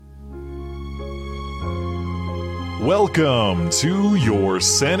Welcome to your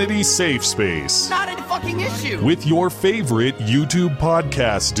Sanity Safe Space. Not a fucking issue. With your favorite YouTube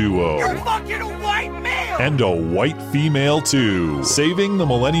podcast duo. You're fucking a white male. And a white female too. Saving the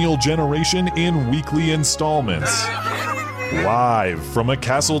millennial generation in weekly installments. Live from a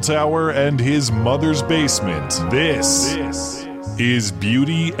castle tower and his mother's basement. This is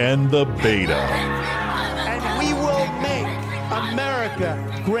Beauty and the Beta. And we will make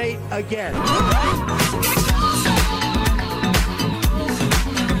America great again.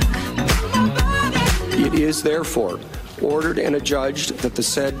 It is therefore ordered and adjudged that the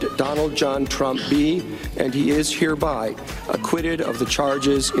said Donald John Trump be, and he is hereby, acquitted of the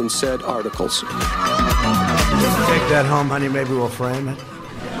charges in said articles. Take that home, honey. Maybe we'll frame it.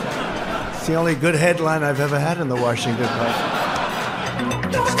 It's the only good headline I've ever had in the Washington Post.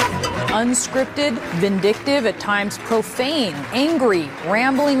 Unscripted, vindictive, at times profane, angry,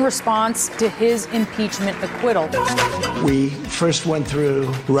 rambling response to his impeachment acquittal. We first went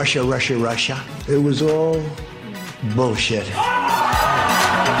through Russia. It was all bullshit.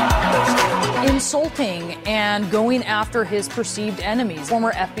 Insulting and going after his perceived enemies.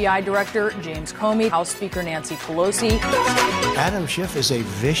 Former FBI Director James Comey, House Speaker Nancy Pelosi. Adam Schiff is a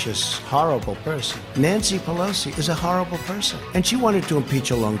vicious, horrible person. Nancy Pelosi is a horrible person. And she wanted to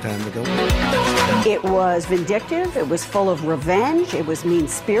impeach a long time ago. It was vindictive. It was full of revenge. It was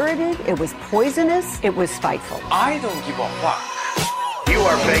mean-spirited. It was poisonous. It was spiteful. I don't give a fuck. You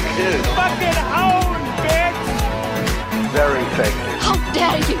are fake news. Fucking own, bitch! Very fake news. How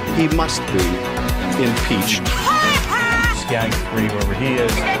dare you! He must be impeached. Skag free wherever he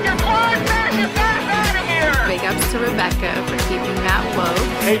is. Get your flying fascist ass out of here! Big ups to Rebecca for keeping that woke.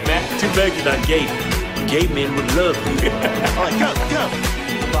 Hey, Matt, too bad you're not gay. Gay men would love you. All right, go.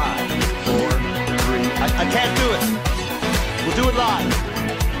 5, 4, 3. I can't do it. We'll do it live.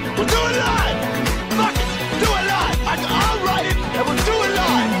 Fuck it. Do it live. I'll write it, and we'll do it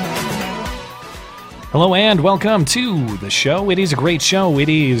live. Hello and welcome to the show. It is a great show. It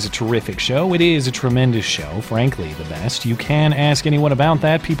is a terrific show. It is a tremendous show. Frankly, the best. You can ask anyone about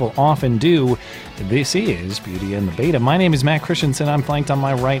that. People often do. This is Beauty and the Beta. My name is Matt Christensen. I'm flanked on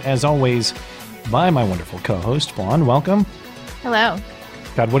my right, as always, by my wonderful co-host, Vaughn. Welcome. Hello.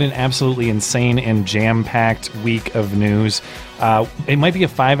 God, what an absolutely insane and jam-packed week of news. It might be a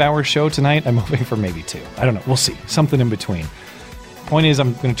 5-hour show tonight. I'm hoping for maybe 2. I don't know. We'll see. Something in between. Point is,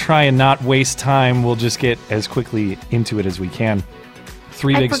 I'm going to try and not waste time. We'll just get as quickly into it as we can.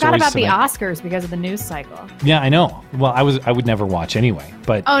 3 big stories. I forgot about tonight. the Oscars because of the news cycle. Yeah, I know. Well, I would never watch anyway.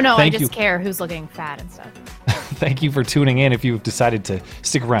 But oh no, I just care who's looking fat and stuff. Thank you for tuning in if you've decided to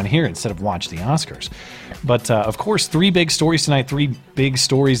stick around here instead of watch the Oscars. But, of course, 3 big stories tonight, 3 big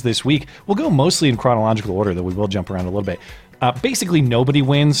stories this week. We'll go mostly in chronological order, though we will jump around a little bit. Basically, nobody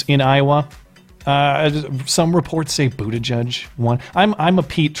wins in Iowa. Some reports say Buttigieg won. I'm a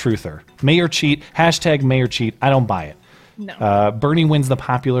Pete truther. Mayor cheat. # mayor cheat. I don't buy it. No. Bernie wins the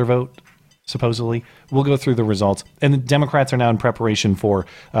popular vote, supposedly. We'll go through the results. And the Democrats are now in preparation for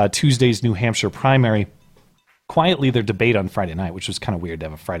Tuesday's New Hampshire primary. Quietly, their debate on Friday night, which was kind of weird to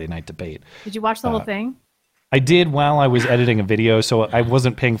have a Friday night debate. Did you watch the whole thing? I did while I was editing a video, so I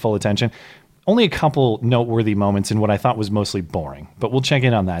wasn't paying full attention. Only a couple noteworthy moments in what I thought was mostly boring, but we'll check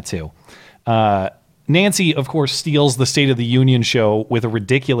in on that too. Nancy, of course, steals the State of the Union show with a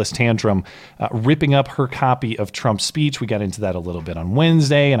ridiculous tantrum, ripping up her copy of Trump's speech. We got into that a little bit on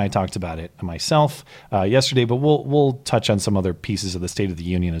Wednesday, and I talked about it myself yesterday, but we'll touch on some other pieces of the State of the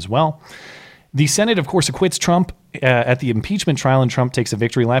Union as well. The Senate, of course, acquits Trump at the impeachment trial, and Trump takes a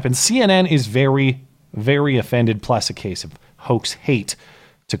victory lap. And CNN is very, very offended, plus a case of hoax hate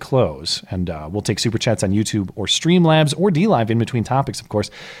to close. And we'll take super chats on YouTube or Streamlabs or DLive in between topics, of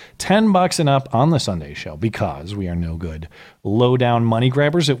course. $10 and up on the Sunday show because we are no good low-down money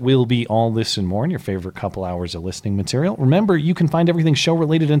grabbers. It will be all this and more in your favorite couple hours of listening material. Remember, you can find everything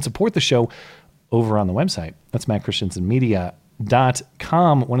show-related and support the show over on the website. That's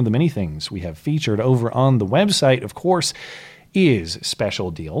mattchristiansenmedia.com. One of the many things we have featured over on the website, of course, is special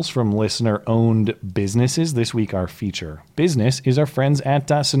deals from listener-owned businesses. This week, our feature business is our friends at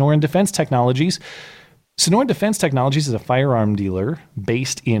Sonoran Defense Technologies. Sonoran Defense Technologies is a firearm dealer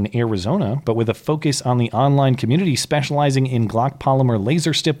based in Arizona, but with a focus on the online community, specializing in Glock polymer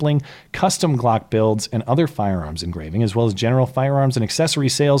laser stippling, custom Glock builds, and other firearms engraving, as well as general firearms and accessory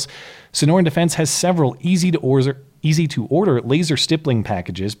sales. Sonoran Defense has several easy-to-order laser stippling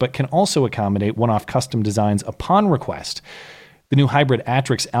packages, but can also accommodate one-off custom designs upon request. The new hybrid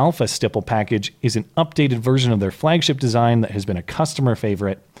Atrix Alpha stipple package is an updated version of their flagship design that has been a customer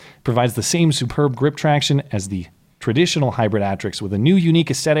favorite. Provides the same superb grip traction as the traditional hybrid Atrix with a new unique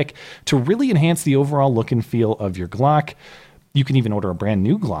aesthetic to really enhance the overall look and feel of your Glock. You can even order a brand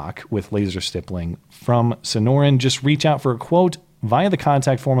new Glock with laser stippling from Sonoran. Just reach out for a quote via the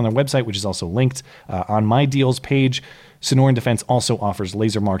contact form on their website, which is also linked on my deals page. Sonoran Defense also offers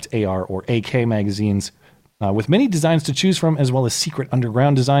laser-marked AR or AK magazines with many designs to choose from, as well as secret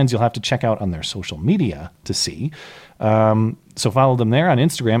underground designs you'll have to check out on their social media to see. So follow them there on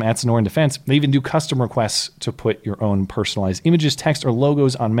Instagram at Sonoran Defense. They even do custom requests to put your own personalized images, text, or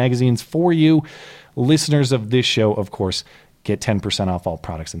logos on magazines for you. Listeners of this show, of course, get 10% off all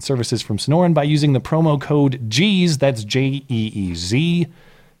products and services from Sonoran by using the promo code GEEZ. That's Jeez.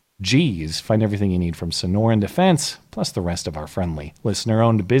 G's. Find everything you need from Sonoran Defense, plus the rest of our friendly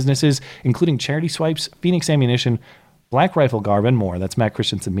listener-owned businesses, including Charity Swipes, Phoenix Ammunition, Black Rifle Garb, and more. That's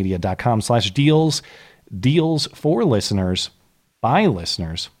mattchristiansenmedia.com/deals. Deals for listeners, by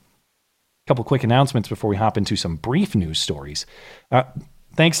listeners. A couple quick announcements before we hop into some brief news stories.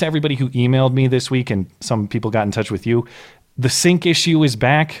 Thanks to everybody who emailed me this week, and some people got in touch with you. The sync issue is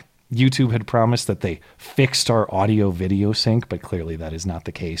back. YouTube had promised that they fixed our audio-video sync, but clearly that is not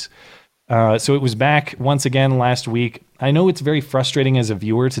the case. So it was back once again last week. I know it's very frustrating as a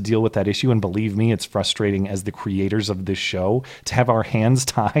viewer to deal with that issue, and believe me, it's frustrating as the creators of this show to have our hands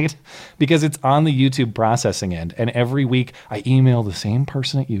tied because it's on the YouTube processing end. And every week I email the same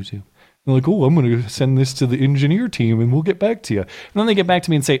person at YouTube. They're like, oh, I'm going to send this to the engineer team and we'll get back to you. And then they get back to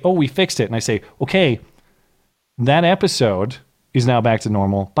me and say, oh, we fixed it. And I say, okay, that episode is now back to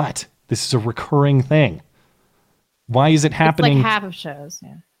normal, but this is a recurring thing. Why is it happening? It's like half of shows,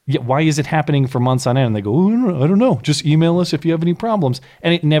 yeah. Yeah, why is it happening for months on end? And they go, oh, I don't know. Just email us if you have any problems.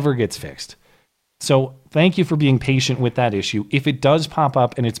 And it never gets fixed. So thank you for being patient with that issue. If it does pop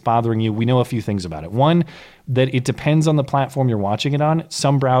up and it's bothering you, we know a few things about it. One, that it depends on the platform you're watching it on.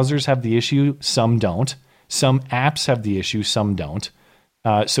 Some browsers have the issue, some don't. Some apps have the issue, some don't.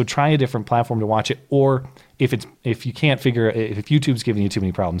 So try a different platform to watch it. Or if you can't figure, if YouTube's giving you too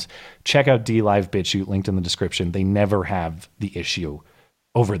many problems, check out DLive BitChute, linked in the description. They never have the issue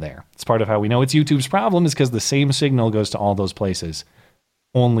over there. It's part of how we know it's YouTube's problem, is because the same signal goes to all those places.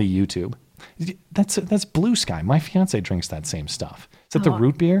 Only YouTube. That's Blue Sky. My fiance drinks that same stuff. Is that the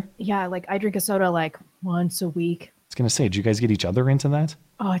root beer? Yeah, like I drink a soda like once a week. I was going to say, did you guys get each other into that?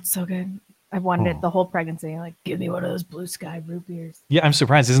 Oh, it's so good. I've wanted it the whole pregnancy. Like, give me one of those Blue Sky root beers. Yeah, I'm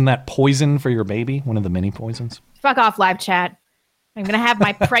surprised. Isn't that poison for your baby? One of the many poisons? Fuck off, live chat. I'm going to have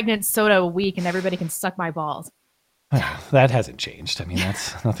my pregnant soda a week and everybody can suck my balls. That hasn't changed. I mean,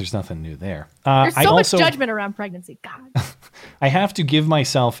 there's nothing new there. There's so much judgment around pregnancy. God. I have to give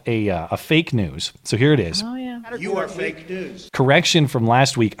myself a fake news. So here it is. Oh, yeah. You are fake news. Correction from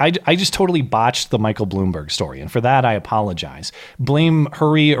last week. I just totally botched the Michael Bloomberg story. And for that, I apologize. Blame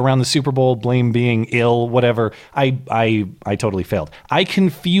hurry around the Super Bowl, blame being ill, whatever. I totally failed. I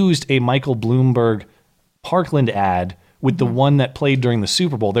confused a Michael Bloomberg Parkland ad with the one that played during the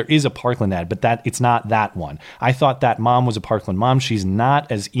Super Bowl. There is a Parkland ad, but it's not that one. I thought that mom was a Parkland mom. She's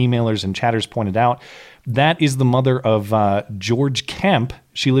not, as emailers and chatters pointed out. That is the mother of George Kemp.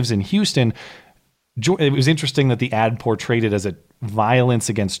 She lives in Houston. It was interesting that the ad portrayed it as a violence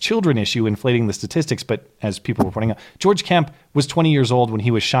against children issue, inflating the statistics, but as people were pointing out, George Kemp was 20 years old when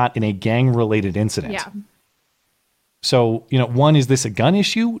he was shot in a gang-related incident. Yeah. So, one, is this a gun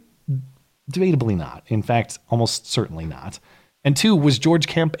issue? Debatably not. In fact, almost certainly not. And two, was George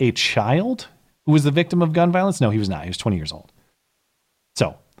Kemp a child who was the victim of gun violence? No, he was not. He was 20 years old.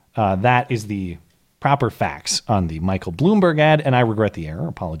 So that is the proper facts on the Michael Bloomberg ad, and I regret the error.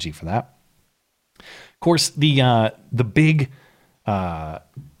 Apology for that. Of course, the big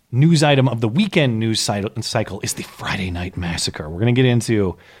news item of the weekend news cycle is the Friday night massacre. We're going to get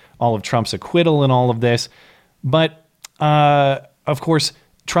into all of Trump's acquittal and all of this. But, of course,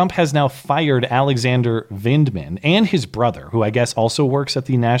 Trump has now fired Alexander Vindman and his brother, who I guess also works at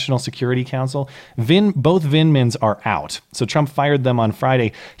the National Security Council. Both Vindmans are out. So Trump fired them on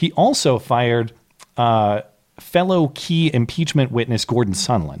Friday. He also fired fellow key impeachment witness Gordon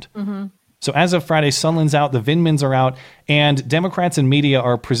Sondland. Mm-hmm. So as of Friday, Sondland's out, the Vindmans are out, and Democrats and media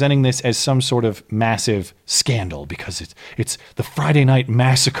are presenting this as some sort of massive scandal because it's the Friday night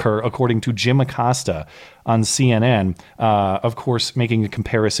massacre, according to Jim Acosta on CNN, of course, making a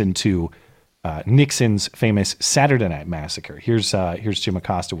comparison to Nixon's famous Saturday night massacre. Here's Jim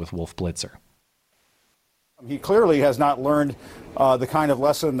Acosta with Wolf Blitzer. He clearly has not learned the kind of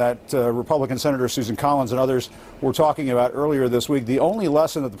lesson that Republican Senator Susan Collins and others were talking about earlier this week. The only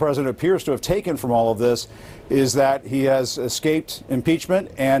lesson that the president appears to have taken from all of this is that he has escaped impeachment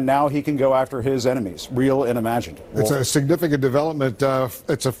and now he can go after his enemies, real and imagined. It's a significant development.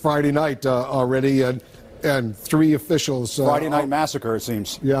 It's a Friday night already. And and 3 officials. Friday night massacre, it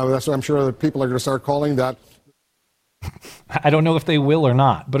seems. Yeah, that's what I'm sure that people are going to start calling that. I don't know if they will or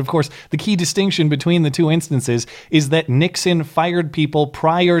not. But of course, the key distinction between the two instances is that Nixon fired people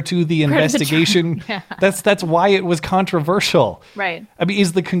prior to the investigation. Yeah. That's why it was controversial. Right. I mean,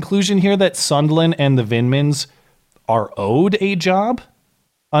 is the conclusion here that Sondland and the Vindmans are owed a job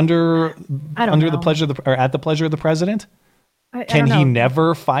under the pleasure of or at the pleasure of the president? Can he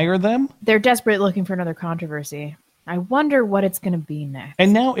never fire them? They're desperate looking for another controversy. I wonder what it's going to be next.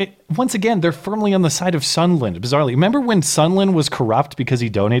 And now, once again, they're firmly on the side of Sondland, bizarrely. Remember when Sondland was corrupt because he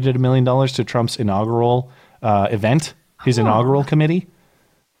donated $1 million to Trump's inaugural event, his inaugural committee?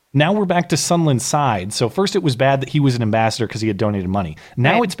 Now we're back to Sondland's side. So first it was bad that he was an ambassador because he had donated money.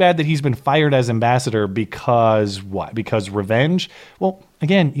 Now It's bad that he's been fired as ambassador because what? Because revenge? Well,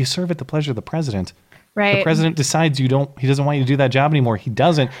 again, you serve at the pleasure of the president. Right. The president decides he doesn't want you to do that job anymore. He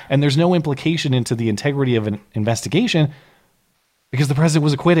doesn't. And there's no implication into the integrity of an investigation because the president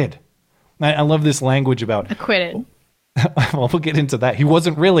was acquitted. I love this language about acquitted. Well, we'll get into that. He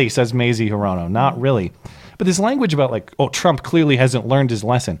wasn't really, says Mazie Hirono. Not really. But this language about Trump clearly hasn't learned his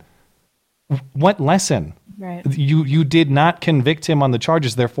lesson. What lesson? Right. You did not convict him on the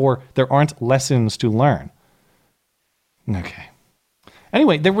charges. Therefore, there aren't lessons to learn. Okay.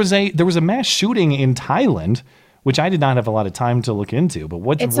 Anyway, there was a mass shooting in Thailand, which I did not have a lot of time to look into. But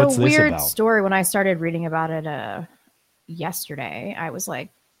what's this about? It's a weird story. When I started reading about it yesterday, I was like,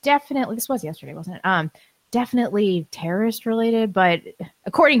 definitely. This was yesterday, wasn't it? Definitely terrorist related, but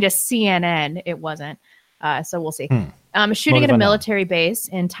according to CNN, it wasn't. So we'll see. A shooting at a military base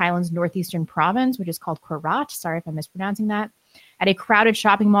in Thailand's northeastern province, which is called Korat. Sorry if I'm mispronouncing that. At a crowded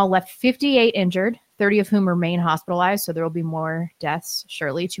shopping mall, left 58 injured, 30 of whom remain hospitalized. So there will be more deaths,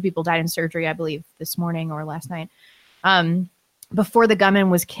 surely. 2 people died in surgery, I believe, this morning or last night. Before the gunman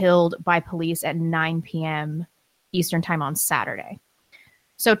was killed by police at 9 p.m. Eastern time on Saturday.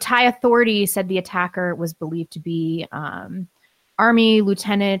 So Thai authorities said the attacker was believed to be Army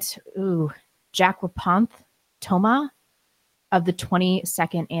Lieutenant Jakwapanth Toma of the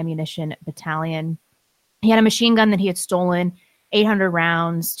 22nd Ammunition Battalion. He had a machine gun that he had stolen, 800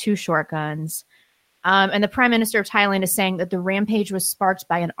 rounds, 2 shotguns. And the Prime Minister of Thailand is saying that the rampage was sparked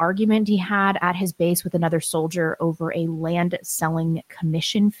by an argument he had at his base with another soldier over a land selling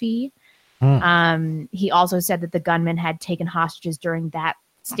commission fee. He also said that the gunman had taken hostages during that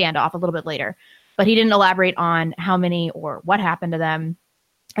standoff a little bit later, but he didn't elaborate on how many or what happened to them.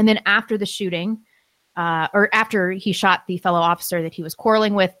 And then after the shooting, or after he shot the fellow officer that he was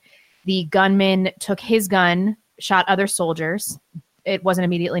quarreling with, the gunman took his gun, shot other soldiers. It wasn't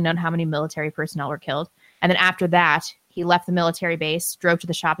immediately known how many military personnel were killed. And then after that, he left the military base, drove to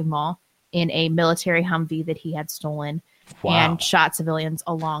the shopping mall in a military Humvee that he had stolen, and shot civilians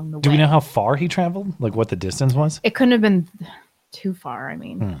along the way. Do we know how far he traveled? Like what the distance was? It couldn't have been too far, I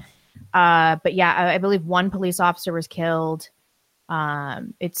mean. But yeah, I believe 1 police officer was killed.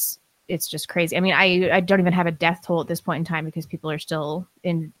 It's just crazy. I mean, I don't even have a death toll at this point in time because people are still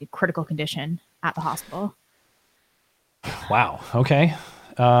in critical condition at the hospital. Wow. Okay.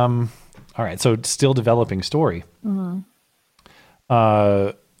 All right. So still developing story.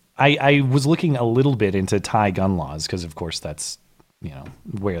 I was looking a little bit into Thai gun laws because, of course, that's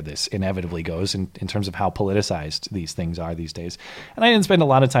where this inevitably goes in terms of how politicized these things are these days. And I didn't spend a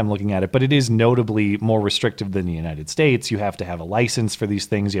lot of time looking at it, but it is notably more restrictive than the United States. You have to have a license for these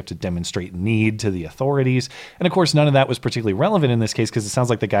things. You have to demonstrate need to the authorities. And of course, none of that was particularly relevant in this case because it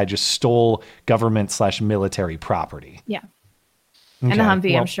sounds like the guy just stole government/military property. Yeah. Okay. And the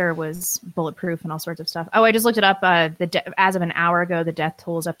Humvee, I'm sure, was bulletproof and all sorts of stuff. Oh, I just looked it up. As of an hour ago, the death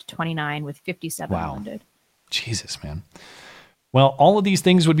toll is up to 29 with 57 wounded. Jesus, man. Well, all of these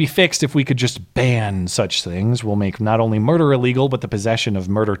things would be fixed if we could just ban such things. We'll make not only murder illegal, but the possession of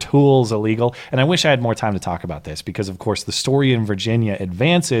murder tools illegal. And I wish I had more time to talk about this because, of course, the story in Virginia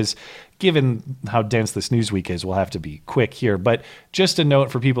advances. Given how dense this news week is, we'll have to be quick here. But just a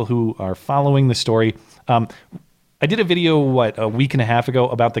note for people who are following the story. I did a video, a week and a half ago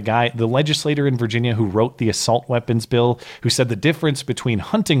about the legislator in Virginia who wrote the assault weapons bill, who said the difference between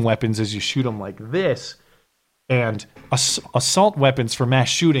hunting weapons is you shoot them like this, and assault weapons for mass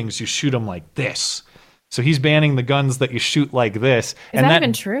shootings, you shoot them like this. So he's banning the guns that you shoot like this. Is that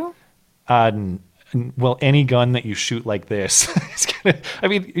even true? Well, any gun that you shoot like this. I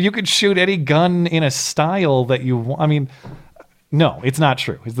mean, you could shoot any gun in a style that you want. I mean, no, it's not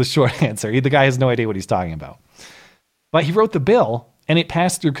true. Is the short answer. The guy has no idea what he's talking about. But he wrote the bill, and it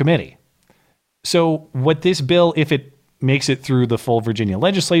passed through committee. So what this bill, if it makes it through the full Virginia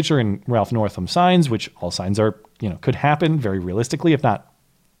legislature and Ralph Northam signs, which all signs are, could happen very realistically, if not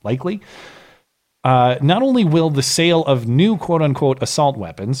likely. Not only will the sale of new quote-unquote assault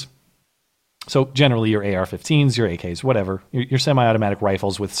weapons, so generally your AR-15s, your AKs, whatever, your semi-automatic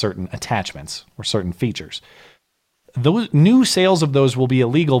rifles with certain attachments or certain features, those new sales of those will be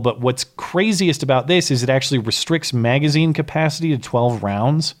illegal, but what's craziest about this is it actually restricts magazine capacity to 12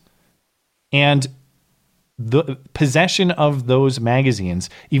 rounds, and the possession of those magazines,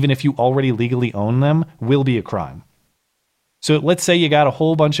 even if you already legally own them, will be a crime. So let's say you got a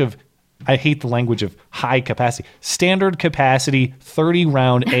whole bunch of, I hate the language of high capacity, standard capacity 30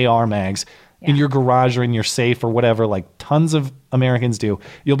 round AR mags in your garage or in your safe or whatever, like tons of Americans do.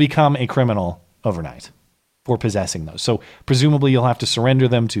 You'll become a criminal overnight for possessing those. So presumably you'll have to surrender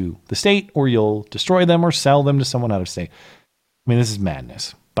them to the state, or you'll destroy them or sell them to someone out of state. I mean, this is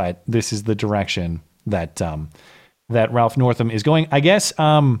madness, but this is the direction that that Ralph Northam is going, I guess,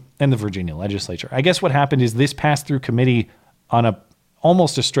 and the Virginia legislature. I guess what happened is this passed through committee on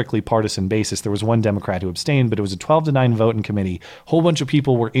almost a strictly partisan basis. There was one Democrat who abstained, but it was a 12-9 vote in committee. A whole bunch of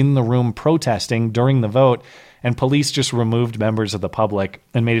people were in the room protesting during the vote, and police just removed members of the public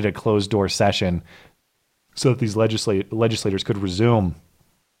and made it a closed-door session so that these legislators could resume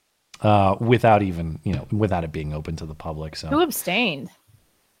without it being open to the public. So who abstained?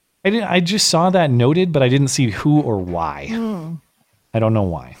 I just saw that noted, but I didn't see who or why. I don't know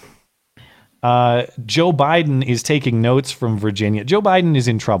why. Joe Biden is taking notes from Virginia. Joe Biden is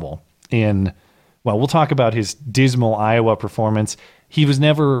in trouble we'll talk about his dismal Iowa performance. He was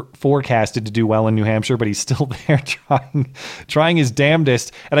never forecasted to do well in New Hampshire, but he's still there trying his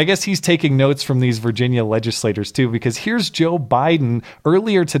damnedest. And I guess he's taking notes from these Virginia legislators too, because here's Joe Biden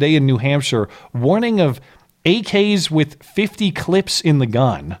earlier today in New Hampshire warning of AKs with 50 clips in the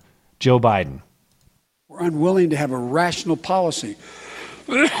gun. Joe Biden. We're unwilling to have a rational policy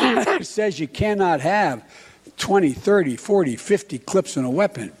that says you cannot have 20, 30, 40, 50 clips in a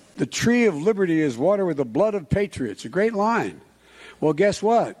weapon. The tree of liberty is watered with the blood of patriots. A great line. Well, guess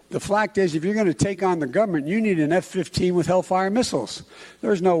what? The fact is, if you're going to take on the government, you need an F-15 with Hellfire missiles.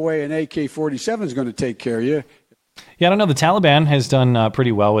 There's no way an AK-47 is going to take care of you. Yeah, I don't know. The Taliban has done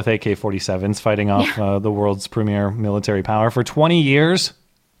pretty well with AK-47s, fighting off the world's premier military power for 20 years.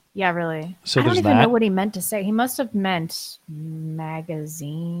 Yeah, really. So I don't even know what he meant to say. He must have meant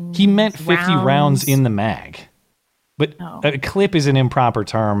magazine. He meant 50 rounds in the mag. But a clip is an improper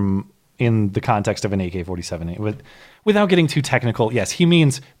term in the context of an AK-47. Without getting too technical, yes, he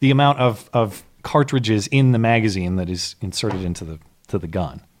means the amount of cartridges in the magazine that is inserted into the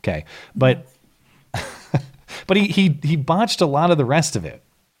gun. Okay, but but he botched a lot of the rest of it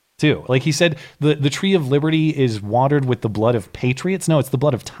too. Like he said, the tree of liberty is watered with the blood of patriots. No, it's the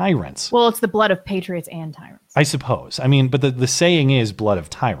blood of tyrants. Well, it's the blood of patriots and tyrants. I suppose. I mean, but the saying is blood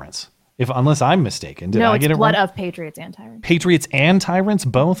of tyrants. Unless I'm mistaken. Did I get it wrong? No, it's blood of patriots and tyrants. Patriots and tyrants,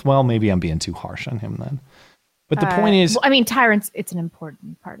 both? Well, maybe I'm being too harsh on him then. But the point is... Well, I mean, tyrants, it's an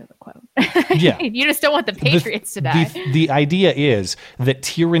important part of the quote. Yeah. You just don't want the patriots to die. The idea is that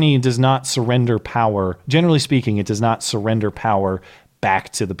tyranny does not surrender power. Generally speaking, it does not surrender power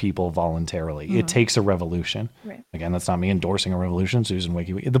back to the people voluntarily. It takes a revolution. Right. Again, that's not me endorsing a revolution, Susan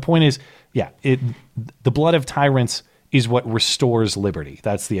Wiki. The point is, the blood of tyrants is what restores liberty.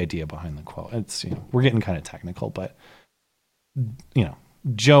 That's the idea behind the quote. It's, we're getting kind of technical, but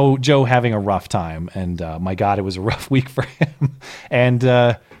Joe having a rough time, and my God, it was a rough week for him.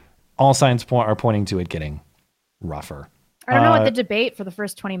 And all signs are pointing to it getting rougher. I don't know what the debate for the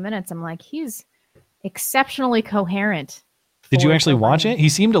first 20 minutes. I'm like, he's exceptionally coherent. Did you actually watch it? He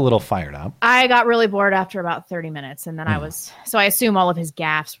seemed a little fired up. I got really bored after about 30 minutes, and then so I assume all of his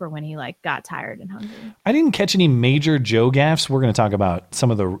gaffes were when he got tired and hungry. I didn't catch any major Joe gaffes. We're going to talk about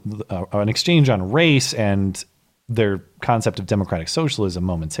some of an exchange on race and their concept of democratic socialism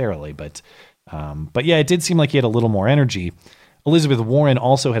momentarily, but yeah, it did seem like he had a little more energy. Elizabeth Warren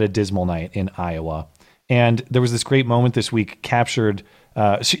also had a dismal night in Iowa, and there was this great moment this week captured.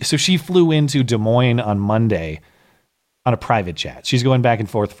 So she flew into Des Moines on Monday on a private jet. She's going back and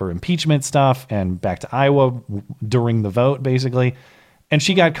forth for impeachment stuff and back to Iowa during the vote, basically. And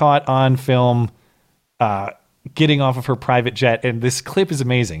she got caught on film getting off of her private jet. And this clip is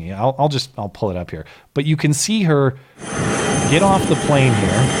amazing. I'll pull it up here. But you can see her get off the plane here.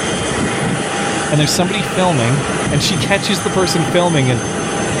 And there's somebody filming. And she catches the person filming and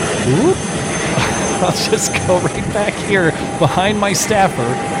whoop. I'll just go right back here behind my staffer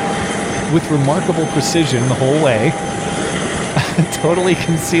with remarkable precision the whole way. Totally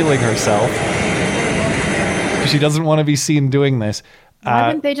concealing herself. She doesn't want to be seen doing this. Why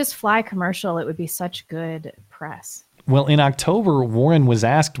wouldn't they just fly commercial? It would be such good press. Well, in October, Warren was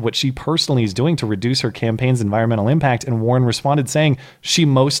asked what she personally is doing to reduce her campaign's environmental impact, and Warren responded saying she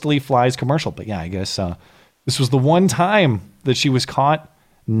mostly flies commercial. But yeah, I guess this was the one time that she was caught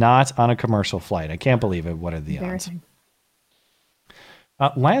not on a commercial flight. I can't believe it. What are the odds?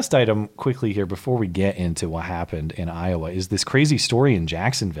 Last item quickly here before we get into what happened in Iowa is this crazy story in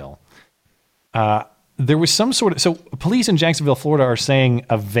Jacksonville. There was some sort of... So police in Jacksonville, Florida are saying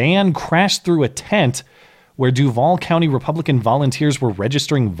a van crashed through a tent where Duval County Republican volunteers were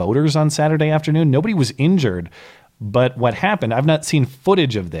registering voters on Saturday afternoon. Nobody was injured. But what happened... I've not seen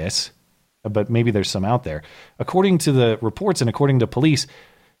footage of this, but maybe there's some out there. According to the reports and according to police...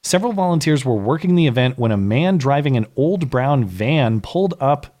 Several volunteers were working the event when a man driving an old brown van pulled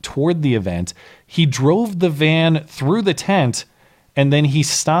up toward the event. He drove the van through the tent, and then he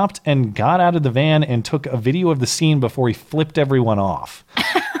stopped and got out of the van and took a video of the scene before he flipped everyone off.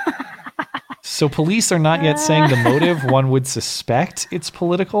 So police are not yet saying the motive. One would suspect it's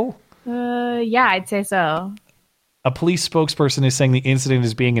political. Yeah, I'd say so. A police spokesperson is saying the incident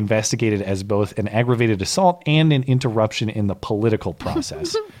is being investigated as both an aggravated assault and an interruption in the political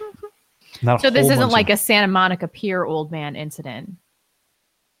process. So this isn't like a Santa Monica Pier old man incident.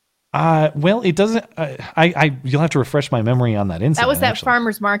 Well, it doesn't. You'll have to refresh my memory on that incident. That was that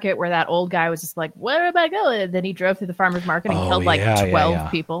farmer's market where that old guy was just like, "Where am I going?" Then he drove through the farmer's market and killed like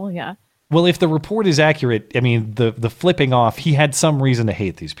 12 people. Yeah. Well, if the report is accurate, I mean, the flipping off, he had some reason to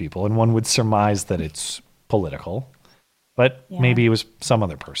hate these people, and one would surmise that it's political, but maybe it was some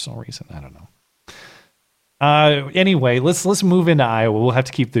other personal reason. I don't know. Anyway, let's move into Iowa. We'll have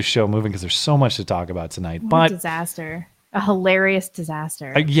to keep this show moving because there's so much to talk about tonight. What a disaster. A hilarious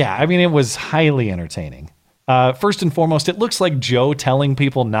disaster. Yeah, I mean, it was highly entertaining. First and foremost, it looks like Joe telling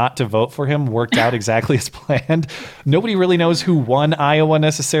people not to vote for him worked out exactly as planned. Nobody really knows who won Iowa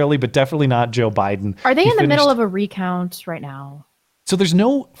necessarily, but definitely not Joe Biden. Are they in the middle of a recount right now? So there's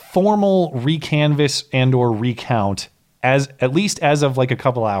no formal recanvass and or recount at least as of like a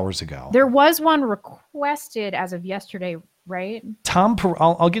couple hours ago. There was one requested as of yesterday, right?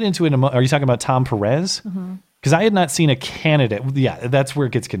 I'll get into it in a moment. Are you talking about Tom Perez? Because I had not seen a candidate. Yeah, that's where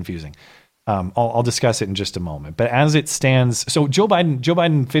it gets confusing. I'll discuss it in just a moment. But as it stands, so Joe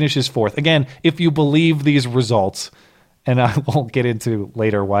Biden finishes fourth. Again, if you believe these results, and I will get into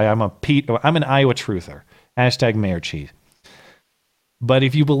later why I'm an Iowa truther. # Mayor Chief. But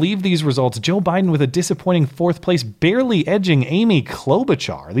if you believe these results, Joe Biden with a disappointing fourth place, barely edging Amy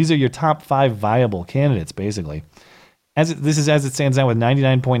Klobuchar. These are your top 5 viable candidates, basically. This is as it stands now with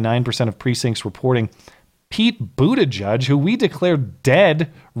 99.9% of precincts reporting. Pete Buttigieg, who we declared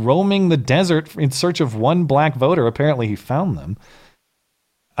dead, roaming the desert in search of one black voter. Apparently he found them.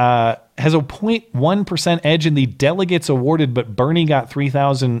 Has a 0.1% edge in the delegates awarded, but Bernie got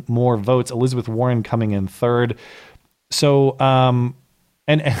 3,000 more votes. Elizabeth Warren coming in third. So,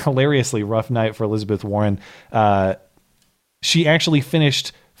 and hilariously rough night for Elizabeth Warren. She actually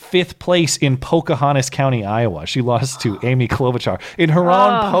finished 5th place in Pocahontas County, Iowa. She lost to Amy Klobuchar. In her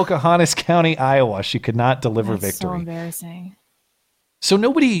own Pocahontas County, Iowa, she could not deliver victory. So embarrassing. So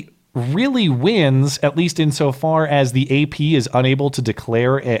nobody really wins, at least insofar as the AP is unable to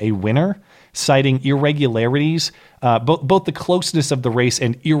declare a winner, citing irregularities, both the closeness of the race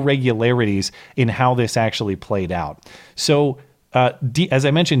and irregularities in how this actually played out. So, as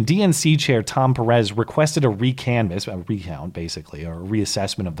I mentioned, DNC Chair Tom Perez requested a recount, basically, or a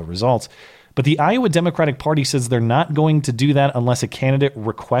reassessment of the results. But the Iowa Democratic Party says they're not going to do that unless a candidate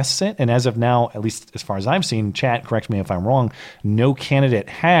requests it. And as of now, at least as far as I've seen, chat, correct me if I'm wrong, no candidate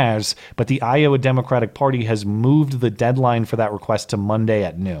has. But the Iowa Democratic Party has moved the deadline for that request to Monday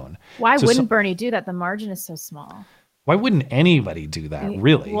at noon. Why wouldn't Bernie do that? The margin is so small. Why wouldn't anybody do that,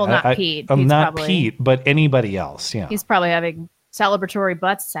 really? Well, not Pete. Not Pete, but anybody else, yeah. He's probably having celebratory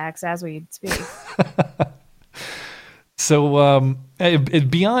butt sex as we speak. So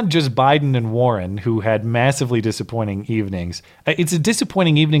beyond just Biden and Warren, who had massively disappointing evenings, it's a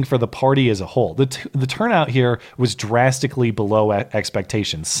disappointing evening for the party as a whole. The turnout here was drastically below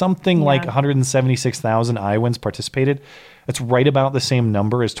expectations. Something like 176,000 Iowans participated. That's right about the same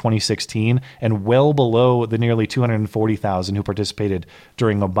number as 2016 and well below the nearly 240,000 who participated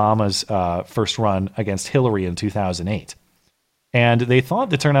during Obama's first run against Hillary in 2008. And they thought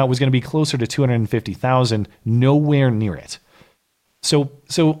the turnout was going to be closer to 250,000, nowhere near it. So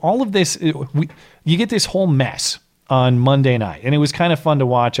all of this, you get this whole mess on Monday night, and it was kind of fun to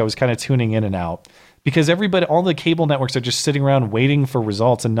watch. I was kind of tuning in and out because all the cable networks are just sitting around waiting for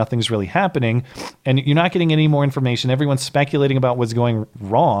results, and nothing's really happening, and you're not getting any more information. Everyone's speculating about what's going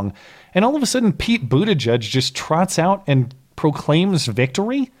wrong, and all of a sudden, Pete Buttigieg just trots out and proclaims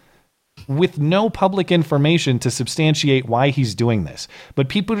victory. with no public information to substantiate why he's doing this. But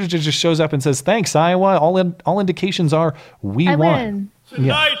Pete Buttigieg just shows up and says, thanks, Iowa. All indications are we won.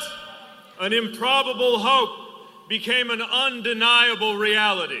 Tonight, an improbable hope became an undeniable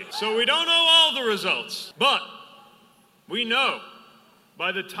reality. So we don't know all the results, but we know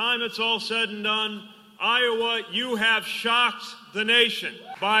by the time it's all said and done, Iowa, you have shocked the nation.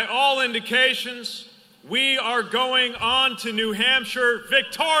 By all indications, we are going on to New Hampshire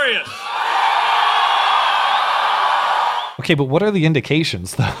victorious. Okay, but what are the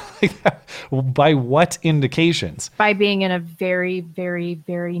indications, though? By what indications? By being in a very, very,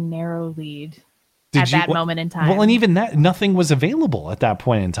 very narrow lead at that moment in time. Well, and even that, nothing was available at that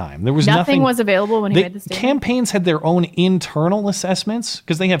point in time. There was nothing was available when he made the statement. Campaigns had their own internal assessments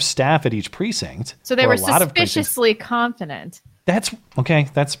because they have staff at each precinct. So they were suspiciously confident. That's okay.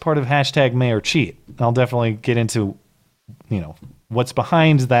 That's part of hashtag Mayor Cheat. I'll definitely get into, what's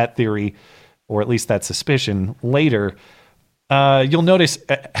behind that theory, or at least that suspicion later. You'll notice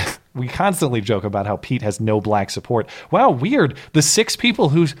we constantly joke about how Pete has no black support. Wow, weird. The 6 people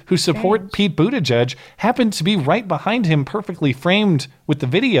who support Pete Buttigieg happen to be right behind him, perfectly framed with the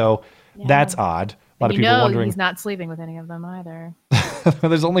video. Yeah. That's odd. A lot of people wondering. He's not sleeping with any of them either.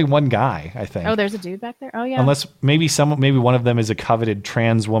 There's only one guy, I think. Oh, there's a dude back there? Oh, yeah. Unless maybe one of them is a coveted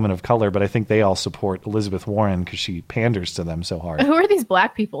trans woman of color, but I think they all support Elizabeth Warren because she panders to them so hard. Who are these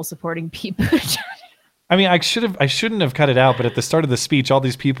black people supporting Pete Buttigieg? I mean, I shouldn't have cut it out, but at the start of the speech, all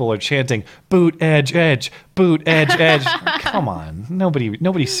these people are chanting "boot edge edge, boot edge edge." Come on,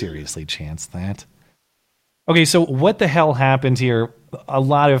 nobody seriously chants that. Okay, so what the hell happened here? A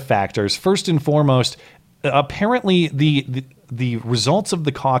lot of factors. First and foremost, apparently the results of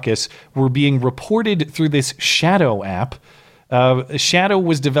the caucus were being reported through this Shadow app. Shadow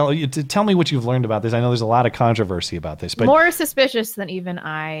was developed. Tell me what you've learned about this. I know there's a lot of controversy about this, but more suspicious than even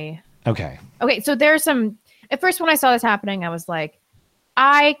I. Okay, so there's some. At first, when I saw this happening, I was like,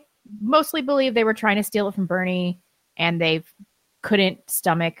 I mostly believe they were trying to steal it from Bernie, and they couldn't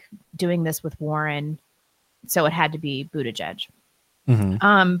stomach doing this with Warren, so it had to be Buttigieg.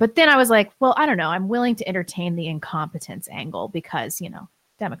 Mm-hmm. But then I was like, well, I don't know. I'm willing to entertain the incompetence angle because,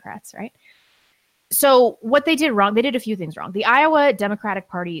 Democrats, right? So what they did wrong, they did a few things wrong. The Iowa Democratic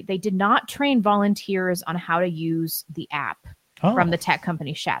Party, they did not train volunteers on how to use the app from the tech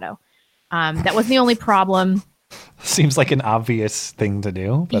company Shadow. That wasn't the only problem. Seems like an obvious thing to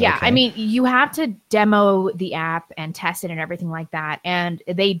do. But yeah, okay. I mean, you have to demo the app and test it and everything like that. And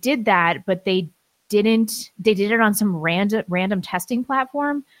they did that, but they did it on some random testing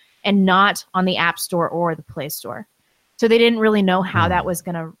platform and not on the App Store or the Play Store. So they didn't really know how that was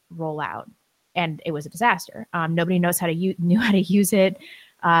going to roll out. And it was a disaster. Nobody knew how to use it.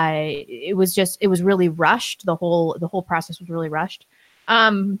 It was really rushed. The whole process was really rushed.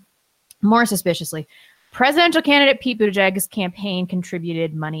 More suspiciously, presidential candidate Pete Buttigieg's campaign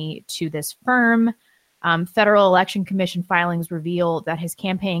contributed money to this firm. Federal Election Commission filings reveal that his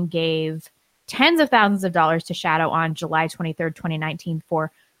campaign gave tens of thousands of dollars to Shadow on July 23rd, 2019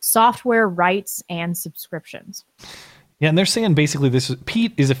 for software rights and subscriptions. Yeah, and they're saying basically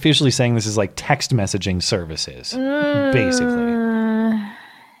Pete is officially saying this is like text messaging services, basically.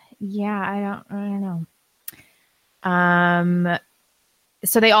 Yeah, I don't know.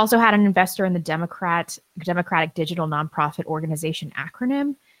 So they also had an investor in the Democratic Digital Nonprofit Organization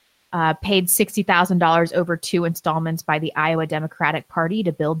acronym, paid $60,000 over 2 installments by the Iowa Democratic Party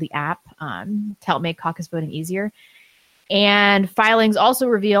to build the app to help make caucus voting easier. And filings also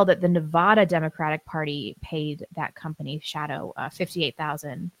reveal that the Nevada Democratic Party paid that company Shadow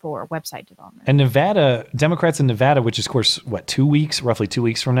 $58,000 for website development. And Democrats in Nevada, which is of course roughly 2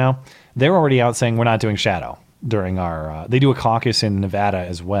 weeks from now, they're already out saying we're not doing Shadow during our. They do a caucus in Nevada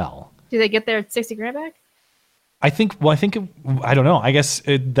as well. Do they get their $60,000 back? I don't know. I guess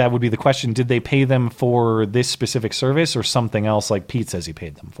that would be the question. Did they pay them for this specific service or something else like Pete says he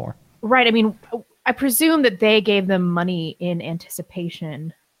paid them for? Right. I mean, I presume that they gave them money in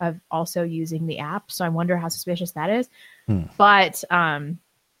anticipation of also using the app. So I wonder how suspicious that is. But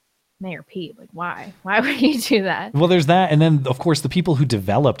Mayor Pete, like, why? Why would you do that? Well, there's that. And then, of course, the people who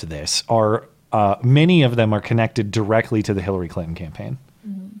developed this are, many of them are connected directly to the Hillary Clinton campaign.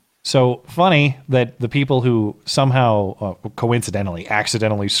 Mm-hmm. So funny that the people who somehow,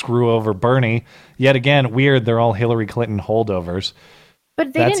 accidentally screw over Bernie, yet again, weird, they're all Hillary Clinton holdovers.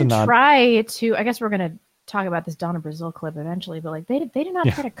 But they didn't try to, I guess we're going to talk about this Donna Brazile clip eventually, but like they did not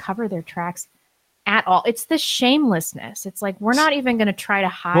try to cover their tracks at all. It's the shamelessness. It's like, we're not even going to try to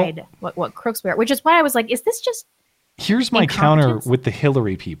hide what crooks we are, which is why I was like, is this just Here's my counter with the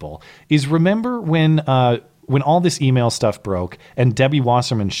Hillary people is remember when when all this email stuff broke and Debbie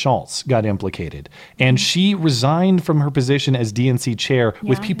Wasserman Schultz got implicated, and she resigned from her position as DNC chair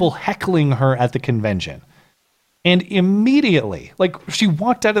with people heckling her at the convention. And immediately, like, she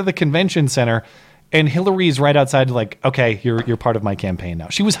walked out of the convention center and Hillary's right outside, like, okay, you're part of my campaign now.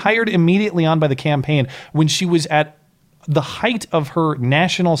 She was hired immediately on by the campaign when she was at the height of her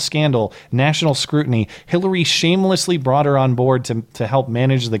national scandal, national scrutiny. Hillary shamelessly brought her on board to help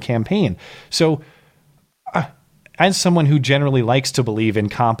manage the campaign. So as someone who generally likes to believe in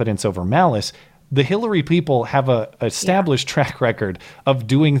competence over malice, the Hillary people have a established track record of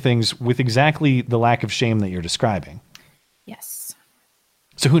doing things with exactly the lack of shame that you're describing. Yes.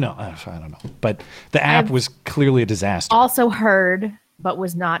 So who knows? I don't know. But the app was clearly a disaster. Also heard, but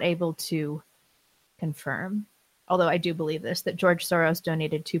was not able to confirm, although I do believe this, that George Soros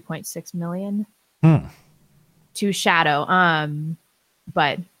donated $2.6 million to Shadow.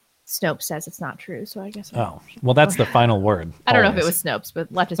 But Snopes says it's not true, so I guess. Oh, well, that's the final word. I don't know if it was Snopes,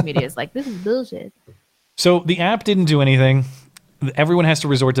 but leftist media is like, this is bullshit. So the app didn't do anything. Everyone has to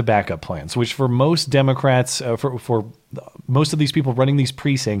resort to backup plans, which for most Democrats, for most of these people running these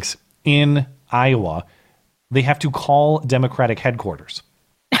precincts in Iowa, they have to call Democratic headquarters.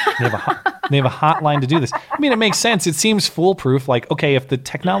 They have a hotline to do this. I mean, it makes sense. It seems foolproof. Like, okay, if the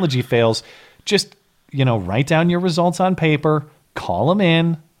technology fails, just, write down your results on paper, call them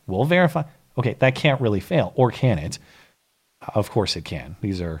in, we'll verify. Okay, that can't really fail, or can it? Of course it can.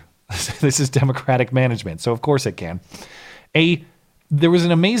 This is Democratic management, so of course it can. There was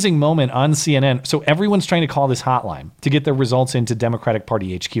an amazing moment on CNN. So everyone's trying to call this hotline to get their results into Democratic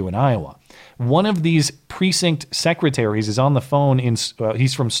Party HQ in Iowa. One of these precinct secretaries is on the phone.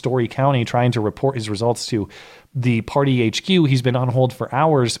 He's from Story County trying to report his results to the party HQ. He's been on hold for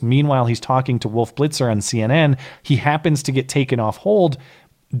hours. Meanwhile, he's talking to Wolf Blitzer on CNN. He happens to get taken off hold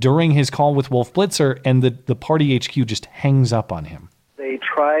during his call with Wolf Blitzer, and the party HQ just hangs up on him. They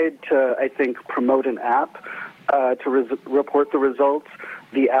tried to, I think, promote an app to report the results.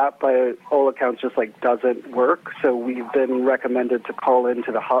 The app, by all accounts, just doesn't work. So we've been recommended to call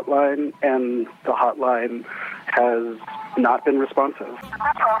into the hotline, and the hotline has not been responsive.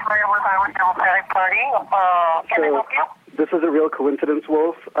 So this is a real coincidence,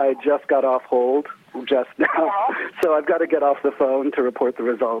 Wolf. I just got off hold just now, so I've got to get off the phone to report the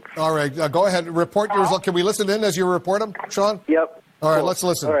results. All right, go ahead. Report your results. Can we listen in as you report them, Sean? Yep. All right, let's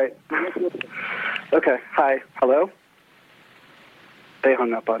listen. All right. Okay. Hi. Hello? They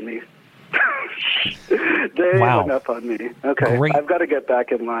hung up on me. They hung up on me. Okay. Great. I've got to get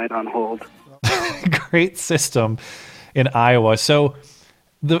back in line on hold. Great system in Iowa. So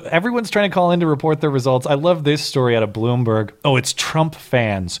everyone's trying to call in to report their results. I love this story out of Bloomberg. Oh, it's Trump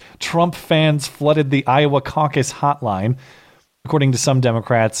fans. Trump fans flooded the Iowa caucus hotline. According to some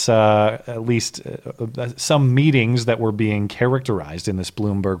Democrats, at least some meetings that were being characterized in this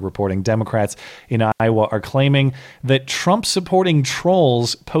Bloomberg reporting, Democrats in Iowa are claiming that Trump-supporting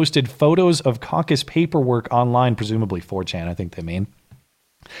trolls posted photos of caucus paperwork online, presumably 4chan, I think they mean.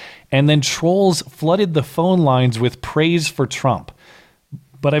 And then trolls flooded the phone lines with praise for Trump.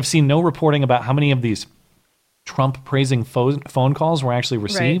 But I've seen no reporting about how many of these Trump-praising phone calls were actually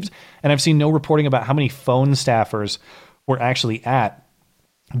received. Right. And I've seen no reporting about how many phone staffers were actually at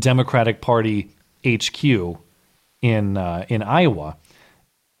Democratic Party HQ in Iowa.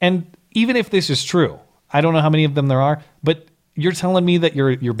 And even if this is true, I don't know how many of them there are, but you're telling me that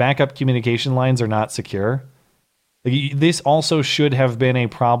your backup communication lines are not secure? This also should have been a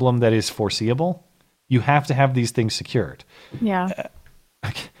problem that is foreseeable. You have to have these things secured. Yeah.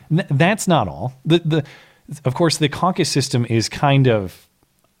 That's not all. Of course, the caucus system is kind of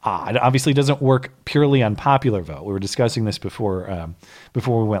odd. Obviously, it doesn't work purely on popular vote. We were discussing this before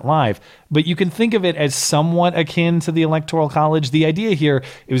we went live. But you can think of it as somewhat akin to the Electoral College. The idea here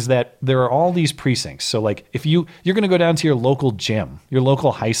is that there are all these precincts. So, if you're going to go down to your local gym, your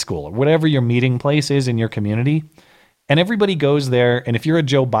local high school, or whatever your meeting place is in your community, and everybody goes there, and if you're a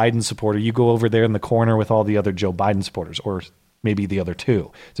Joe Biden supporter, you go over there in the corner with all the other Joe Biden supporters, or maybe the other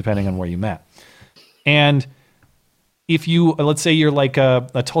two, depending on where you met. And if you, let's say you're like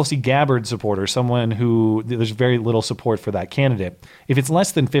a Tulsi Gabbard supporter, someone who there's very little support for that candidate. If it's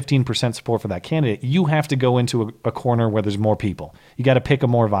less than 15% support for that candidate, you have to go into a corner where there's more people. You got to pick a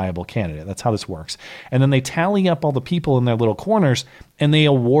more viable candidate. That's how this works. And then they tally up all the people in their little corners and they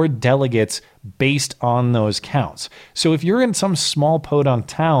award delegates based on those counts. So if you're in some small podunk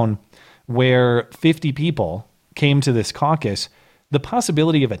town where 50 people came to this caucus, the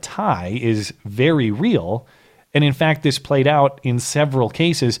possibility of a tie is very real. And in fact, this played out in several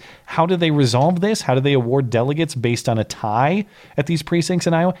cases. How do they resolve this? How do they award delegates based on a tie at these precincts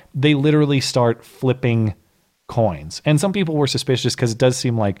in Iowa? They literally start flipping coins. And some people were suspicious because it does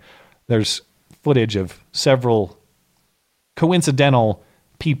seem like there's footage of several coincidental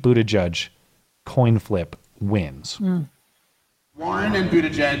Pete Buttigieg coin flip wins. Warren and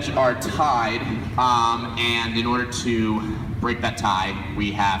Buttigieg are tied, and in order to break that tie,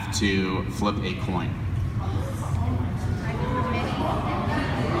 we have to flip a coin.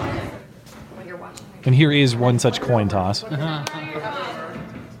 And here is one such coin toss. Heads.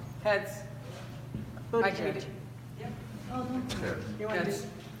 Buttigieg. Heads.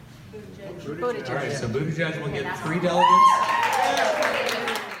 Buttigieg. All right, so Buttigieg will get 3 delegates.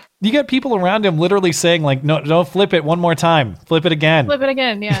 You got people around him literally saying, like, no, don't flip it one more time. Flip it again. Flip it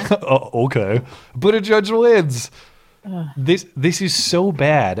again, yeah. Oh, okay. Buttigieg wins. This is so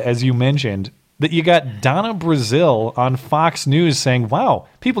bad, as you mentioned, that you got Donna Brazile on Fox News saying, wow,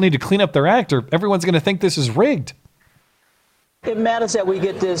 people need to clean up their act or everyone's going to think this is rigged. It matters that we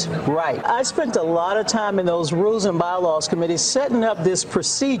get this right. I spent a lot of time in those Rules and Bylaws committees setting up this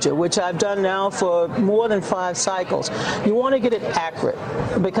procedure, which I've done now for more than 5 cycles. You want to get it accurate,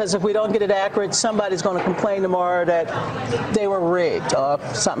 because if we don't get it accurate, somebody's going to complain tomorrow that they were rigged or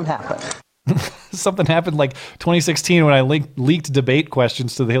something happened. Something happened like 2016 when I leaked debate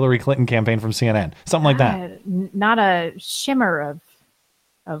questions to the Hillary Clinton campaign from CNN. Something like that. Not a shimmer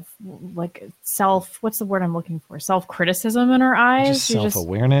of like what's the word I'm looking for? Self-criticism in her eyes? Just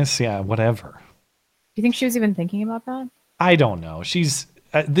self-awareness? Yeah, whatever. Do you think she was even thinking about that? I don't know. She's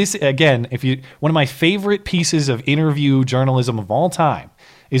this again, one of my favorite pieces of interview journalism of all time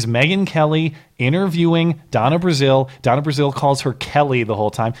is Megyn Kelly interviewing Donna Brazile. Donna Brazile calls her Kelly the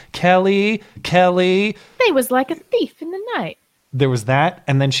whole time. Kelly. They was like a thief in the night. There was that,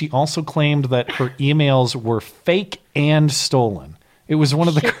 and then she also claimed that her emails were fake and stolen. It was one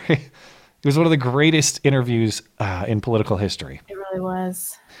of the greatest interviews in political history. It really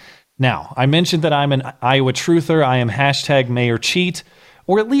was. Now, I mentioned that I'm an Iowa truther. I am #Mayor Cheat,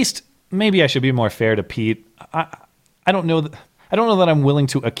 or at least maybe I should be more fair to Pete. I don't know that I'm willing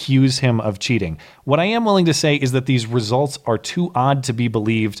to accuse him of cheating. What I am willing to say is that these results are too odd to be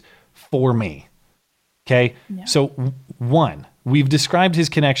believed for me. Okay? No. So, one, we've described his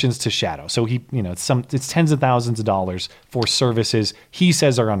connections to Shadow. So it's tens of thousands of dollars for services he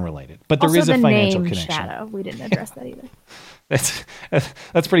says are unrelated. But there is a financial connection. Shadow. We didn't address that either.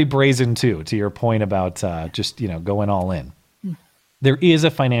 That's pretty brazen too, to your point about just going all in. There is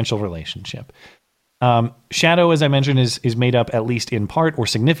a financial relationship. Shadow, as I mentioned, is made up at least in part or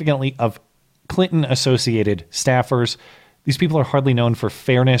significantly of Clinton-associated staffers. These people are hardly known for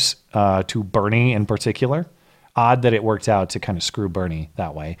fairness to Bernie in particular. Odd that it worked out to kind of screw Bernie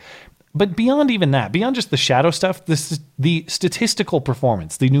that way. But beyond even that, beyond just the Shadow stuff, the statistical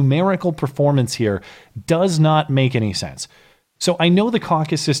performance, the numerical performance here does not make any sense. So I know the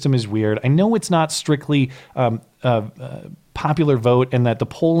caucus system is weird. I know it's not strictly popular vote and that the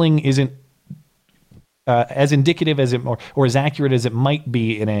polling isn't as indicative as it or as accurate as it might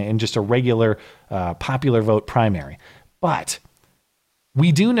be in just a regular popular vote primary. But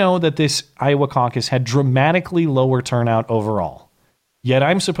we do know that this Iowa caucus had dramatically lower turnout overall. Yet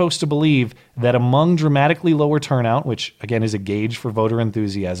I'm supposed to believe that among dramatically lower turnout, which again is a gauge for voter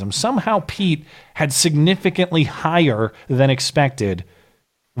enthusiasm, somehow Pete had significantly higher than expected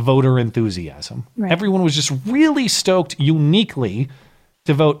voter enthusiasm. Right. Everyone was just really stoked uniquely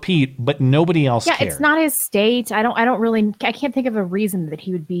to vote Pete, but nobody else cared. It's not his state. I can't think of a reason that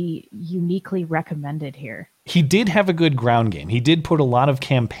he would be uniquely recommended here. He did have a good ground game. He did put a lot of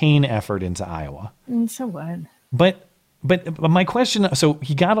campaign effort into Iowa. So what? But my question, so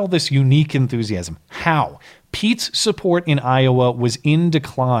he got all this unique enthusiasm. How? Pete's support in Iowa was in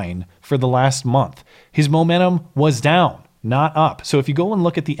decline for the last month. His momentum was down, not up. So if you go and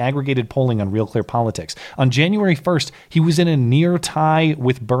look at the aggregated polling on Real Clear Politics, on January 1st, he was in a near tie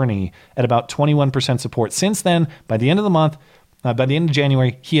with Bernie at about 21% support. Since then, by the end of the month, by the end of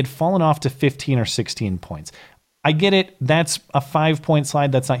January, he had fallen off to 15 or 16 points. I get it. That's a 5-point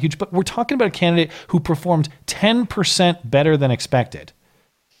slide. That's not huge. But we're talking about a candidate who performed 10% better than expected.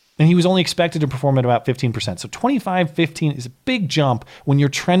 And he was only expected to perform at about 15%. So 25-15 is a big jump when you're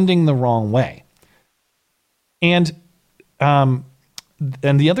trending the wrong way. And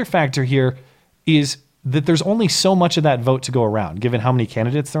the other factor here is that there's only so much of that vote to go around, given how many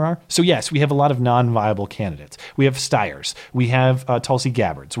candidates there are. So yes, we have a lot of non-viable candidates. We have Steyers. We have Tulsi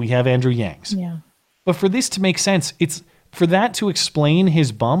Gabbard's. We have Andrew Yang's. Yeah. But for this to make sense, it's for that to explain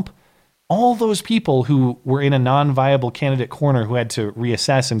his bump, all those people who were in a non-viable candidate corner who had to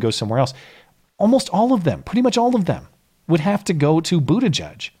reassess and go somewhere else, almost all of them, pretty much all of them, would have to go to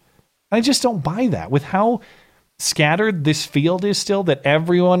Buttigieg. I just don't buy that. With how scattered this field is still, that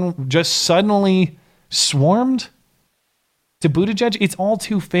everyone just suddenly swarmed to Buttigieg. It's all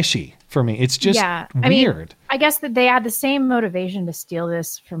too fishy for me. It's just weird. I guess that they had the same motivation to steal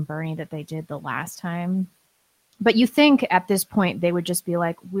this from Bernie that they did the last time. But you think at this point they would just be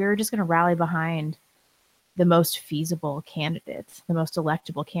like, we're just going to rally behind the most feasible candidates, the most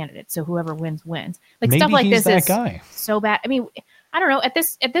electable candidates. So whoever wins, wins. Like Maybe stuff like he's this that is guy. so bad. I mean, I don't know. At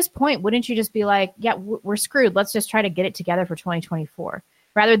this point, wouldn't you just be like, yeah, we're screwed. Let's just try to get it together for 2024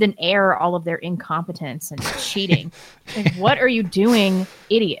 rather than air all of their incompetence and cheating. Like, what are you doing,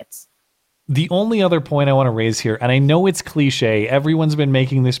 idiots? The only other point I want to raise here, and I know it's cliche, everyone's been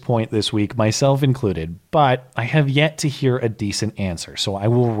making this point this week, myself included, but I have yet to hear a decent answer, so I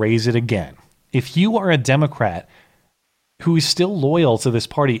will raise it again. If you are a Democrat who is still loyal to this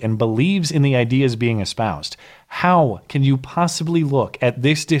party and believes in the ideas being espoused, how can you possibly look at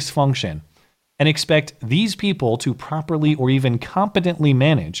this dysfunction and expect these people to properly or even competently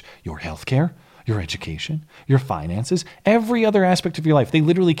manage your healthcare, your education, your finances, every other aspect of your life? They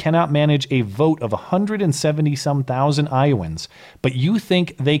literally cannot manage a vote of 170-some thousand Iowans, but you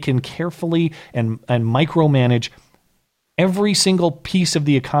think they can carefully and micromanage every single piece of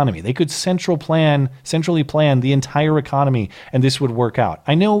the economy. They could centrally plan the entire economy, and this would work out.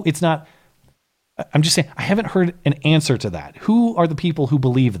 I know it's not. I'm just saying, I haven't heard an answer to that. Who are the people who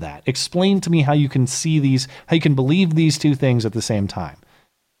believe that? Explain to me how you can how you can believe these two things at the same time.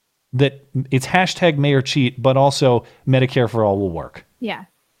 That it's hashtag mayor cheat, but also Medicare for all will work. Yeah.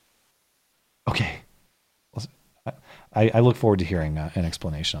 Okay. I look forward to hearing an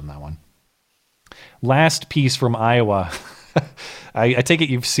explanation on that one. Last piece from Iowa. I take it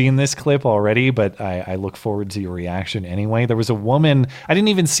you've seen this clip already, but I look forward to your reaction anyway. There was a woman, I didn't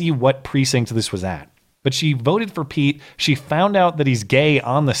even see what precinct this was at, but she voted for Pete. She found out that he's gay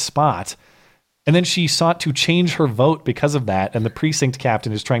on the spot, and then she sought to change her vote because of that, and the precinct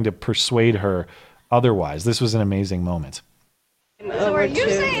captain is trying to persuade her otherwise. This was an amazing moment. So are you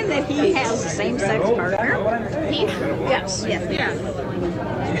saying that he has a same-sex partner? Yes. Are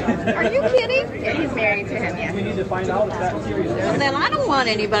you kidding? Yeah, he's married to him, yes. We need to find out if that's serious. Well, then I don't want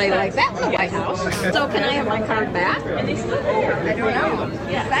anybody like that in the White House. So can I have my card back? I don't know.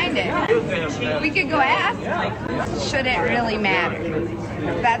 He signed it. We could go ask. Should it really matter?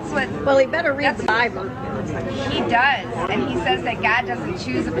 That's what. Well, he better read the Bible. He does, and he says that God doesn't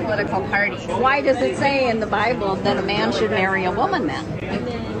choose a political party. Why does it say in the Bible that a man should marry a woman then?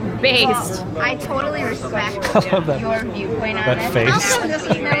 Based. I totally respect your viewpoint on that it. face. How come this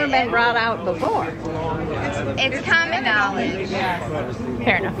has never been brought out before? It's common knowledge.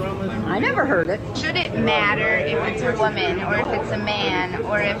 Fair enough. I never heard it. Should it matter if it's a woman or if it's a man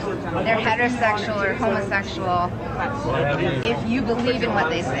or if they're heterosexual or homosexual if you believe in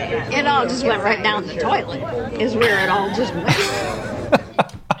what they say? It all just went right down the toilet, is where it all just went.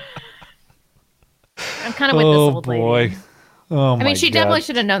 I'm kind of with this old lady. Boy. Oh, my I mean, she God. definitely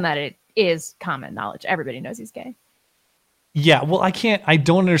should have known that it is common knowledge. Everybody knows he's gay. Yeah, well, I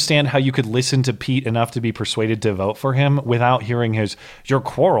don't understand how you could listen to Pete enough to be persuaded to vote for him without hearing your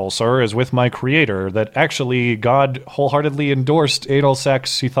quarrel, sir, is with my creator, that actually God wholeheartedly endorsed anal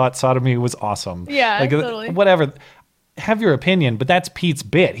sex. He thought sodomy was awesome. Yeah, totally. Whatever. Have your opinion, but that's Pete's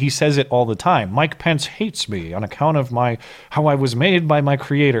bit. He says it all the time. Mike Pence hates me on account of how I was made by my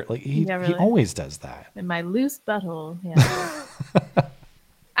creator. Like he always does that. In my loose butthole. Yeah.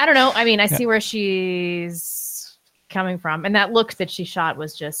 I don't know. I mean, I see where she's coming from, and that look that she shot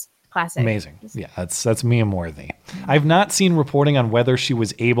was just classic. Amazing. Yeah, that's Mia Worthy. I've not seen reporting on whether she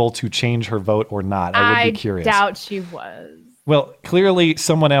was able to change her vote or not. I would be curious. I doubt she was. Well, clearly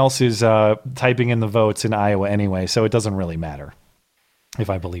someone else is typing in the votes in Iowa anyway, so it doesn't really matter if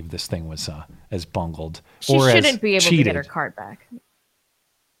I believe this thing was as bungled she or shouldn't as be able cheated. to get her card back.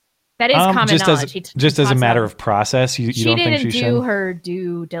 That is common knowledge. Just as a matter of process, you don't think she should? She didn't do her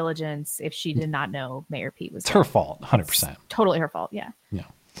due diligence if she did not know Mayor Pete was. It's her fault, 100%. Totally her fault. Yeah. Yeah.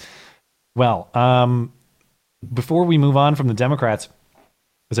 Well, before we move on from the Democrats,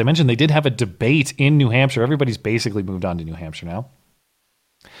 as I mentioned, they did have a debate in New Hampshire. Everybody's basically moved on to New Hampshire now.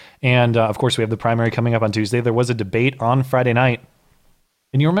 And, of course, we have the primary coming up on Tuesday. There was a debate on Friday night.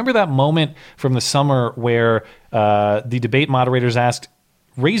 And you remember that moment from the summer where the debate moderators asked,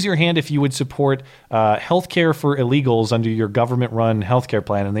 raise your hand if you would support healthcare for illegals under your government-run healthcare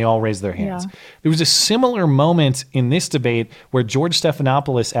plan, and they all raised their hands. Yeah. There was a similar moment in this debate where George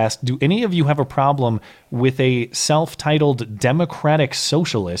Stephanopoulos asked, do any of you have a problem with a self-titled Democratic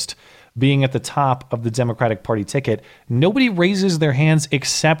Socialist being at the top of the Democratic Party ticket? Nobody raises their hands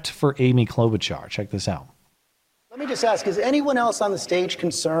except for Amy Klobuchar. Check this out. Let me just ask, is anyone else on the stage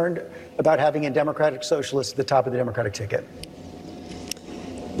concerned about having a Democratic Socialist at the top of the Democratic ticket?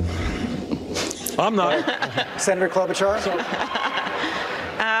 I'm not. Senator Klobuchar?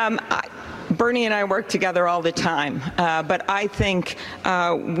 Bernie and I work together all the time, but I think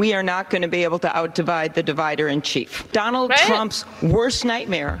we are not going to be able to outdivide the divider in chief. Donald Trump's worst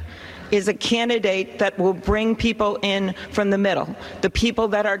nightmare is a candidate that will bring people in from the middle, the people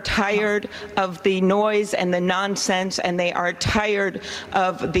that are tired of the noise and the nonsense, and they are tired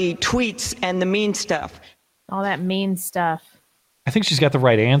of the tweets and the mean stuff. All that mean stuff. I think she's got the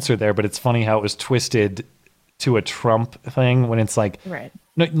right answer there, but it's funny how it was twisted to a Trump thing when it's like, right.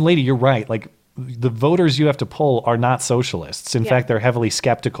 No, lady, you're right. Like, the voters you have to pull are not socialists. In fact, they're heavily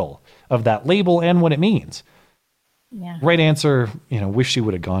skeptical of that label and what it means. Yeah. Right answer, wish she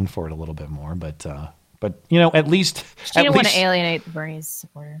would have gone for it a little bit more, but at least she didn't want to alienate Bernie's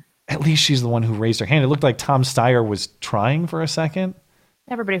supporter. At least she's the one who raised her hand. It looked like Tom Steyer was trying for a second.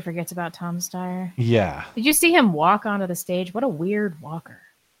 Everybody forgets about Tom Steyer. Yeah. Did you see him walk onto the stage? What a weird walker.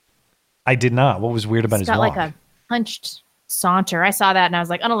 I did not. What was weird about He's his got walk? like a hunched saunter. I saw that and I was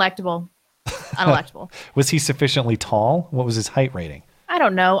like, unelectable. Unelectable. Was he sufficiently tall? What was his height rating? I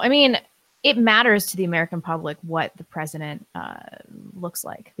don't know. I mean, it matters to the American public what the president looks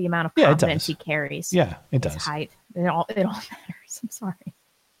like, the amount of confidence he carries. Yeah, it his does. Height. It all matters. I'm sorry.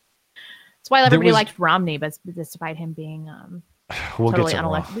 That's why everybody liked Romney, but despite him being totally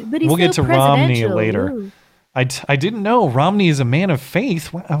unelected. But we'll get to Romney presidential. later. Ooh. I didn't know Romney is a man of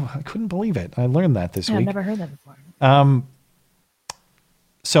faith. Wow, I couldn't believe it. I learned that this week. I've never heard that before.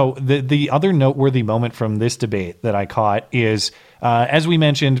 So the other noteworthy moment from this debate that I caught is, as we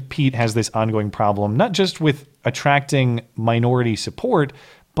mentioned, Pete has this ongoing problem, not just with attracting minority support,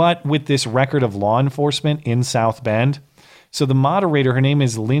 but with this record of law enforcement in South Bend. So the moderator, her name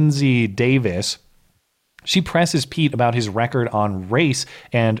is Lindsay Davis. She presses Pete about his record on race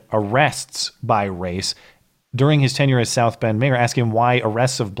and arrests by race during his tenure as South Bend mayor, asking why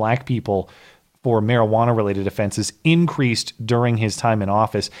arrests of black people for marijuana-related offenses increased during his time in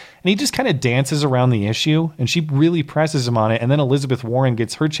office. And he just kind of dances around the issue, and she really presses him on it. And then Elizabeth Warren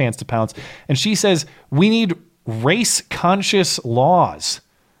gets her chance to pounce, and she says, we need race-conscious laws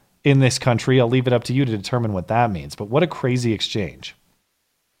in this country. I'll leave it up to you to determine what that means. But what a crazy exchange.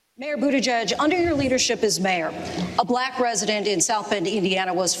 Mayor Buttigieg, under your leadership as mayor, a black resident in South Bend,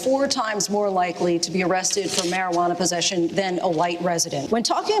 Indiana, was 4 times more likely to be arrested for marijuana possession than a white resident. When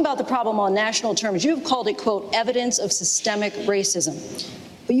talking about the problem on national terms, you have called it, quote, evidence of systemic racism.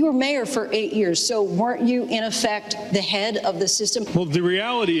 But you were mayor for 8 years, so weren't you, in effect, the head of the system? Well, the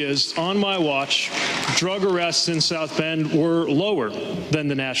reality is, on my watch, drug arrests in South Bend were lower than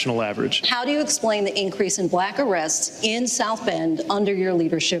the national average. How do you explain the increase in black arrests in South Bend under your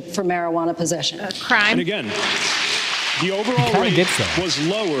leadership for marijuana possession? Crime. And again, the overall rate was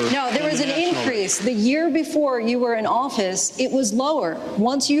lower. No, there was an increase. The year before you were in office, it was lower.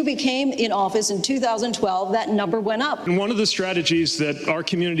 Once you became in office in 2012, that number went up. And one of the strategies that our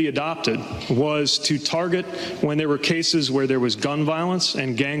community adopted was to target when there were cases where there was gun violence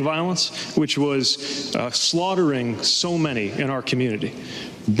and gang violence, which was slaughtering so many in our community.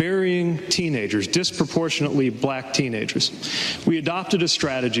 Burying teenagers, disproportionately black teenagers. We adopted a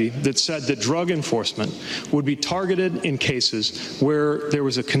strategy that said that drug enforcement would be targeted in cases where there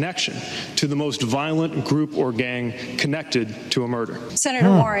was a connection to the most violent group or gang connected to a murder. Senator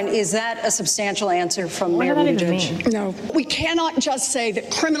Warren, is that a substantial answer from Mayor Buttigieg? No. We cannot just say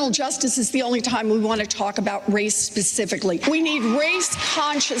that criminal justice is the only time we want to talk about race specifically. We need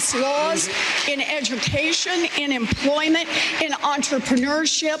race-conscious laws in education, in employment, in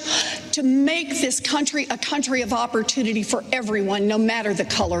entrepreneurship, to make this country a country of opportunity for everyone, no matter the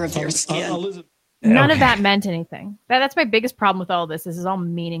color of their skin. None of that meant anything. That's my biggest problem with all this. This is all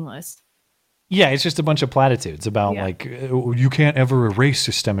meaningless. Yeah, it's just a bunch of platitudes about like, you can't ever erase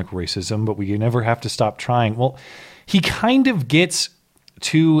systemic racism, but we never have to stop trying. Well, he kind of gets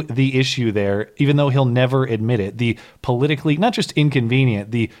to the issue there, even though he'll never admit it, the politically, not just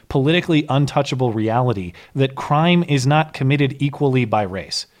inconvenient, the politically untouchable reality that crime is not committed equally by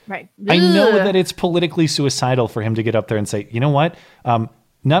race. Right. I know that it's politically suicidal for him to get up there and say, you know what?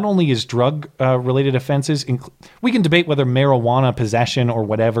 Not only is drug-related offenses, we can debate whether marijuana possession or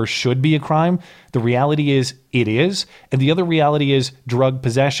whatever should be a crime. The reality is it is. And the other reality is drug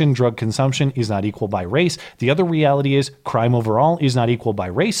possession, drug consumption is not equal by race. The other reality is crime overall is not equal by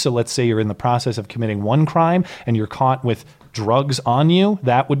race. So let's say you're in the process of committing one crime and you're caught with drugs on you.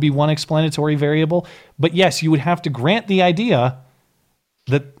 That would be one explanatory variable. But yes, you would have to grant the idea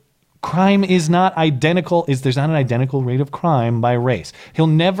that Crime is not identical. There's not an identical rate of crime by race. He'll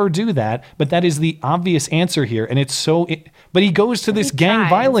never do that, but that is the obvious answer here. And it's but he goes to this gang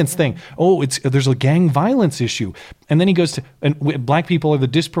violence thing. Oh, there's a gang violence issue. And then he goes to, and black people are the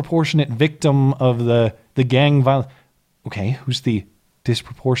disproportionate victim of the gang violence. Okay, who's the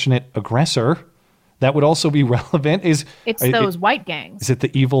disproportionate aggressor? That would also be relevant. It's those white gangs. Is it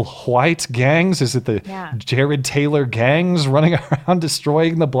the evil white gangs? Is it the Jared Taylor gangs running around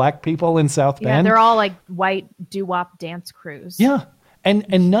destroying the black people in South Bend? Yeah, they're all like white doo-wop dance crews. Yeah.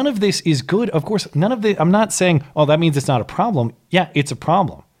 And none of this is good. Of course, I'm not saying, oh, that means it's not a problem. Yeah, it's a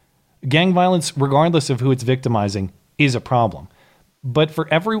problem. Gang violence, regardless of who it's victimizing, is a problem. But for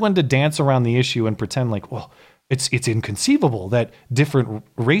everyone to dance around the issue and pretend like, well, it's inconceivable that different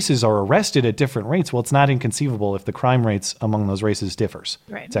races are arrested at different rates. Well, it's not inconceivable if the crime rates among those races differs.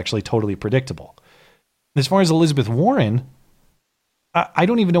 Right. It's actually totally predictable. As far as Elizabeth Warren, I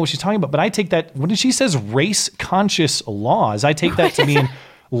don't even know what she's talking about, but I take that when she says race-conscious laws, I take that to mean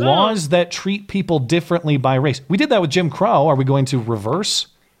laws that treat people differently by race. We did that with Jim Crow. Are we going to reverse?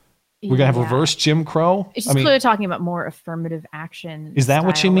 We're going to have reverse Jim Crow? She's clearly talking about more affirmative action. Is that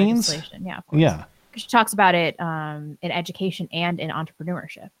what she means? Yeah, of course. Yeah. She talks about it in education and in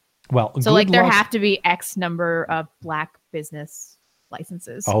entrepreneurship. Well, so like there have to be X number of black business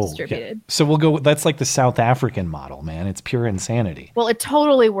licenses distributed. Yeah. So we'll go. That's like the South African model, man. It's pure insanity. Well, it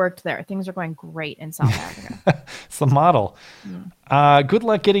totally worked there. Things are going great in South Africa. It's the model. Good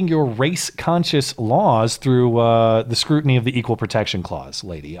luck getting your race-conscious laws through the scrutiny of the Equal Protection Clause,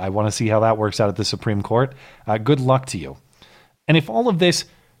 lady. I want to see how that works out at the Supreme Court. Good luck to you. And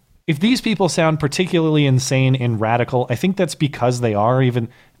if these people sound particularly insane and radical, I think that's because they are. Even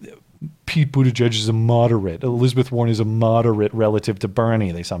Pete Buttigieg is a moderate. Elizabeth Warren is a moderate relative to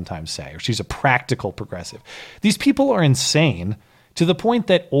Bernie, they sometimes say, or she's a practical progressive. These people are insane to the point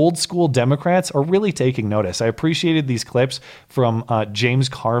that old school Democrats are really taking notice. I appreciated these clips from James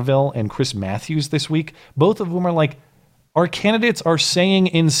Carville and Chris Matthews this week. Both of whom are like, our candidates are saying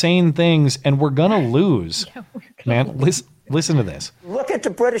insane things and we're going to lose. Man, listen to this. Look at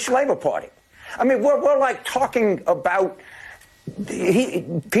the British Labour Party. I mean, we're like talking about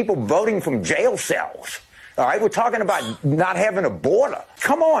people voting from jail cells. All right, we're talking about not having a border.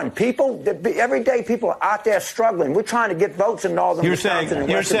 Come on, people. Every day people are out there struggling. We're trying to get votes in northern Wisconsin and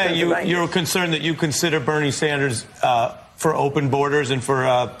You're western saying Pennsylvania. you're concerned that you consider Bernie Sanders for open borders and for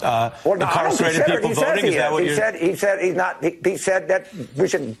incarcerated people voting? Is that what he said? He said he's not. He said that we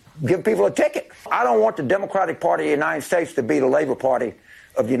should give people a ticket. I don't want the Democratic Party of the United States to be the Labour Party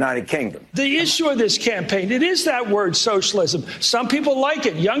of the United Kingdom. The issue of this campaign, it is that word socialism. Some people like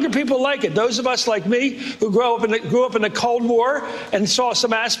it. Younger people like it. Those of us like me who grew up in the Cold War and saw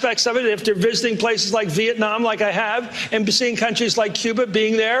some aspects of it, if they're visiting places like Vietnam, like I have, and seeing countries like Cuba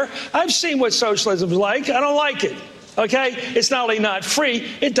being there, I've seen what socialism is like. I don't like it. Okay? It's not only not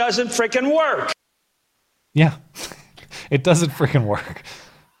free, it doesn't frickin' work. Yeah, it doesn't frickin' work.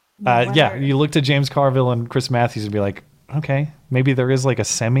 Yeah, you look to James Carville and Chris Matthews and be like, okay, maybe there is like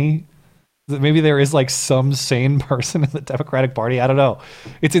maybe there is like some sane person in the Democratic Party. I don't know.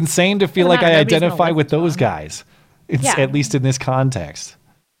 It's insane to feel like I identify with those guys. At least in this context.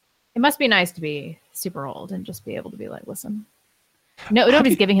 It must be nice to be super old and just be able to be like, listen,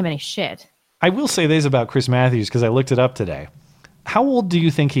 nobody's giving him any shit. I will say this about Chris Matthews because I looked it up today. How old do you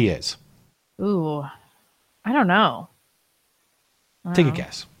think he is? Ooh, I don't know. Take a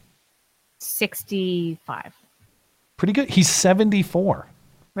guess. 65. Pretty good. He's 74.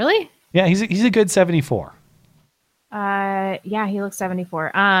 Really? Yeah, he's a good 74. Yeah, he looks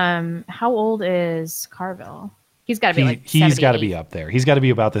 74. How old is Carville? He's got to be like he's got to be up there. He's got to be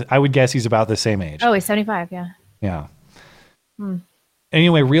about I would guess he's about the same age. Oh, he's 75. Yeah. Yeah.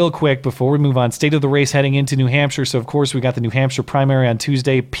 Anyway, real quick before we move on, state of the race heading into New Hampshire. So, of course, we got the New Hampshire primary on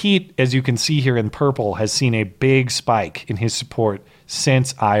Tuesday. Pete, as you can see here in purple, has seen a big spike in his support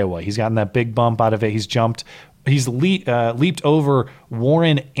since Iowa. He's gotten that big bump out of it. He's leaped over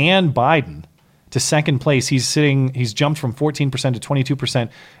Warren and Biden to second place. He's jumped from 14% to 22%.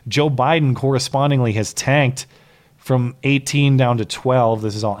 Joe Biden correspondingly has tanked from 18 down to 12.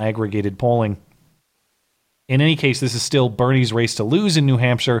 This is all aggregated polling. In any case, this is still Bernie's race to lose in New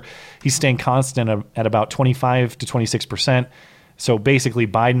Hampshire. He's staying constant at about 25 to 26%. So basically,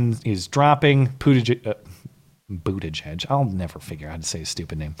 Biden is dropping. Buttigieg. I'll never figure out how to say his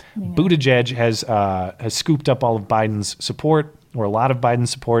stupid name. Yeah. Buttigieg has scooped up all of Biden's support, or a lot of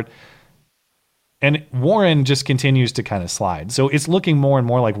Biden's support. And Warren just continues to kind of slide. So it's looking more and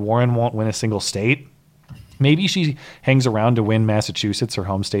more like Warren won't win a single state. Maybe she hangs around to win Massachusetts, her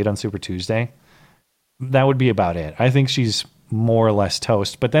home state, on Super Tuesday. That would be about it. I think she's more or less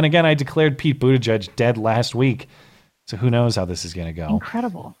toast. But then again, I declared Pete Buttigieg dead last week. So who knows how this is going to go.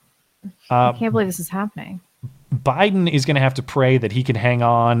 Incredible. I can't believe this is happening. Biden is going to have to pray that he can hang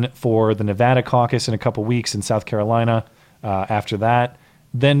on for the Nevada caucus in a couple weeks in South Carolina. After that,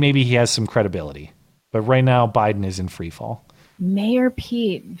 then maybe he has some credibility. But right now, Biden is in free fall. Mayor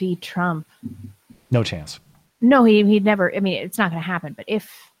Pete v. Trump. No chance. No, he'd never. I mean, it's not going to happen. But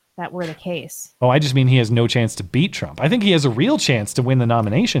if that were the case. Oh, I just mean he has no chance to beat Trump. I think he has a real chance to win the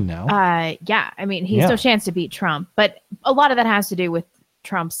nomination now. Yeah. I mean, he's no chance to beat Trump. But a lot of that has to do with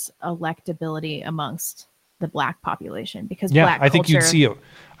Trump's electability amongst the black population. Because black culture,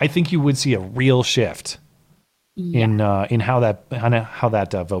 I think you would see a real shift in how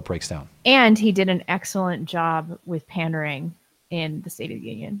that vote breaks down. And he did an excellent job with pandering in the State of the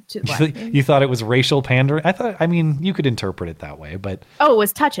Union to the black You thought it was racial pandering? I mean, you could interpret it that way, but it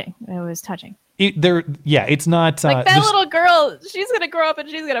was touching. It was touching. It's not like that little girl. She's gonna grow up and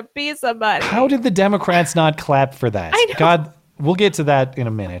she's gonna be somebody. How did the Democrats not clap for that? I know. God, we'll get to that in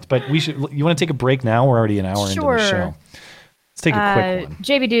a minute, but we should. You want to take a break now? We're already an hour into the show. Let's take a quick one.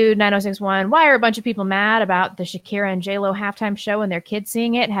 JB Dude 9061. Why are a bunch of people mad about the Shakira and J-Lo halftime show and their kids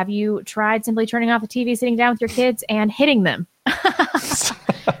seeing it? Have you tried simply turning off the TV, sitting down with your kids, and hitting them?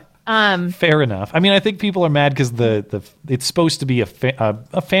 Fair enough. I mean, I think people are mad because it's supposed to be a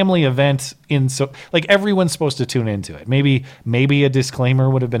family event, like everyone's supposed to tune into it. Maybe a disclaimer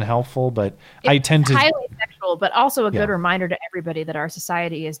would have been helpful, but I tend to highly sexual, but also a good reminder to everybody that our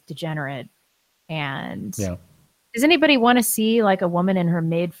society is degenerate. And does anybody want to see like a woman in her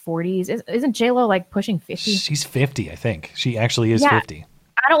mid 40s? Isn't J-Lo like pushing 50? She's 50, I think. She actually is 50.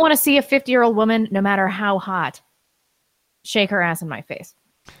 I don't want to see a 50-year-old woman, no matter how hot, shake her ass in my face.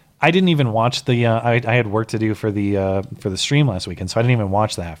 I didn't even watch the. I had work to do for the stream last weekend, so I didn't even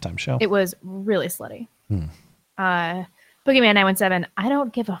watch the halftime show. It was really slutty. Boogeyman 917. I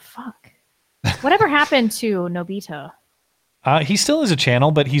don't give a fuck. Whatever happened to Nobita? He still has a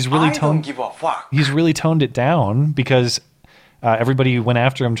channel, but he's really don't give a fuck. He's really toned it down because everybody went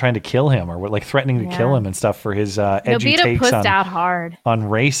after him, trying to kill him, or were like threatening to kill him and stuff for his edgy Nobita takes pushed out hard on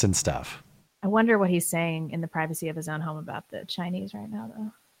race and stuff. I wonder what he's saying in the privacy of his own home about the Chinese right now,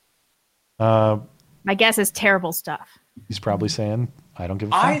 though. My guess is terrible stuff. He's probably saying, I don't give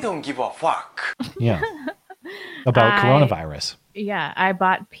a fuck. I don't give a fuck. Yeah. About coronavirus. Yeah, I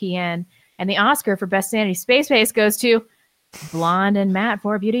bought PN. And the Oscar for Best Sanity Space Face goes to Blonde and Matt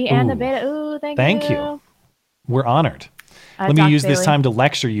for Beauty and the Beta. Ooh, thank you. We're honored. Let me use this time to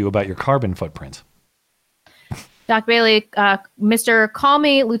lecture you about your carbon footprint. Doc Bailey, Mr. Call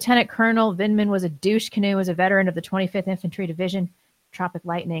Me Lieutenant Colonel Vindman was a douche canoe, was a veteran of the 25th Infantry Division, Tropic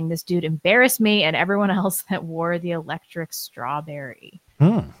Lightning. This dude embarrassed me and everyone else that wore the electric strawberry.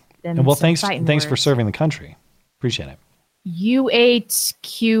 And well, thanks for serving the country. Appreciate it.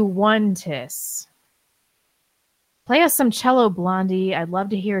 U8Q1tis. Play us some cello, Blondie. I'd love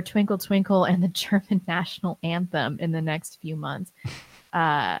to hear Twinkle Twinkle and the German national anthem in the next few months. No,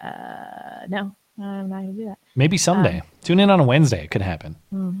 I'm not going to do that. Maybe someday. Tune in on a Wednesday. It could happen.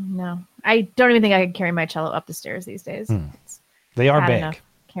 No. I don't even think I could carry my cello up the stairs these days. They are big. Enough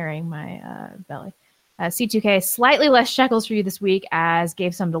carrying my belly. C2K, slightly less shekels for you this week, as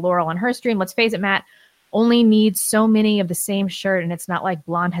gave some to Laurel on her stream. Let's face it, Matt only needs so many of the same shirt, and it's not like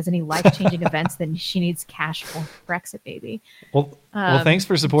Blonde has any life-changing events that she needs cash for. Brexit, baby. Well, thanks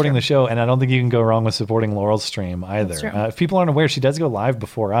for supporting the show, and I don't think you can go wrong with supporting Laurel's stream either. If people aren't aware, she does go live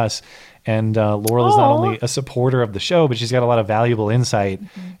before us, and Laurel is not only a supporter of the show, but she's got a lot of valuable insight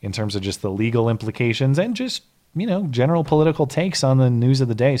in terms of just the legal implications and just general political takes on the news of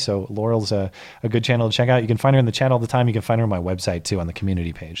the day. So Laurel's a good channel to check out. You can find her in the chat all the time. You can find her on my website too, on the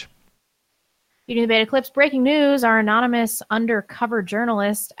community page. Beauty and the Beta Clips. Breaking news. Our anonymous undercover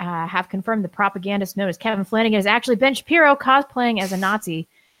journalists have confirmed the propagandist known as Kevin Flanagan is actually Ben Shapiro cosplaying as a Nazi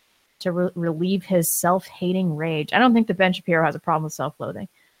to relieve his self-hating rage. I don't think that Ben Shapiro has a problem with self-loathing.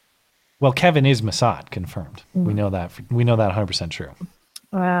 Well, Kevin is Mossad, confirmed. We know that 100% true.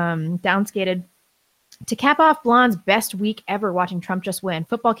 Downskated. To cap off Blonde's best week ever watching Trump just win.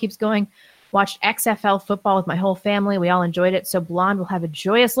 Football keeps going. Watched XFL football with my whole family. We all enjoyed it. So Blonde will have a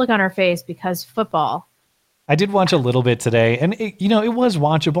joyous look on her face because football. I did watch a little bit today, and it was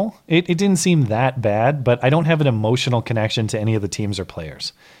watchable. It didn't seem that bad, but I don't have an emotional connection to any of the teams or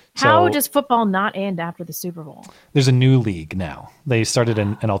players. How does football not end after the Super Bowl? There's a new league now. They started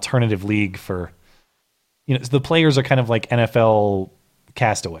an alternative league for, the players are kind of like NFL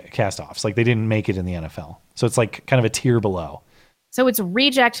cast-offs. Like they didn't make it in the NFL. So it's like kind of a tier below. So it's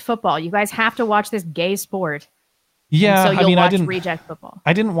reject football. You guys have to watch this gay sport. Yeah, so you'll watch reject football.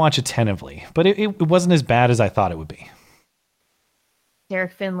 I didn't watch attentively, but it wasn't as bad as I thought it would be.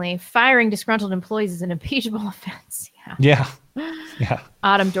 Derek Finley, firing disgruntled employees is an impeachable offense. Yeah. Yeah.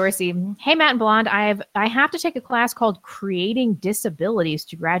 Autumn Dorsey, hey, Matt and Blonde, I have to take a class called Creating Disabilities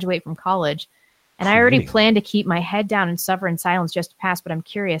to graduate from college. And I already plan to keep my head down and suffer in silence just to pass, but I'm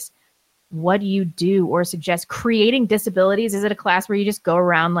curious, what do you do or suggest? Creating Disabilities, is it a class where you just go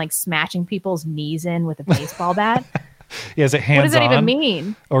around like smashing people's knees in with a baseball bat? Yeah, is it hands-on? What does that even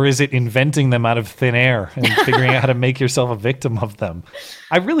mean? Or is it inventing them out of thin air and figuring out how to make yourself a victim of them?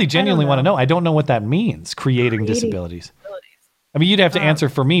 I really genuinely want to know. I don't know what that means, creating disabilities. I mean, you'd have to answer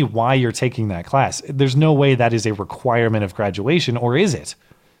for me why you're taking that class. There's no way that is a requirement of graduation, or is it?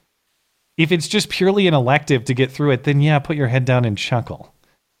 If it's just purely an elective to get through it, then yeah, put your head down and chuckle.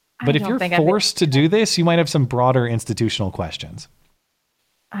 But if you're forced to do this, you might have some broader institutional questions.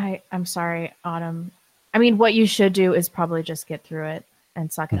 I'm sorry, Autumn. I mean, what you should do is probably just get through it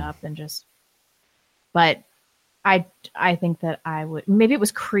and suck it up and just. But I think that I would. Maybe it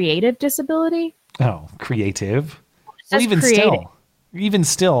was creative disability. Oh, creative. Well, even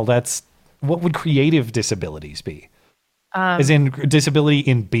still, that's what would creative disabilities be? As in disability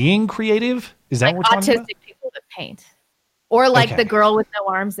in being creative? Is that like what we're talking about? Autistic people that paint, or like the girl with no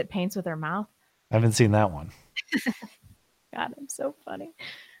arms that paints with her mouth. I haven't seen that one. God, I'm so funny.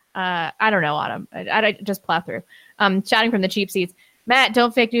 I don't know, Autumn. I just plow through. Chatting from the cheap seats. Matt,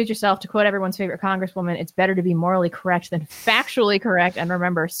 don't fake news yourself. To quote everyone's favorite congresswoman, it's better to be morally correct than factually correct. And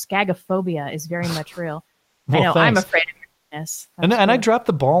remember, scagophobia is very much real. Well, I know, thanks. I'm afraid of goodness. And I dropped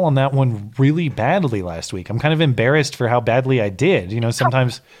the ball on that one really badly last week. I'm kind of embarrassed for how badly I did. You know,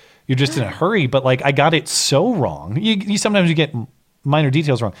 sometimes you're just in a hurry, but like I got it so wrong. You sometimes you get minor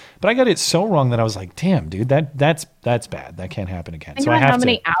details wrong, but I got it so wrong that I was like, damn, dude, that's bad. That can't happen again. Think about how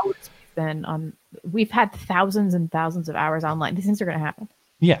many hours we've been on. We've had thousands and thousands of hours online. These things are going to happen.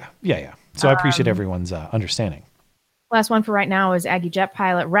 Yeah. So I appreciate everyone's understanding. Last one for right now is Aggie Jet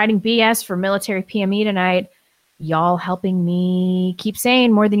Pilot writing BS for military PME tonight. Y'all helping me keep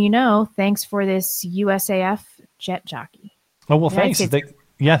sane more than you know. Thanks for this USAF jet jockey. Oh, well, thanks.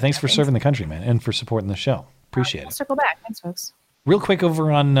 Thanks for serving the country, man, and for supporting the show. Appreciate it. Circle back. Thanks, folks. Real quick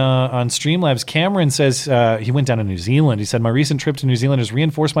over on Streamlabs, Cameron says he went down to New Zealand. He said, my recent trip to New Zealand has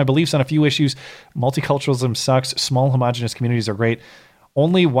reinforced my beliefs on a few issues. Multiculturalism sucks. Small homogenous communities are great.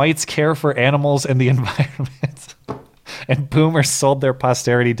 Only whites care for animals and the environment. And boomers sold their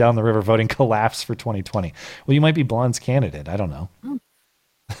posterity down the river. Voting collapse for 2020. Well, you might be Blonde's candidate. I don't know.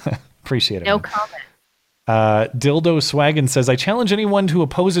 Appreciate it. No comment. Dildo Swaggin says, I challenge anyone who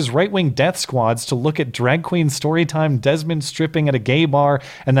opposes right-wing death squads to look at drag queen storytime Desmond stripping at a gay bar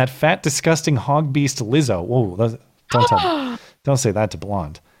and that fat, disgusting hog beast Lizzo. Whoa, don't say that to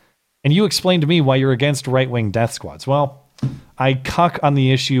Blonde. And you explain to me why you're against right-wing death squads. Well, I cuck on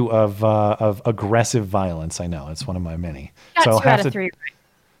the issue of aggressive violence. I know it's one of my many. So I'll have to.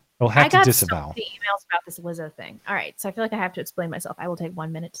 I'll have to disavow. I got so many emails about this Lizzo thing. All right, so I feel like I have to explain myself. I will take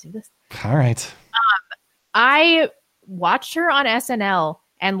 1 minute to do this. All right. I watched her on SNL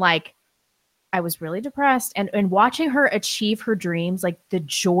and like I was really depressed and watching her achieve her dreams, like the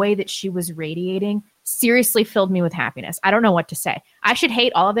joy that she was radiating seriously filled me with happiness. I don't know what to say. I should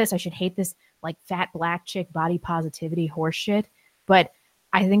hate all of this. I should hate this like fat black chick body positivity horse shit, but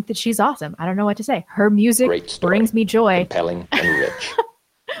I think that she's awesome. I don't know what to say. Her music brings me joy. Compelling and rich.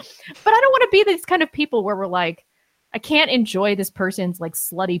 But I don't want to be these kind of people where we're like, I can't enjoy this person's like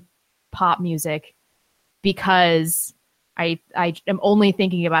slutty pop music because I am only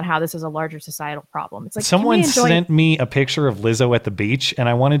thinking about how this is a larger societal problem. It's like someone sent me a picture of Lizzo at the beach, and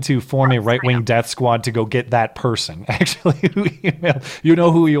I wanted to form a right-wing death squad to go get that person. Actually, you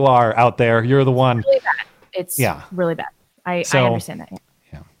know who you are out there. You're the one. It's really bad. It's really bad. I understand that.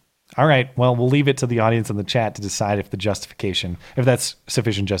 Yeah. All right. Well, we'll leave it to the audience in the chat to decide if that's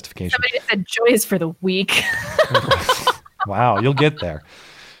sufficient justification. Somebody just said joy is for the weak. Wow, you'll get there.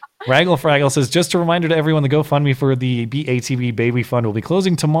 Raggle Fraggle says, just a reminder to everyone, the GoFundMe for the BATV Baby Fund will be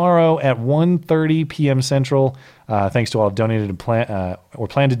closing tomorrow at 1:30 p.m. Central. Thanks to all who donated or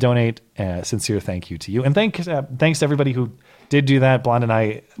plan to donate. Sincere thank you to you. And thanks to everybody who did do that. Blonde and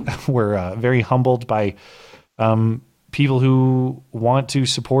I were very humbled by people who want to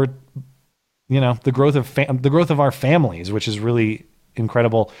support, the growth of our families, which is really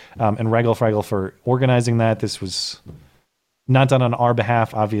incredible. And Raggle Fraggle for organizing that. This was not done on our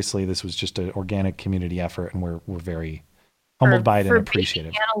behalf. Obviously, this was just an organic community effort, and we're very humbled by it and appreciate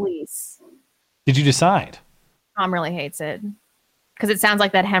it. Annalise. Did you decide? Tom really hates it because it sounds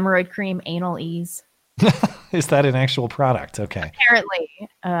like that hemorrhoid cream anal ease. Is that an actual product? Okay. Apparently,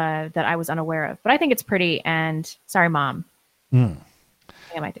 that I was unaware of, but I think it's pretty. And sorry, Mom. I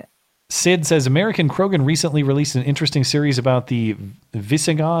might do it. Sid says, American Krogan recently released an interesting series about the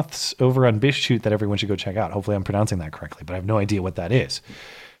Visigoths over on Bishchute that everyone should go check out. Hopefully I'm pronouncing that correctly, but I have no idea what that is.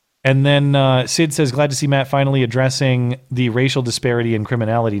 And then Sid says, glad to see Matt finally addressing the racial disparity in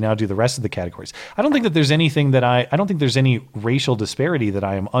criminality. Now do the rest of the categories. I don't think that there's anything that I don't think there's any racial disparity that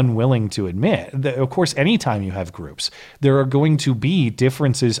I am unwilling to admit. Of course, anytime you have groups, there are going to be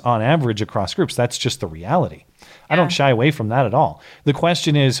differences on average across groups. That's just the reality. Yeah. I don't shy away from that at all. The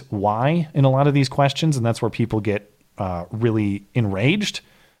question is why in a lot of these questions, and that's where people get really enraged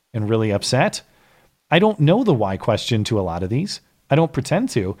and really upset. I don't know the why question to a lot of these. I don't pretend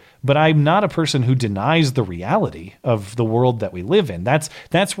to, but I'm not a person who denies the reality of the world that we live in.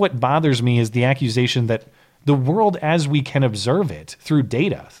 That's what bothers me, is the accusation that the world as we can observe it through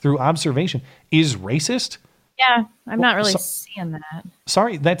data, through observation, is racist. Yeah, I'm not really seeing that.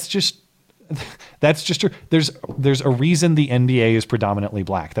 Sorry, that's just true. There's a reason the NBA is predominantly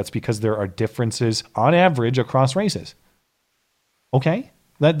black. That's because there are differences on average across races. Okay?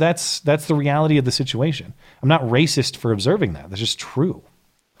 That's the reality of the situation. I'm not racist for observing that. That's just true.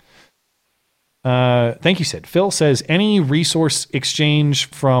 Thank you, Sid. Phil says, any resource exchange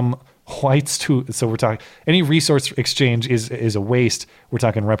from whites to, so we're talking, any resource exchange is a waste. We're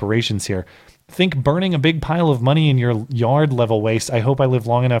talking reparations here. Think burning a big pile of money in your yard level waste. I hope I live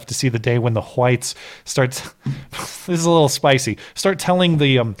long enough to see the day when the whites start, this is a little spicy, start telling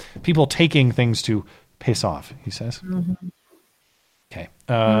the people taking things to piss off, he says. Mm-hmm. Okay.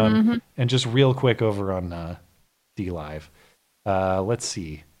 And just real quick over on DLive. Let's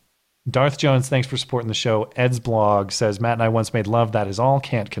see. Darth Jones, thanks for supporting the show. Ed's blog says, Matt and I once made love. That is all.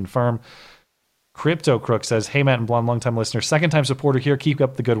 Can't confirm. Crypto Crook says, hey, Matt and Blonde, long-time listener, second-time supporter here. Keep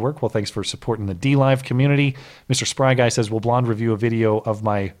up the good work. Well, thanks for supporting the DLive community. Mr. Spry Guy says, will Blonde review a video of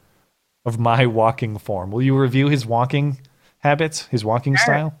my walking form? Will you review his walking habits, his walking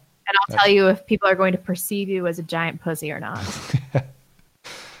style? And I'll tell you if people are going to perceive you as a giant pussy or not.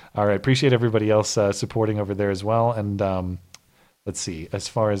 All right. Appreciate everybody else supporting over there as well. And let's see. As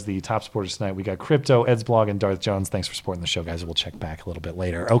far as the top supporters tonight, we got Crypto, Ed's blog, and Darth Jones. Thanks for supporting the show, guys. We'll check back a little bit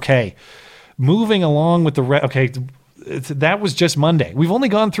later. Okay. Moving along with the that was just Monday. We've only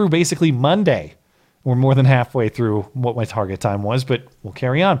gone through basically Monday. We're more than halfway through what my target time was, but we'll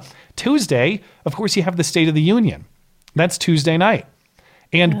carry on. Tuesday, of course, you have the State of the Union. That's Tuesday night.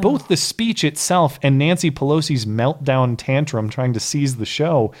 And both the speech itself and Nancy Pelosi's meltdown tantrum trying to seize the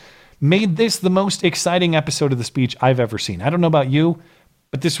show made this the most exciting episode of the speech I've ever seen. I don't know about you,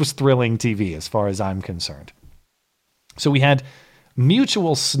 but this was thrilling TV as far as I'm concerned. So we had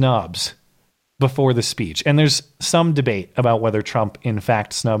mutual snubs before the speech, and there's some debate about whether Trump in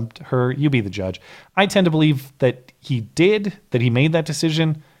fact snubbed her. You be the judge. I tend to believe that he did, that he made that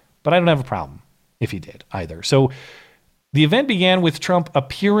decision, but I don't have a problem if he did either. So the event began with Trump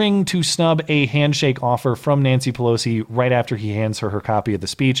appearing to snub a handshake offer from Nancy Pelosi right after he hands her copy of the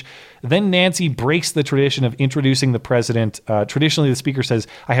speech. Then Nancy breaks the tradition of introducing the president. Traditionally, the speaker says,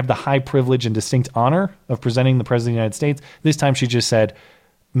 I have the high privilege and distinct honor of presenting the president of the United States. This time she just said,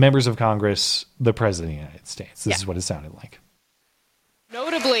 members of Congress, the president of the United States. This is what it sounded like.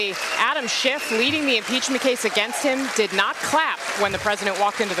 Notably, Adam Schiff, leading the impeachment case against him, did not clap when the president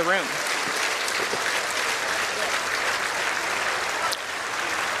walked into the room.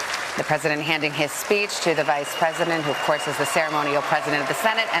 The president handing his speech to the vice president, who of course is the ceremonial president of the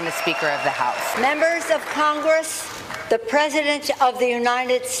Senate and the Speaker of the House. Members of Congress, the President of the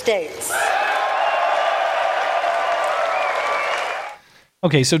United States.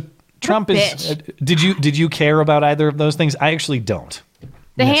 Okay, so Trump is. Did you care about either of those things? I actually don't.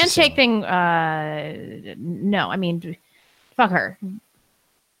 The handshake thing, no. I mean, fuck her.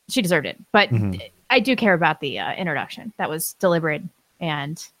 She deserved it. But I do care about the introduction. That was deliberate,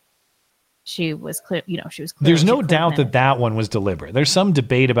 and she was clear. She was clear. There's no doubt that one was deliberate. There's some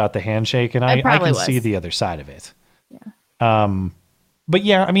debate about the handshake, and I can see the other side of it. Yeah. But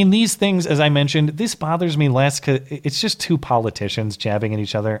yeah, I mean, these things, as I mentioned, this bothers me less because it's just two politicians jabbing at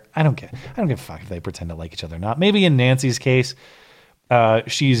each other. I don't give a fuck if they pretend to like each other or not. Maybe in Nancy's case,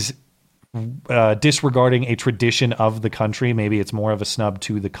 she's disregarding a tradition of the country. Maybe it's more of a snub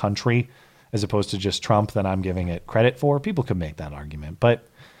to the country as opposed to just Trump that I'm giving it credit for. People could make that argument, but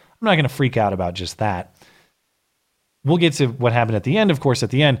I'm not going to freak out about just that. We'll get to what happened at the end, of course,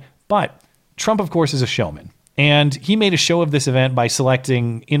 but Trump, of course, is a showman. And he made a show of this event by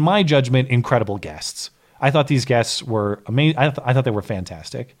selecting, in my judgment, incredible guests. I thought these guests were amazing. I thought they were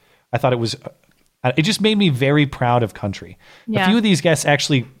fantastic. I thought it just made me very proud of country. Yeah. A few of these guests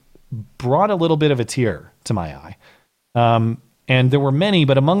actually brought a little bit of a tear to my eye. And there were many,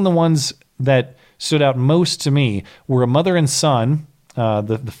 but among the ones that stood out most to me were a mother and son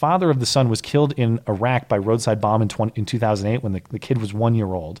the father of the son was killed in Iraq by roadside bomb in 2008 when the kid was 1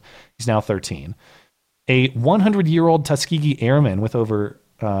 year old. He's now 13. A 100-year-old Tuskegee airman with over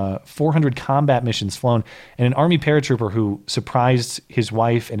 400 combat missions flown, and an Army paratrooper who surprised his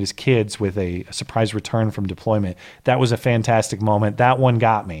wife and his kids with a surprise return from deployment. That was a fantastic moment. That one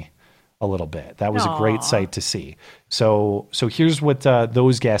got me a little bit. That was a great sight to see. So here's what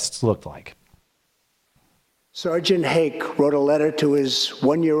those guests looked like. Sergeant Hake wrote a letter to his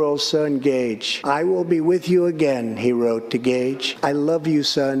 1-year-old son, Gage. I will be with you again, he wrote to Gage. I love you,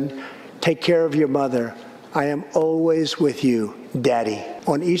 son. Take care of your mother. I am always with you, Daddy.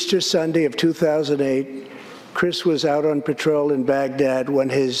 On Easter Sunday of 2008, Chris was out on patrol in Baghdad when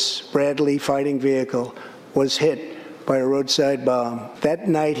his Bradley fighting vehicle was hit by a roadside bomb. That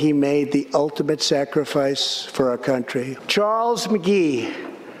night, he made the ultimate sacrifice for our country. Charles McGee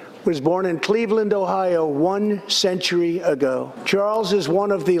was born in Cleveland, Ohio, 1 century ago. Charles is one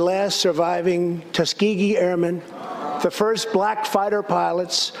of the last surviving Tuskegee Airmen, the first black fighter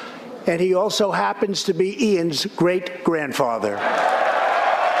pilots, and he also happens to be Ian's great-grandfather.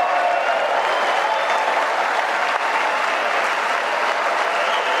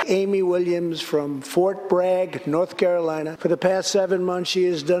 Amy Williams from Fort Bragg, North Carolina. For the past 7 months, she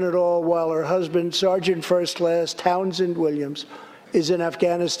has done it all while her husband, Sergeant First Class Townsend Williams, is in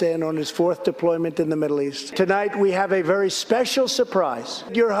Afghanistan on his 4th deployment in the Middle East. Tonight, we have a very special surprise.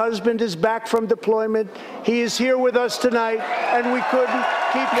 Your husband is back from deployment. He is here with us tonight, and we couldn't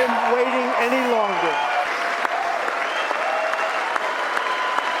keep him waiting any longer.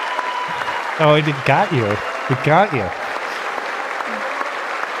 Oh, it got you. It got you.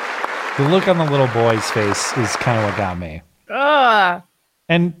 The look on the little boy's face is kind of what got me.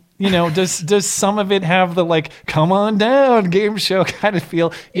 And you know, does some of it have the like, come on down game show kind of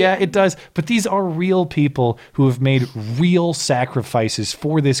feel? Yeah, it does. But these are real people who have made real sacrifices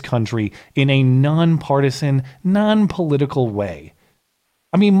for this country in a nonpartisan, non-political way.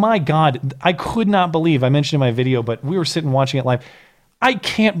 I mean, my God, I could not believe, I mentioned in my video, but we were sitting watching it live. I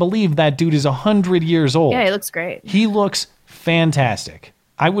can't believe that dude is 100 years old. Yeah, he looks great. He looks fantastic.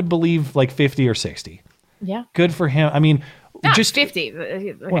 I would believe like 50 or 60. Yeah. Good for him. I mean, not just 50,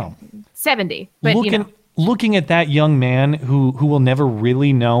 okay. Well, 70. But looking at that young man who will never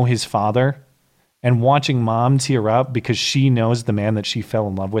really know his father, and watching mom tear up because she knows the man that she fell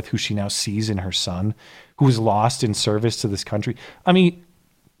in love with, who she now sees in her son, who was lost in service to this country. I mean,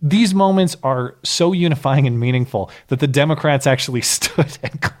 these moments are so unifying and meaningful that the Democrats actually stood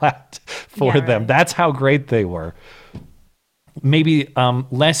and clapped for them. Right. That's how great they were. Maybe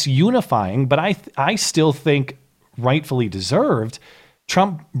less unifying, but I still think rightfully deserved.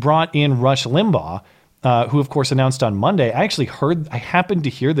 Trump brought in Rush Limbaugh, who of course announced on Monday. I happened to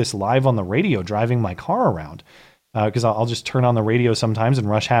hear this live on the radio driving my car around, because I'll just turn on the radio sometimes, and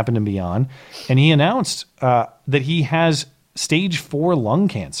Rush happened to be on, and he announced that he has stage 4 lung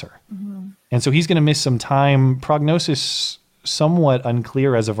cancer. Mm-hmm. And so he's going to miss some time. Prognosis somewhat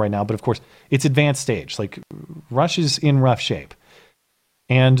unclear as of right now, but of course it's advanced stage. Like, Rush is in rough shape.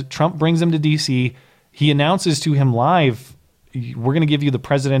 And Trump brings him to DC. He announces to him live, we're going to give you the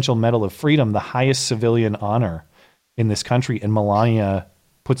Presidential Medal of Freedom, the highest civilian honor in this country. And Melania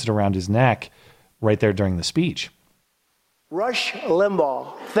puts it around his neck right there during the speech. Rush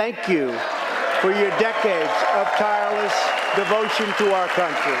Limbaugh, thank you for your decades of tireless devotion to our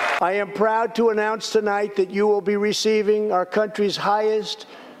country. I am proud to announce tonight that you will be receiving our country's highest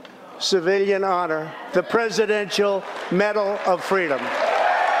civilian honor, the Presidential Medal of Freedom.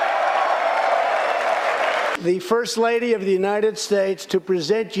 The First Lady of the United States to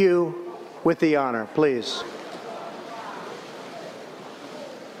present you with the honor, please.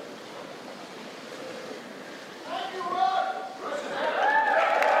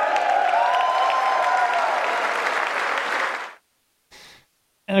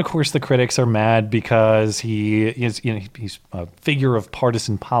 And of course, the critics are mad because he is, he's a figure of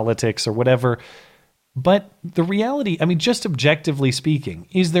partisan politics or whatever. But the reality, I mean, just objectively speaking,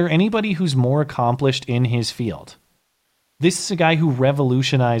 is there anybody who's more accomplished in his field? This is a guy who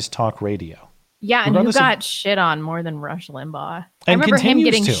revolutionized talk radio. Yeah, and who got shit on more than Rush Limbaugh. I remember him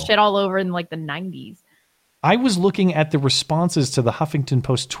getting shit all over in like the 90s. I was looking at the responses to the Huffington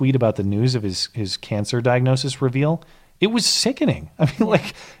Post tweet about the news of his cancer diagnosis reveal. It was sickening. I mean,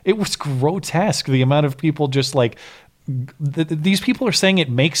 like, it was grotesque. The amount of people just like, these people are saying it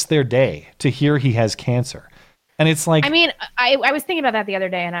makes their day to hear he has cancer. And it's like, I mean, I was thinking about that the other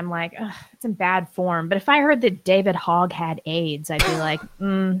day, and I'm like, it's in bad form. But if I heard that David Hogg had AIDS, I'd be like,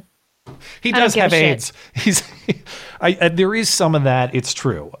 he does have AIDS. There is some of that. It's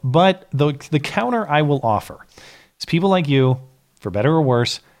true. But the counter I will offer is people like you for better or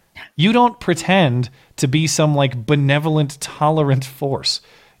worse, you don't pretend to be some like benevolent, tolerant force.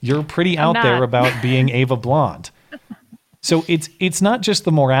 You're pretty out there about being Ava Blonde. So it's not just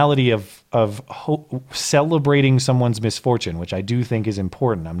the morality of celebrating someone's misfortune, which I do think is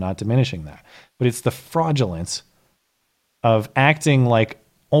important. I'm not diminishing that. But it's the fraudulence of acting like,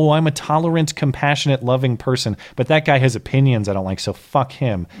 oh, I'm a tolerant, compassionate, loving person, but that guy has opinions I don't like, so fuck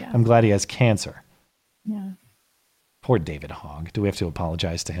him. Yeah. I'm glad he has cancer. Yeah. Poor David Hogg. Do we have to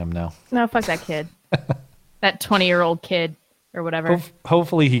apologize to him now? No, fuck that kid. That 20-year-old kid or whatever.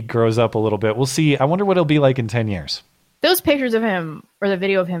 Hopefully he grows up a little bit. We'll see. I wonder what he'll be like in 10 years. Those pictures of him, or the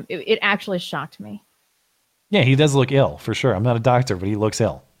video of him, it actually shocked me. Yeah, he does look ill, for sure. I'm not a doctor, but he looks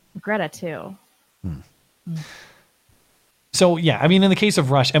ill. Greta, too. So, yeah, I mean, in the case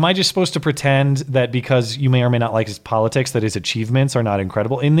of Rush, am I just supposed to pretend that because you may or may not like his politics, that his achievements are not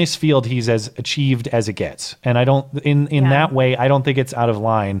incredible? In this field, he's as achieved as it gets. And I don't, in that way, I don't think it's out of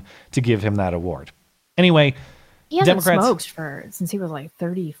line to give him that award. Anyway, he hasn't Democrats smoked since he was like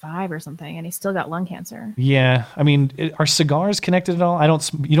 35 or something, and he still got lung cancer. Yeah, I mean, are cigars connected at all?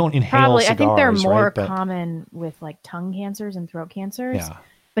 You don't inhale Probably. cigars, I think they're more right? common with like tongue cancers and throat cancers. Yeah.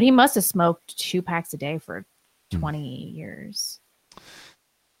 But he must have smoked 2 packs a day for 20 years.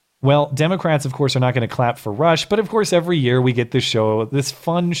 Well, Democrats, of course, are not going to clap for Rush, but of course, every year we get this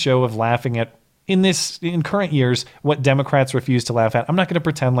fun show of laughing at, in current years, what Democrats refuse to laugh at. I'm not going to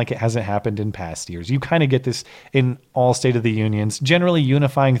pretend like it hasn't happened in past years. You kind of get this in all State of the Unions, generally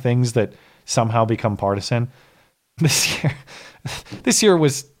unifying things that somehow become partisan. This year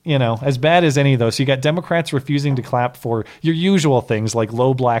was, as bad as any of those. So you got Democrats refusing to clap for your usual things like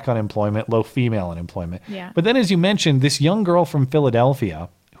low black unemployment, low female unemployment. Yeah. But then, as you mentioned, this young girl from Philadelphia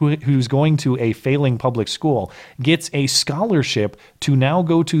who's going to a failing public school gets a scholarship to now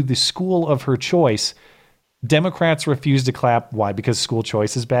go to the school of her choice. Democrats refuse to clap. Why? Because school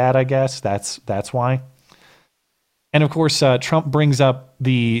choice is bad, I guess. That's why. And of course, Trump brings up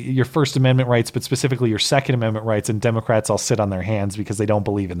your First Amendment rights, but specifically your Second Amendment rights, and Democrats all sit on their hands because they don't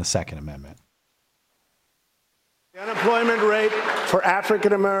believe in the Second Amendment. The unemployment rate for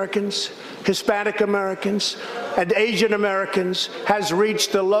African Americans, Hispanic Americans, and Asian Americans has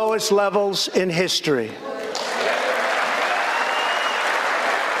reached the lowest levels in history.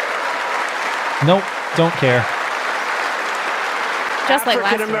 Nope, don't care. Just like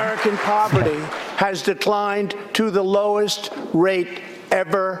last African American poverty has declined to the lowest rate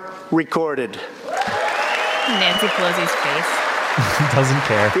ever recorded. Nancy Pelosi's face. Doesn't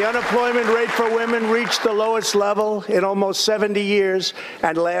care. The unemployment rate for women reached the lowest level in almost 70 years,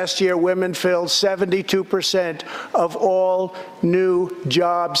 and last year women filled 72% of all new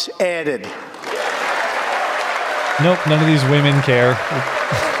jobs added. Nope, none of these women care.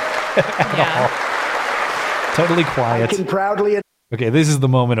 Totally quiet. I can proudly Okay, this is the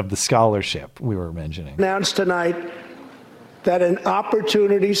moment of the scholarship we were mentioning. Announce tonight that an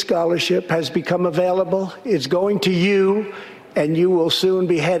opportunity scholarship has become available. It's going to you, and you will soon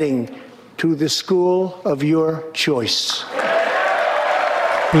be heading to the school of your choice.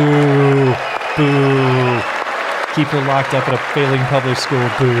 Boo. Boo. Keep her locked up at a failing public school.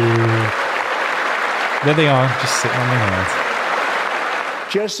 Boo. There they are, just sitting on their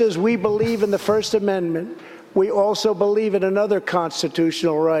hands. Just as we believe in the First Amendment, we also believe in another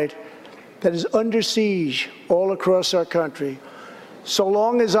constitutional right that is under siege all across our country. So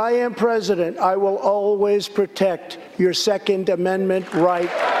long as I am president, I will always protect your Second Amendment right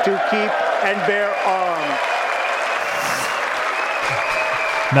to keep and bear arms.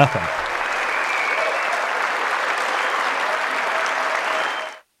 Nothing.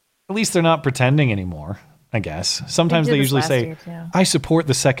 At least they're not pretending anymore, I guess. Sometimes they usually say, I support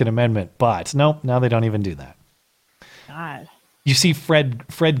the Second Amendment, but nope, now they don't even do that. God. You see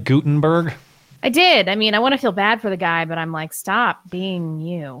Fred Gutenberg? I did. I mean, I want to feel bad for the guy, but I'm like, stop being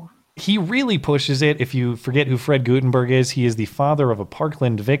you. He really pushes it. If you forget who Fred Gutenberg is, he is the father of a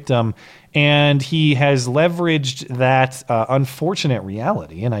Parkland victim, and he has leveraged that unfortunate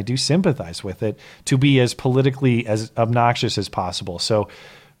reality, and I do sympathize with it, to be as politically as obnoxious as possible. So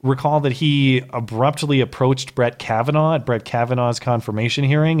recall that he abruptly approached Brett Kavanaugh at Brett Kavanaugh's confirmation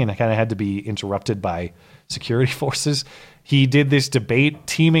hearing, and it kind of had to be interrupted by security forces. He did this debate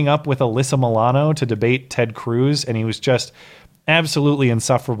teaming up with Alyssa Milano to debate Ted Cruz, and he was just absolutely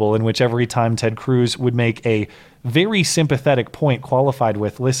insufferable, in which every time Ted Cruz would make a very sympathetic point qualified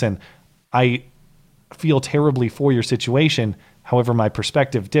with, listen, I feel terribly for your situation, however my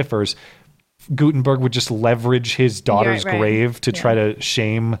perspective differs, Gutenberg would just leverage his daughter's grave to try to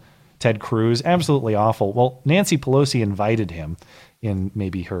shame Ted Cruz. Absolutely awful. Well, Nancy Pelosi invited him in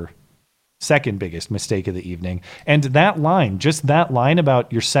maybe her Second biggest mistake of the evening. And that line, just that line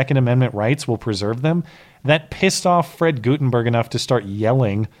about your Second Amendment rights will preserve them, that pissed off Fred Gutenberg enough to start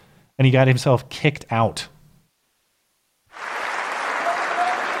yelling, and he got himself kicked out.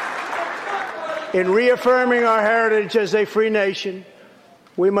 In reaffirming our heritage as a free nation,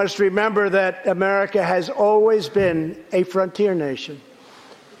 we must remember that America has always been a frontier nation.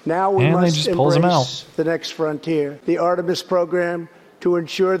 Now we must embrace the next frontier, the Artemis program, to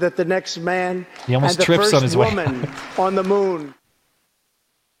ensure that the next man and the first woman on the moon.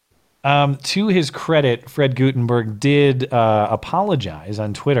 To his credit, Fred Gutenberg did apologize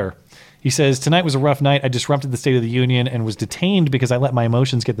on Twitter. He says, "Tonight was a rough night. I disrupted the State of the Union and was detained because I let my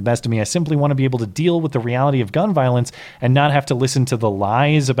emotions get the best of me. I simply want to be able to deal with the reality of gun violence and not have to listen to the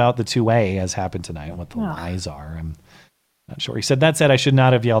lies about the 2A as happened tonight." What the lies are, I'm not sure. He said, "That said, I should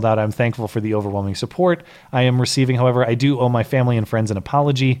not have yelled out. I'm thankful for the overwhelming support I am receiving. However, I do owe my family and friends an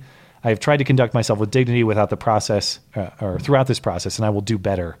apology. I have tried to conduct myself with dignity without the process or throughout this process, and I will do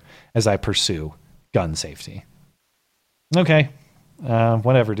better as I pursue gun safety." Okay.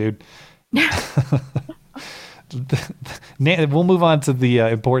 Whatever, dude. We'll move on to the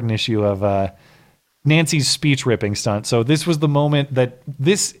important issue of Nancy's speech ripping stunt. So this was the moment that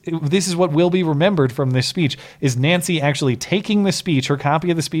this is what will be remembered from this speech, is Nancy actually taking the speech, her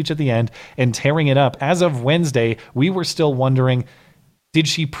copy of the speech at the end, and tearing it up. As of Wednesday, we were still wondering, did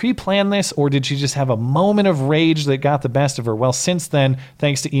she pre-plan this, or did she just have a moment of rage that got the best of her? Well, since then,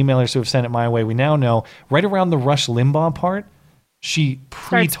 thanks to emailers who have sent it my way, we now know right around the Rush Limbaugh part, she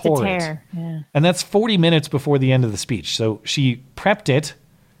pre-tore it. Yeah. And that's 40 minutes before the end of the speech. So she prepped it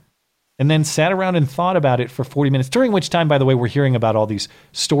and then sat around and thought about it for 40 minutes, during which time, by the way, we're hearing about all these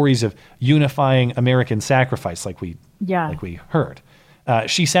stories of unifying American sacrifice like we heard.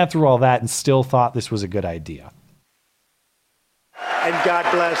 She sat through all that and still thought this was a good idea. And God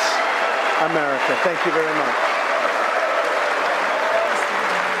bless America. Thank you very much.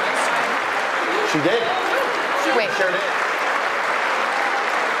 She did. Wait. Sure did.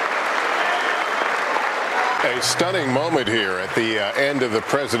 A stunning moment here at the end of the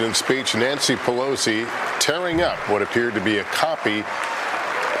president's speech. Nancy Pelosi tearing up what appeared to be a copy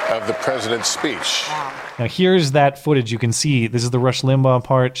of the president's speech. Now here's that footage. You can see this is the Rush Limbaugh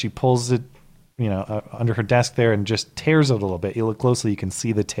part. She pulls it, under her desk there and just tears it a little bit. You look closely, you can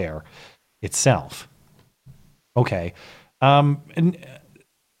see the tear itself. Okay. And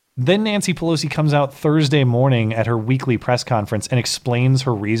then Nancy Pelosi comes out Thursday morning at her weekly press conference and explains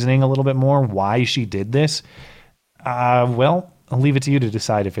her reasoning a little bit more, why she did this. Well, I'll leave it to you to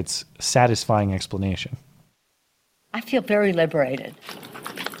decide if it's a satisfying explanation. I feel very liberated.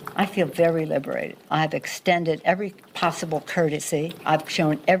 I've extended every possible courtesy. I've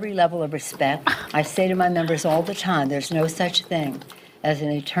shown every level of respect. I say to my members all the time, there's no such thing as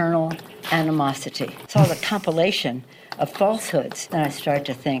an eternal animosity. It's all a compilation of falsehoods. Then I start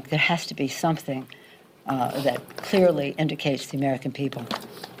to think there has to be something that clearly indicates to the American people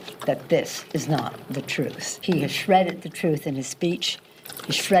that this is not the truth. He has shredded the truth in his speech.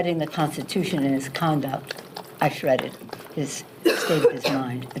 He's shredding the Constitution in his conduct. I shredded his State of His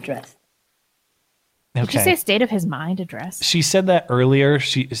Mind address. Okay. Did you say State of His Mind address? She said that earlier.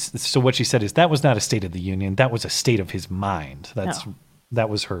 So what she said is that was not a State of the Union. That was a State of His Mind. That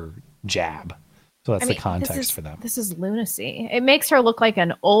was her jab. So that's the context for that. This is lunacy. It makes her look like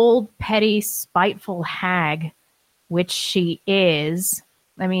an old, petty, spiteful hag, which she is.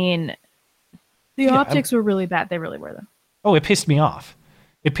 I mean, the optics were really bad. They really were, though. Oh, it pissed me off.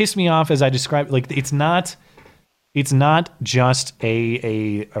 It pissed me off as I described. Like, it's not just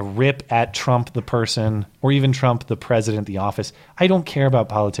a rip at Trump the person, or even Trump the president, the office. I don't care about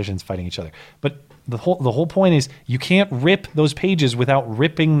politicians fighting each other. But the whole point is you can't rip those pages without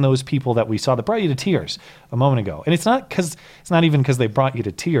ripping those people that we saw that brought you to tears a moment ago. And it's not even because they brought you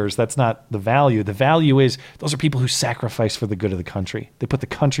to tears. That's not the value. The value is those are people who sacrifice for the good of the country. They put the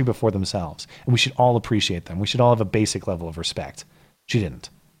country before themselves, and we should all appreciate them. We should all have a basic level of respect. She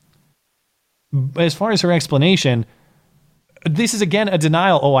didn't. As far as her explanation, this is again a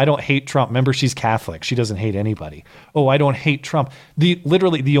denial. Oh, I don't hate Trump. Remember, she's Catholic. She doesn't hate anybody. Oh, I don't hate Trump. The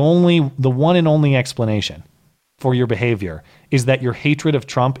one and only explanation for your behavior is that your hatred of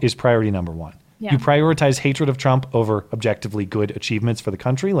Trump is priority number one. Yeah. You prioritize hatred of Trump over objectively good achievements for the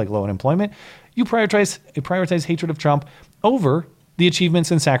country, like low unemployment. You prioritize hatred of Trump over the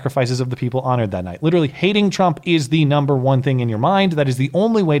achievements and sacrifices of the people honored that night. Literally, hating Trump is the number one thing in your mind. That is the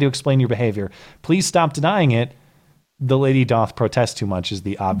only way to explain your behavior. Please stop denying it. The lady doth protest too much is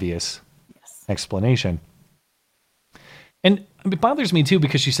the obvious explanation. And it bothers me too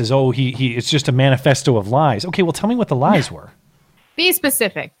because she says, oh, it's just a manifesto of lies. Okay, well, tell me what the lies were. Be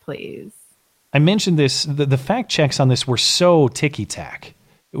specific, please. I mentioned this, the fact checks on this were so ticky-tack.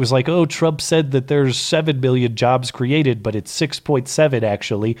 It was like, oh, Trump said that there's 7 million jobs created, but it's 6.7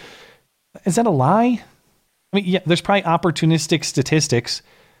 actually. Is that a lie? I mean, yeah, there's probably opportunistic statistics.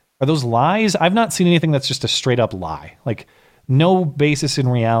 Are those lies? I've not seen anything that's just a straight up lie. Like, no basis in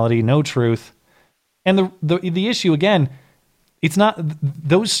reality, no truth. And the issue, again, it's not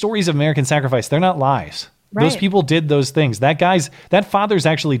those stories of American sacrifice. They're not lies. Right. Those people did those things. That father's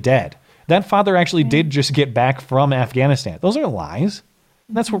actually dead. That father actually did just get back from Afghanistan. Those are lies.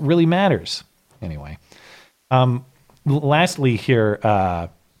 That's what really matters. Anyway, lastly here,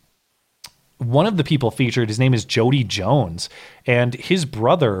 one of the people featured, his name is Jody Jones, and his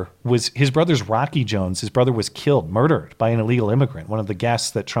brother's Rocky Jones. His brother was murdered by an illegal immigrant, one of the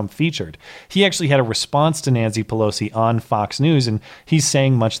guests that Trump featured. He actually had a response to Nancy Pelosi on Fox News, and he's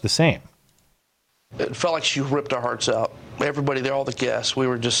saying much the same. It felt like she ripped our hearts out. Everybody there, all the guests, we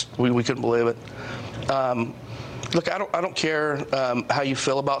couldn't believe it. Look, I don't care how you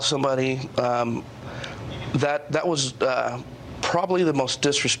feel about somebody. That was probably the most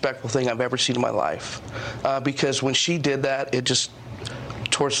disrespectful thing I've ever seen in my life. Because when she did that, it just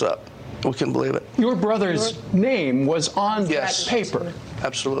tore us up. We couldn't believe it. Your brother's name was on that paper.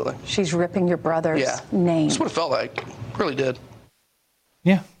 Absolutely. She's ripping your brother's name. That's what it felt like. It really did.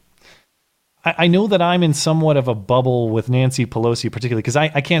 Yeah. I know that I'm in somewhat of a bubble with Nancy Pelosi, particularly because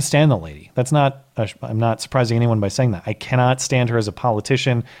I can't stand the lady. I'm not surprising anyone by saying that. I cannot stand her as a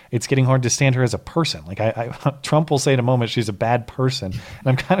politician. It's getting hard to stand her as a person. Like Trump will say in a moment she's a bad person, and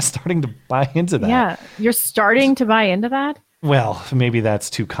I'm kind of starting to buy into that. Yeah, you're starting to buy into that? Well, maybe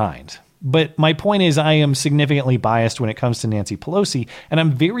that's too kind. But my point is I am significantly biased when it comes to Nancy Pelosi, and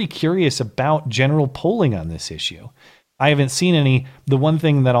I'm very curious about general polling on this issue. I haven't seen any. The one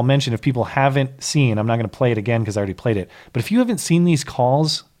thing that I'll mention, if people haven't seen, I'm not going to play it again because I already played it. But if you haven't seen these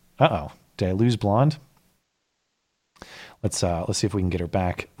calls, did I lose Blonde? Let's see if we can get her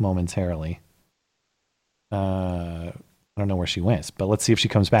back momentarily. I don't know where she went, but let's see if she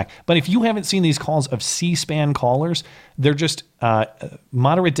comes back. But if you haven't seen these calls of C-SPAN callers, they're just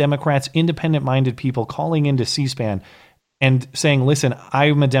moderate Democrats, independent-minded people calling into C-SPAN and saying, listen,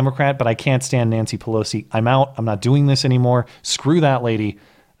 I'm a Democrat, but I can't stand Nancy Pelosi. I'm out. I'm not doing this anymore. Screw that lady.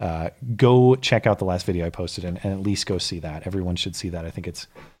 Go check out the last video I posted and at least go see that. Everyone should see that. I think it's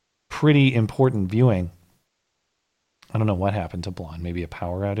pretty important viewing. I don't know what happened to Blonde. Maybe a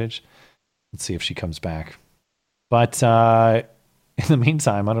power outage. Let's see if she comes back. But in the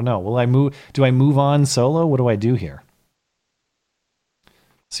meantime, I don't know. Do I move on solo? What do I do here?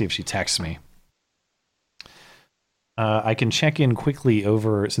 See if she texts me. I can check in quickly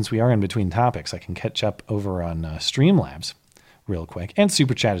over, since we are in between topics, I can catch up over on Streamlabs real quick. And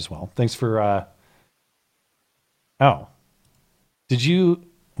Super Chat as well. Thanks for... Did you...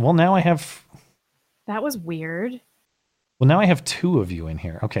 Well, now I have... That was weird. Well, now I have 2 of you in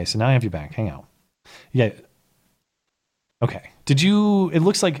here. Okay, so now I have you back. Hang on. Yeah. Okay. Did you... It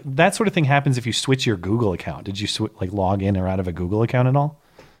looks like that sort of thing happens if you switch your Google account. Did you log in or out of a Google account at all?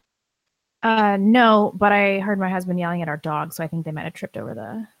 No, but I heard my husband yelling at our dog, so I think they might have tripped over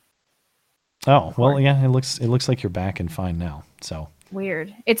the... Oh, well, yeah, it looks like you're back and fine now, so...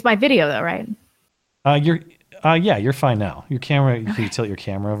 Weird. It's my video, though, right? You're fine now. Your camera, okay. Can you tilt your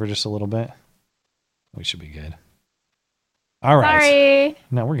camera over just a little bit? We should be good. All right. Sorry.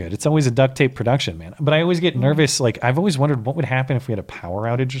 No, we're good. It's always a duct tape production, man. But I always get nervous. Like, I've always wondered what would happen if we had a power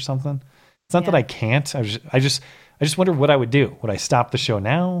outage or something. It's not that I can't. I just wonder what I would do. Would I stop the show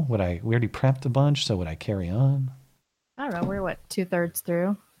now? We already prepped a bunch, so would I carry on? I don't know. We're 2/3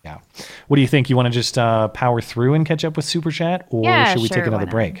 through. Yeah. What do you think? You want to just power through and catch up with Super Chat? Or should we take another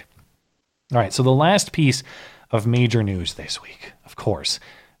break? All right. So the last piece of major news this week, of course.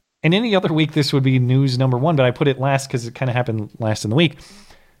 And any other week, this would be news number 1, but I put it last because it kind of happened last in the week.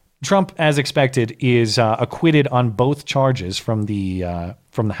 Trump, as expected, is acquitted on both charges from the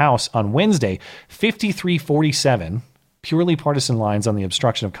House on Wednesday. 53-47, purely partisan lines on the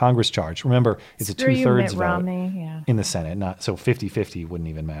obstruction of Congress charge. Remember, it's a 2/3 vote in the Senate, not so 50-50 wouldn't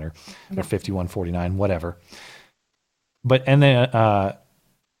even matter, or 51-49, whatever. But and then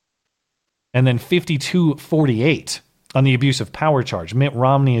 52-48 on the abuse of power charge. Mitt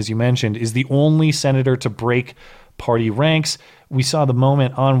Romney, as you mentioned, is the only senator to break party ranks. We saw the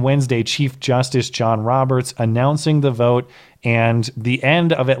moment on Wednesday, Chief Justice John Roberts announcing the vote and the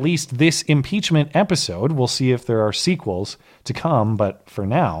end of at least this impeachment episode. We'll see if there are sequels to come, but for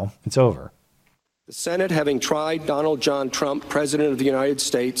now, it's over. The Senate, having tried Donald John Trump, President of the United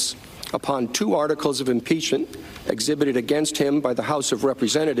States, upon 2 articles of impeachment exhibited against him by the House of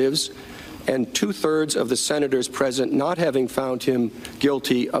Representatives, and 2/3 of the senators present not having found him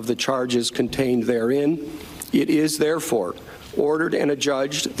guilty of the charges contained therein, it is therefore ordered and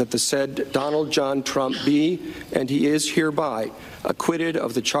adjudged that the said Donald John Trump be, and he is hereby, acquitted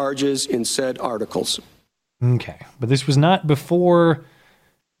of the charges in said articles. Okay, but this was not before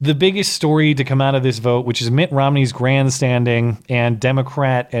the biggest story to come out of this vote, which is Mitt Romney's grandstanding and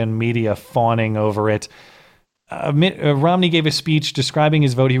Democrat and media fawning over it. Romney gave a speech describing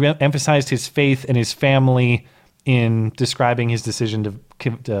his vote. He emphasized his faith and his family in describing his decision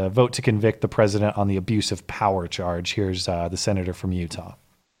to vote to convict the president on the abuse of power charge. Here's the senator from Utah.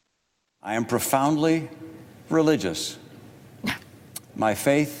 I am profoundly religious. My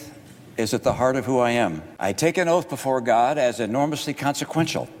faith is at the heart of who I am. I take an oath before God as enormously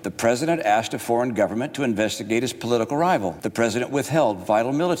consequential. The president asked a foreign government to investigate his political rival. The president withheld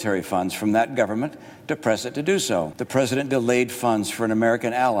vital military funds from that government to press it to do so. The president delayed funds for an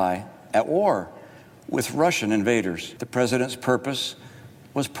American ally at war with Russian invaders. The president's purpose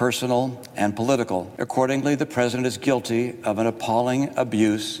was personal and political. Accordingly, the president is guilty of an appalling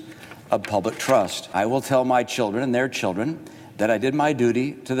abuse of public trust. I will tell my children and their children that I did my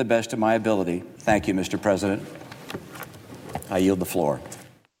duty to the best of my ability. Thank you, Mr. President. I yield the floor.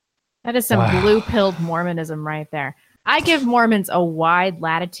 That is some blue-pilled Mormonism right there. I give Mormons a wide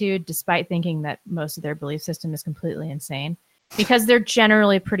latitude, despite thinking that most of their belief system is completely insane, because they're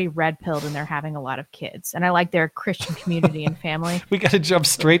generally pretty red-pilled and they're having a lot of kids. And I like their Christian community and family. We got to jump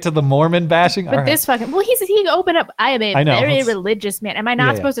straight to the Mormon bashing. But this fucking... Well, he opened up... I am a very religious man. Am I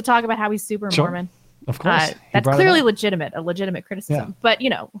not supposed to talk about how he's super Mormon? Of course. That's clearly a legitimate criticism. Yeah.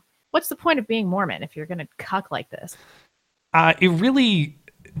 But, what's the point of being Mormon if you're going to cuck like this?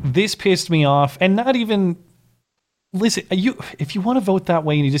 This pissed me off. And not even... Listen, if you want to vote that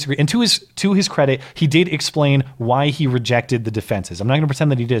way and you disagree, and to his credit, he did explain why he rejected the defenses. I'm not going to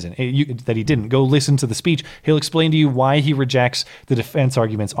pretend that he didn't. Go listen to the speech. He'll explain to you why he rejects the defense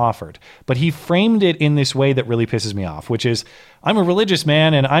arguments offered. But he framed it in this way that really pisses me off, which is, I'm a religious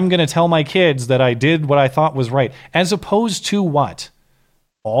man and I'm going to tell my kids that I did what I thought was right, as opposed to what?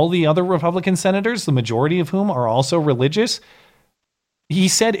 All the other Republican senators, the majority of whom are also religious. He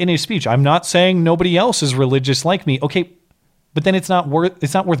said in his speech, I'm not saying nobody else is religious like me. Okay, but then it's not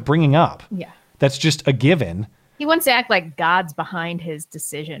worth bringing up. Yeah. That's just a given. He wants to act like God's behind his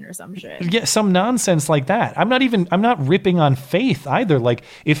decision or some shit. Yeah, some nonsense like that. I'm not ripping on faith either. Like,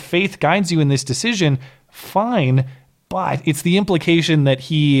 if faith guides you in this decision, fine, but it's the implication that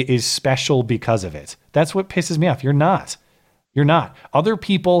he is special because of it. That's what pisses me off. You're not. Other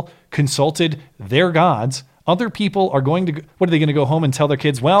people consulted their gods. Other people are going to, what are they going to go home and tell their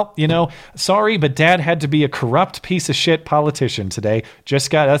kids? Well, sorry, but dad had to be a corrupt piece of shit politician today.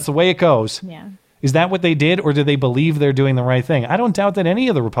 That's the way it goes. Yeah. Is that what they did, or do they believe they're doing the right thing? I don't doubt that any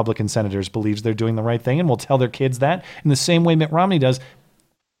of the Republican senators believes they're doing the right thing and will tell their kids that in the same way Mitt Romney does,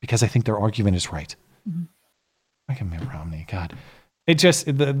 because I think their argument is right. Mm-hmm. Fucking Mitt Romney, God. It just,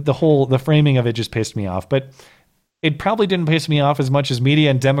 the framing of it just pissed me off. But it probably didn't piss me off as much as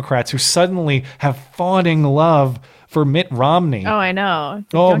media and Democrats who suddenly have fawning love for Mitt Romney. Oh, I know.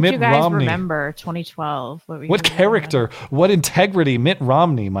 Oh, Don't Mitt you guys Romney. remember 2012? What character? What integrity? Mitt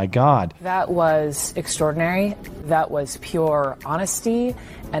Romney, my God. That was extraordinary. That was pure honesty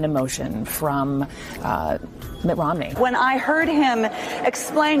and emotion from Mitt Romney. When I heard him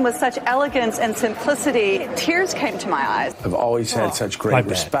explain with such elegance and simplicity, tears came to my eyes. I've always had such great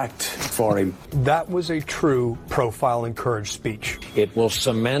respect for him. That was a true profile and courage speech. It will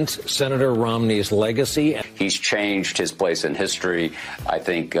cement Senator Romney's legacy. He's changed his place in history. I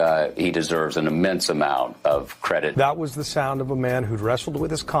think he deserves an immense amount of credit. That was the sound of a man who'd wrestled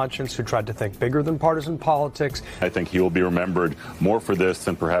with his conscience, who tried to think bigger than partisan politics. I think he will be remembered more for this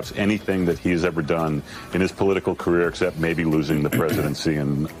than perhaps anything that he's ever done in his political career, except maybe losing the presidency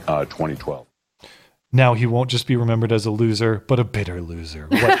in 2012. Now he won't just be remembered as a loser, but a bitter loser.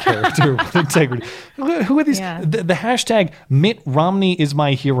 What character? What integrity? Who are these? Yeah. The hashtag Mitt Romney is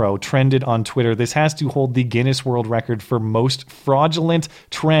my hero trended on Twitter. This has to hold the Guinness World Record for most fraudulent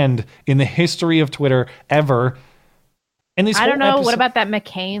trend in the history of Twitter ever. And this I don't whole know. episode, What about that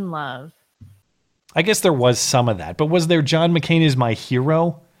McCain love? I guess there was some of that, but was there John McCain is my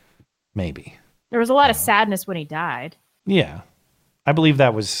hero? Maybe. There was a lot of sadness when he died. Yeah. I believe a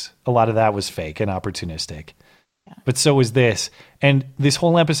lot of that was fake and opportunistic. Yeah. But so is this. And this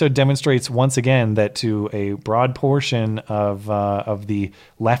whole episode demonstrates once again that to a broad portion of the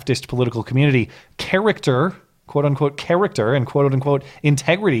leftist political community, character, quote unquote character, and quote unquote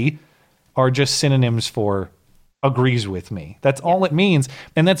integrity are just synonyms for agrees with me. That's all it means.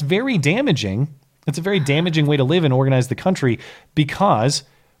 And that's very damaging. It's a very damaging way to live and organize the country, because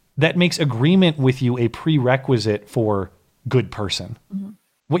that makes agreement with you a prerequisite for good person. Mm-hmm.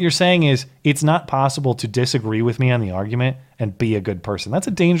 What you're saying is it's not possible to disagree with me on the argument and be a good person. That's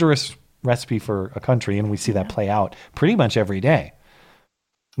a dangerous recipe for a country, and we see that play out pretty much every day.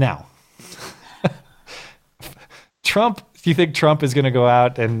 Now, Trump, do you think Trump is going to go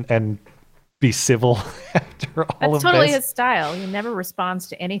out and be civil after all of That's totally this? his style. He never responds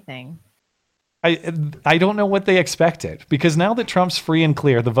to anything. I don't know what they expected, because now that Trump's free and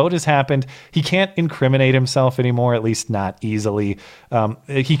clear, the vote has happened. He can't incriminate himself anymore, at least not easily.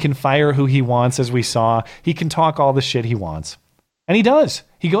 He can fire who he wants, as we saw. He can talk all the shit he wants. And he does.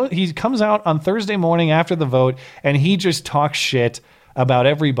 He comes out on Thursday morning after the vote, and he just talks shit about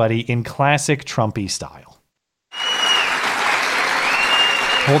everybody in classic Trumpy style.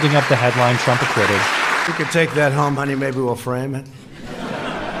 Holding up the headline, Trump acquitted. You could take that home, honey. Maybe we'll frame it.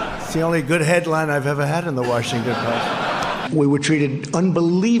 It's the only good headline I've ever had in the Washington Post. We were treated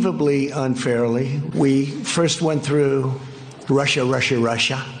unbelievably unfairly. We first went through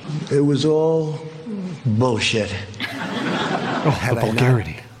Russia. It was all bullshit. The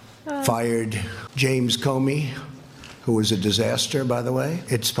vulgarity. Fired James Comey, who was a disaster, by the way,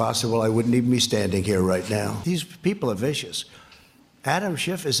 it's possible I wouldn't even be standing here right now. These people are vicious. Adam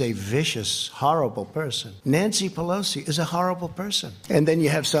Schiff is a vicious, horrible person. Nancy Pelosi is a horrible person. And then you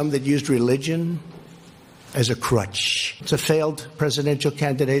have some that used religion as a crutch. It's a failed presidential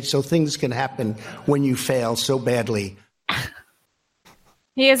candidate, so things can happen when you fail so badly.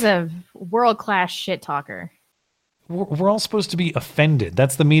 He is a world-class shit talker. We're all supposed to be offended.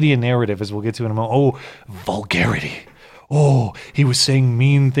 That's the media narrative, as we'll get to in a moment. Oh, vulgarity. Oh, he was saying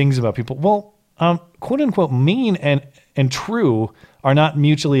mean things about people. Well, quote unquote mean and true are not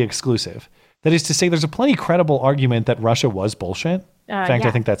mutually exclusive. That is to say, there's a plenty credible argument that Russia was bullshit. In fact,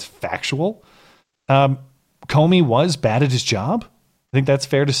 I think that's factual. Comey was bad at his job. I think that's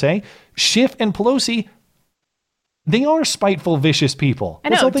fair to say. Schiff and Pelosi, they are spiteful, vicious people. I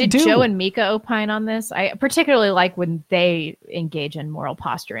know. Did Joe and Mika opine on this? I particularly like when they engage in moral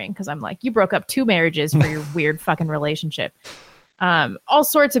posturing, because I'm like, you broke up 2 marriages for your weird fucking relationship. All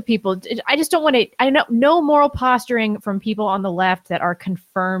sorts of people. I just don't want to. I know no moral posturing from people on the left that are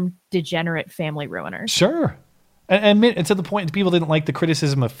confirmed degenerate family ruiners. Sure. And to the point, people didn't like the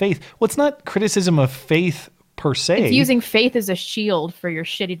criticism of faith. Well, it's not criticism of faith per se. It's using faith as a shield for your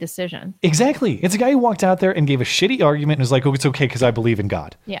shitty decision. Exactly. It's a guy who walked out there and gave a shitty argument and was like, oh, it's okay because I believe in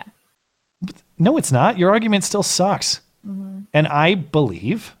God. Yeah. But no, it's not. Your argument still sucks. Mm-hmm. And I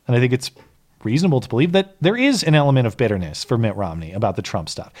believe, and I think it's reasonable to believe, that there is an element of bitterness for Mitt Romney about the Trump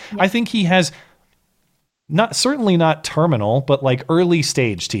stuff. Yeah. I think he has certainly not terminal, but like early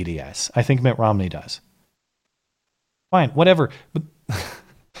stage TDS. I think Mitt Romney does. Fine, whatever. But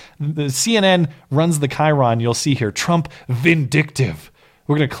the CNN runs the chyron. You'll see here, Trump vindictive.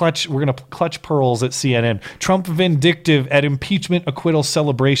 We're gonna clutch pearls at CNN. Trump vindictive at impeachment acquittal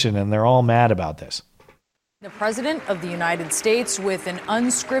celebration, and they're all mad about this. The President of the United States with an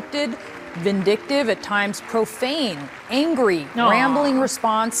unscripted, vindictive, at times profane, angry, rambling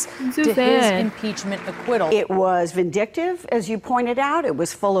response to his impeachment acquittal. It was vindictive, as you pointed out. It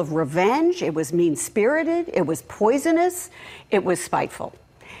was full of revenge. It was mean-spirited. It was poisonous. It was spiteful.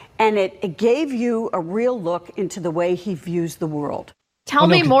 And it gave you a real look into the way he views the world. Tell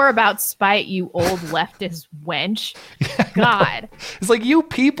me more about spite, you old leftist wench. God. No. It's like, you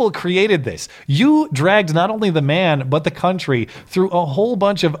people created this. You dragged not only the man, but the country through a whole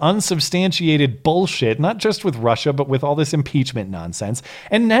bunch of unsubstantiated bullshit, not just with Russia, but with all this impeachment nonsense.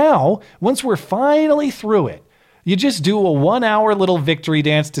 And now, once we're finally through it, you just do a 1-hour little victory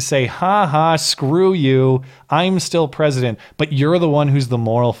dance to say, ha ha, screw you, I'm still president, but you're the one who's the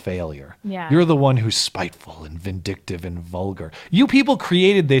moral failure. Yeah. You're the one who's spiteful and vindictive and vulgar. You people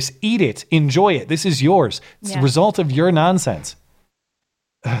created this, eat it, enjoy it, this is yours. It's the result of your nonsense.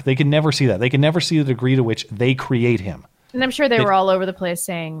 They can never see that. They can never see the degree to which they create him. And I'm sure they were all over the place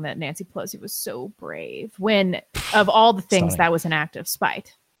saying that Nancy Pelosi was so brave, when of all the things, that was an act of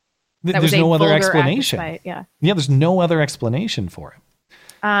spite. There's no other explanation. Yeah, there's no other explanation for it.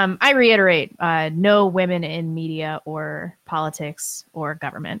 I reiterate, no women in media or politics or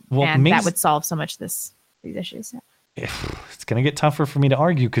government. Well, and that would solve so much these issues. It's going to get tougher for me to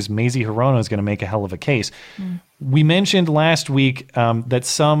argue because Mazie Hirono is going to make a hell of a case. We mentioned last week that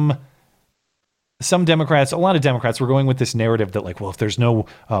some Democrats, a lot of Democrats, were going with this narrative that, like, well, if there's no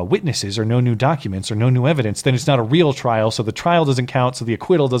witnesses or no new documents or no new evidence, then it's not a real trial, so the trial doesn't count, so the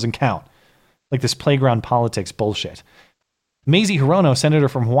acquittal doesn't count. Like this playground politics bullshit. Mazie Hirono, senator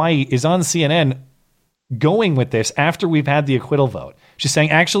from Hawaii, is on CNN going with this after we've had the acquittal vote. She's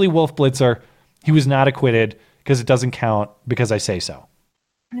saying, actually, Wolf Blitzer, he was not acquitted because it doesn't count because I say so.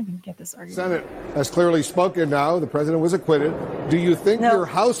 I don't even get this argument. Senate has clearly spoken now. The president was acquitted. Do you think your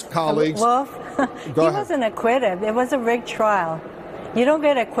House colleagues... Well, he wasn't acquitted. It was a rigged trial. You don't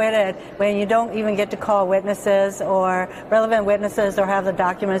get acquitted when you don't even get to call witnesses or relevant witnesses or have the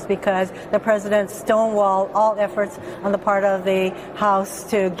documents because the president stonewalled all efforts on the part of the House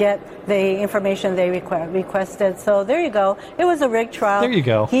to get the information they requested. So there you go. It was a rigged trial. There you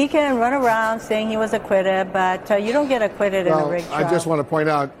go. He can run around saying he was acquitted, but you don't get acquitted in a rigged trial. I just want to point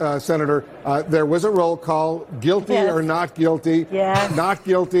out, Senator, there was a roll call. Guilty or not guilty? Yes. Not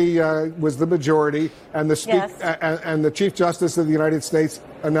guilty was the majority, and and the Chief Justice of the United States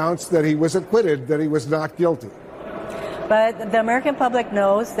announced that he was acquitted, that he was not guilty. But the American public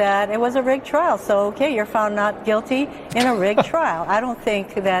knows that it was a rigged trial. So, okay, you're found not guilty in a rigged trial. I don't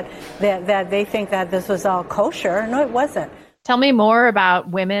think that they think that this was all kosher. No, it wasn't. Tell me more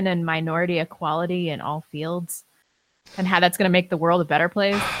about women and minority equality in all fields and how that's going to make the world a better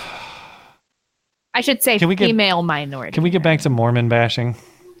place. I should say female minority. Can we get back to Mormon bashing?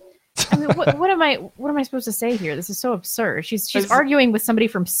 I mean, what am I supposed to say here? This is so absurd. She's arguing with somebody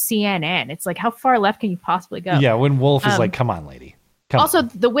from CNN. It's like, how far left can you possibly go? Yeah, when Wolf is like, come on, lady.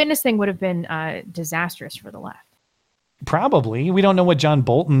 The witness thing would have been disastrous for the left. Probably. We don't know what John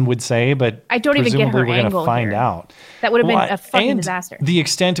Bolton would say, but I don't even get her we're going angle to find here. out. That would have been a fucking disaster. The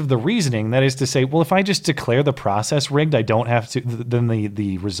extent of the reasoning, that is to say, well, if I just declare the process rigged, I don't have to, then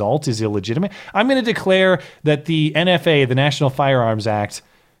the result is illegitimate. I'm going to declare that the NFA, the National Firearms Act,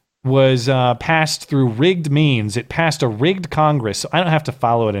 was passed through rigged means. It passed a rigged Congress, so I don't have to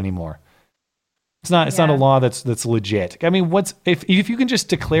follow it anymore. It's not a law that's legit. I mean, if you can just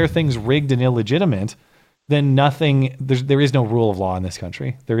declare things rigged and illegitimate, then there is no rule of law in this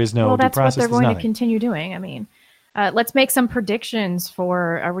country. There is no due process. That's what they're going to continue doing. I mean, let's make some predictions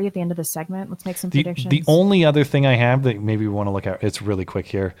for, are we at the end of the segment? Let's make some predictions. The only other thing I have that maybe we want to look at, it's really quick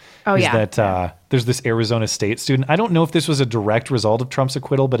here, is that there's this Arizona State student. I don't know if this was a direct result of Trump's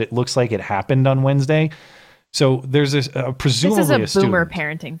acquittal, but it looks like it happened on Wednesday. So there's this presumably this is a boomer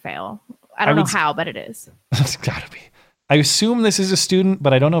parenting fail. I don't know how, but it is. It's got to be. I assume this is a student,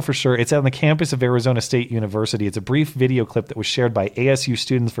 but I don't know for sure. It's on the campus of Arizona State University. It's a brief video clip that was shared by ASU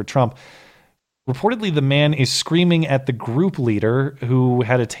Students for Trump. Reportedly, the man is screaming at the group leader who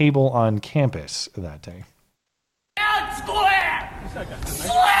had a table on campus that day. Square!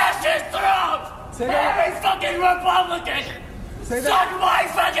 Slash his throat! Every fucking Republican! Suck my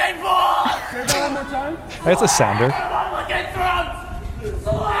fucking balls! Say that one more time. That's a sounder. Republican throats!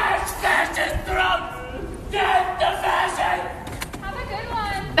 Slash fascist throats! Death to fascism! Have a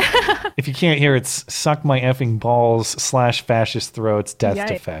good one! If you can't hear, it's suck my effing balls / fascist throats, death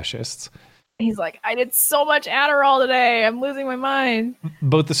to fascists. He's like, I did so much Adderall today. I'm losing my mind.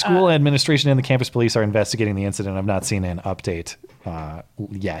 Both the school administration and the campus police are investigating the incident. I've not seen an update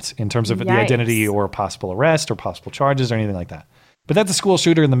yet in terms of the identity or possible arrest or possible charges or anything like that. But that's a school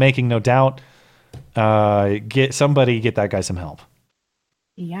shooter in the making, no doubt. Get that guy some help.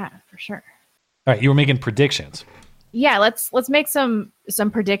 Yeah, for sure. All right, you were making predictions. Yeah, let's make some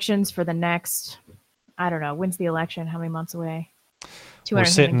predictions for the next, I don't know, when's the election? How many months away? We're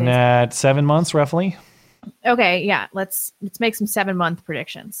sitting at 7 months, roughly. Okay, yeah. Let's make some 7-month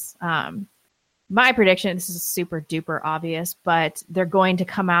predictions. My prediction, this is super duper obvious, but they're going to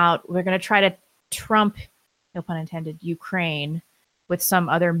come out. They're going to try to trump, no pun intended, Ukraine with some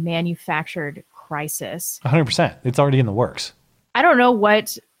other manufactured crisis. 100%. It's already in the works. I don't know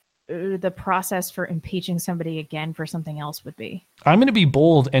what the process for impeaching somebody again for something else would be. I'm going to be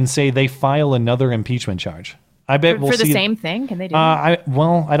bold and say they file another impeachment charge. I bet we'll see the same thing. Can they do that?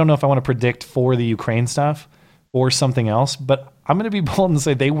 I don't know if I want to predict for the Ukraine stuff or something else, but I'm going to be bold and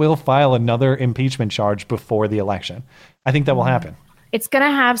say they will file another impeachment charge before the election. I think that will happen. It's going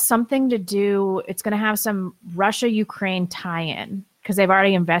to have something to do. It's going to have some Russia-Ukraine tie-in because they've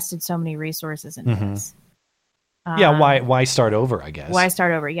already invested so many resources in this. Yeah. Why start over? I guess. Why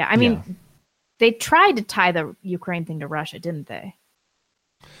start over? Yeah. I mean, they tried to tie the Ukraine thing to Russia, didn't they?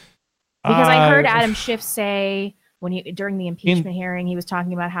 Because I heard Adam Schiff say during the impeachment hearing, he was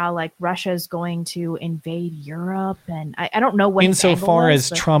talking about how like Russia's going to invade Europe, and I don't know what. Insofar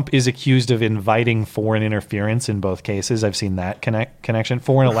as Trump is accused of inviting foreign interference in both cases, I've seen that connection.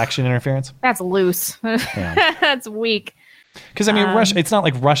 Foreign election interference. That's loose. That's weak. Because I mean, Russia. It's not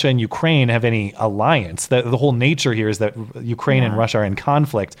like Russia and Ukraine have any alliance. The whole nature here is that Ukraine and Russia are in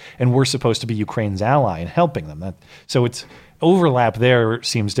conflict, and we're supposed to be Ukraine's ally and helping them. So it's. Overlap there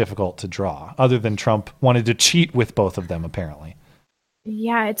seems difficult to draw, other than Trump wanted to cheat with both of them, apparently.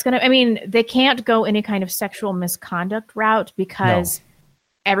 Yeah, they can't go any kind of sexual misconduct route because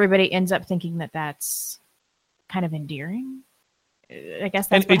everybody ends up thinking that that's kind of endearing. I guess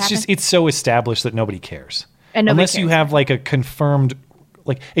that's what happened. It's so established that nobody cares. And nobody Unless you cares. have like a confirmed,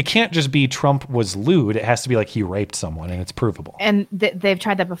 like it can't just be Trump was lewd. It has to be like he raped someone and it's provable. And they've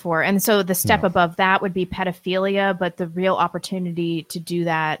tried that before. And so the step above that would be pedophilia. But the real opportunity to do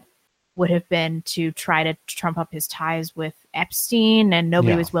that would have been to try to trump up his ties with Epstein. And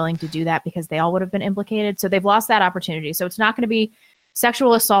nobody was willing to do that because they all would have been implicated. So they've lost that opportunity. So it's not going to be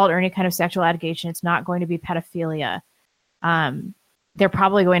sexual assault or any kind of sexual allegation. It's not going to be pedophilia. They're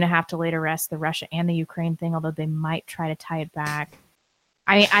probably going to have to later arrest the Russia and the Ukraine thing, although they might try to tie it back.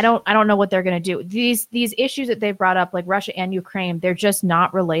 I mean, I don't know what they're going to do. These issues that they've brought up, like Russia and Ukraine, they're just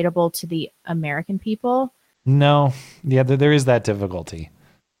not relatable to the American people. No, yeah, there is that difficulty.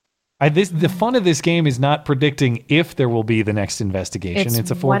 The fun of this game is not predicting if there will be the next investigation.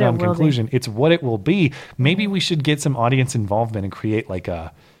 It's a foregone conclusion. It's what it will be. Maybe we should get some audience involvement and create like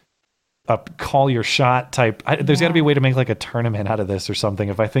a call your shot type. There's got to be a way to make like a tournament out of this or something.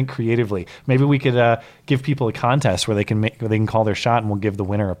 If I think creatively, maybe we could give people a contest where they can call their shot and we'll give the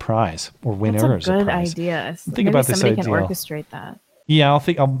winner a prize or winners That's a good a prize. idea. Think about this somebody idea. can orchestrate that. Yeah,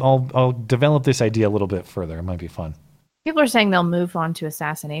 I'll develop this idea a little bit further. It might be fun. People are saying they'll move on to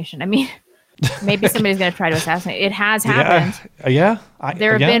assassination. I mean, maybe somebody's going to try to assassinate. It has happened. Yeah.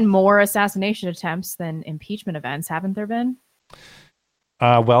 There have been more assassination attempts than impeachment events, haven't there been?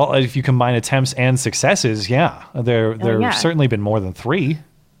 Well, if you combine attempts and successes, there's certainly been more than 3.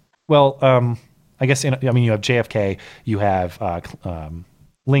 Well, I guess you have JFK, you have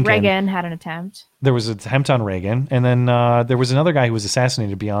Lincoln. Reagan had an attempt. There was an attempt on Reagan, and then there was another guy who was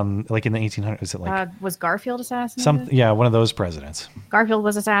assassinated beyond, like in the 1800s. Was it like was Garfield assassinated? One of those presidents. Garfield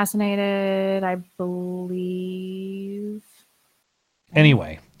was assassinated, I believe.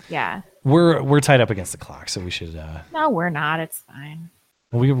 Anyway, yeah, we're tied up against the clock, so we should. No, we're not. It's fine.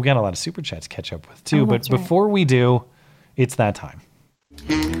 We got a lot of super chats to catch up with too, but before we do, it's that time.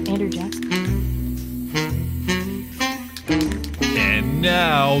 Andrew Jackson. And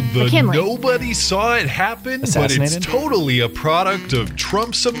now the McKinley. nobody saw it happen, but it's totally a product of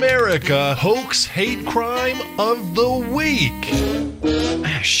Trump's America hoax hate crime of the week.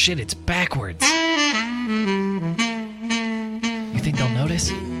 Ah, shit, it's backwards. You think they'll notice?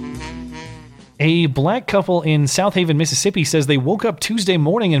 A black couple in South Haven, Mississippi says they woke up Tuesday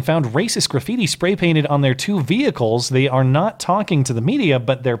morning and found racist graffiti spray painted on their 2 vehicles. They are not talking to the media,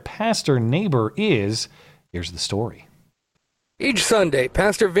 but their pastor neighbor is. Here's the story. Each Sunday,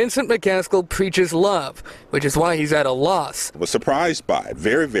 Pastor Vincent McCaskill preaches love, which is why he's at a loss. I was surprised by it,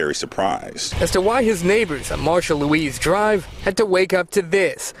 very, very surprised. As to why his neighbors on Marshall Louise Drive had to wake up to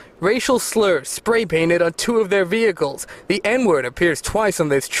this. Racial slurs spray painted on 2 of their vehicles. The N-word appears twice on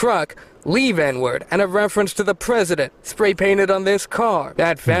this truck. Leave N-word and a reference to the president spray painted on this car.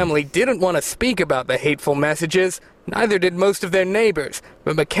 That family didn't want to speak about the hateful messages. Neither did most of their neighbors.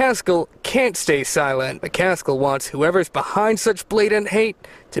 But McCaskill can't stay silent. McCaskill wants whoever's behind such blatant hate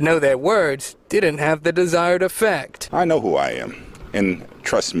to know their words didn't have the desired effect. I know who I am. And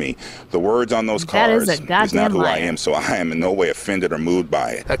trust me, the words on those cars is not who I am, so I am in no way offended or moved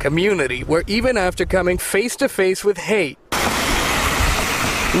by it. A community where even after coming face to face with hate,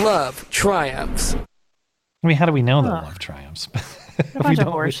 love triumphs. I mean, how do we know that love triumphs? A bunch of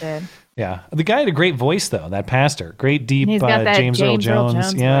horseshit. Yeah. The guy had a great voice, though, that pastor. Great, deep He's got that James Earl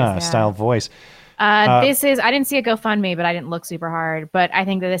Jones voice, style voice. This is, I didn't see a GoFundMe, but I didn't look super hard. But I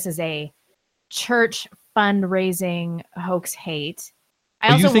think that this is a church fundraising hoax hate.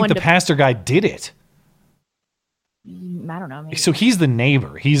 You think the pastor guy did it? I don't know. Maybe. So he's the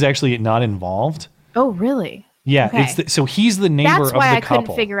neighbor. He's actually not involved. Oh, really? Yeah. Okay. So he's the neighbor of the couple. That's why I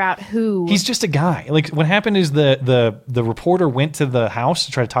couldn't figure out who. He's just a guy. Like what happened is the reporter went to the house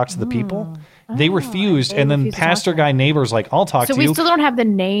to try to talk to the people. They refused, and then pastor guy neighbor's like, "I'll talk to you." So we still don't have the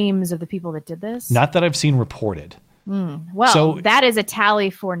names of the people that did this. Not that I've seen reported. Well, so, that is a tally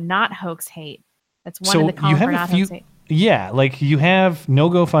for not hoax hate. That's one of the column for not hoax hate. Yeah, like you have no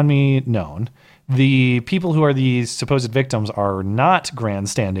GoFundMe known. The people who are the supposed victims are not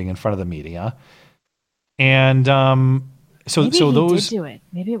grandstanding in front of the media, and so maybe so he those did do it.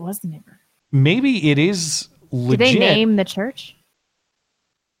 Maybe it was the neighbor. Maybe it is legit. Did they name the church?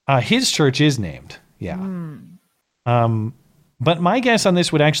 His church is named. Yeah. But my guess on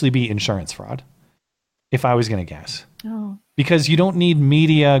this would actually be insurance fraud, if I was going to guess. Oh. Because you don't need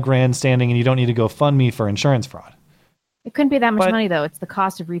media grandstanding and you don't need to GoFundMe for insurance fraud. It couldn't be that much money, though. It's the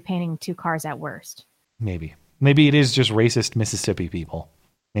cost of repainting 2 cars at worst. Maybe it is just racist Mississippi people.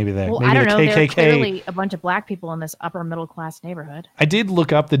 Maybe maybe I don't the know. KKK. There are clearly a bunch of black people in this upper middle class neighborhood. I did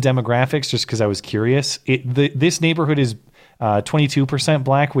look up the demographics just because I was curious. This neighborhood is 22%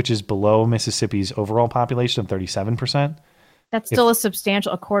 black, which is below Mississippi's overall population of 37%. That's still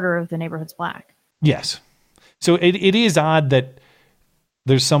a quarter of the neighborhood's black. Yes. So it is odd that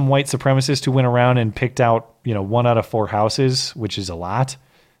there's some white supremacist who went around and picked out, 1 out of 4 houses, which is a lot,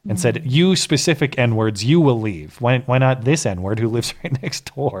 and said, you specific N-words, you will leave. Why not this N-word who lives right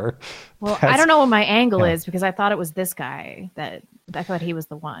next door? Well, I don't know what my angle is because I thought it was this guy that I thought he was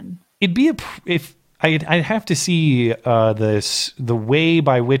the one. It'd be I'd have to see the way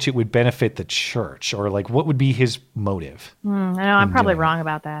by which it would benefit the church, or like what would be his motive. I know I'm probably wrong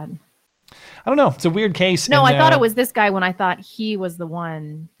about that. I don't know. It's a weird case. No, I thought it was this guy when I thought he was the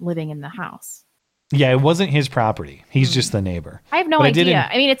one living in the house. Yeah, it wasn't his property. He's just the neighbor. I have no idea.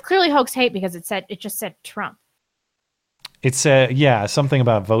 I mean, it's clearly hoax hate because it just said Trump. It's something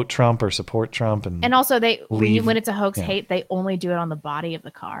about vote Trump or support Trump, and also when it's a hoax hate, they only do it on the body of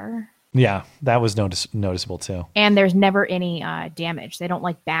the car. Yeah, that was noticeable too. And there's never any damage. They don't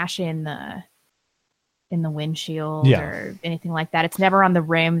like bash in the windshield or anything like that. It's never on the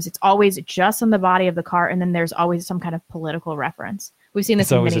rims. It's always just on the body of the car, and then there's always some kind of political reference. We've seen this.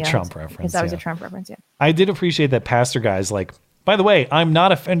 It's always a Trump reference. It's always a Trump reference. Yeah. I did appreciate that pastor guy's like, by the way, I'm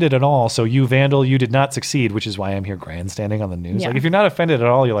not offended at all. So you vandal, you did not succeed, which is why I'm here grandstanding on the news. Yeah. Like if you're not offended at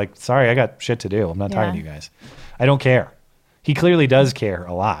all, you're like, sorry, I got shit to do. I'm not talking to you guys. I don't care. He clearly does care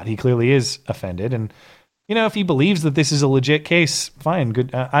a lot. He clearly is offended. And, if he believes that this is a legit case, fine,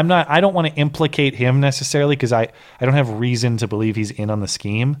 good. I don't want to implicate him necessarily because I don't have reason to believe he's in on the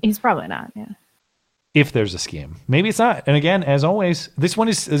scheme. He's probably not, yeah. If there's a scheme. Maybe it's not. And again, as always, this one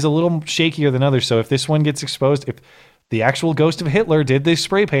is a little shakier than others. So if this one gets exposed, if the actual ghost of Hitler did this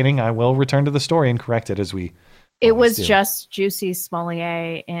spray painting, I will return to the story and correct it as we It was just Juicy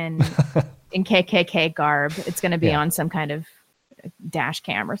Smollett in KKK garb. It's going to be on some kind of dash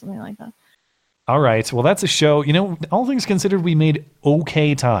cam or something like that. All right. Well, that's a show. All things considered, we made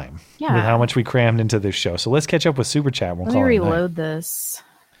okay time with how much we crammed into this show. So let's catch up with Super Chat. Let me reload this.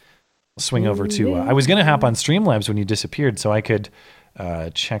 Swing over to I was going to hop on Streamlabs when you disappeared so I could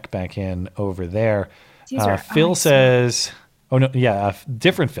check back in over there. Phil says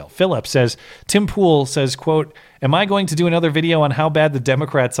different Phil. Philip says, Tim Pool says, quote, am I going to do another video on how bad the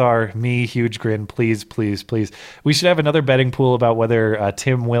Democrats are? Me, huge grin, please, please, please. We should have another betting pool about whether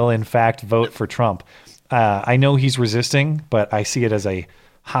Tim will in fact vote for Trump. I know he's resisting, but I see it as a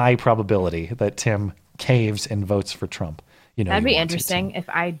high probability that Tim caves and votes for Trump. That'd be interesting if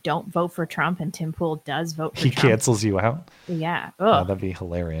I don't vote for Trump and Tim Pool does vote for Trump. He cancels you out? Yeah. That'd be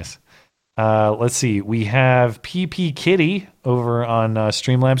hilarious. Let's see. We have PP Kitty over on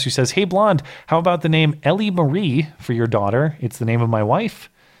Streamlabs who says, hey, Blonde, how about the name Ellie Marie for your daughter? It's the name of my wife.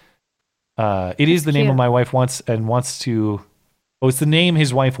 It is the name of my wife wants to... Oh, it's the name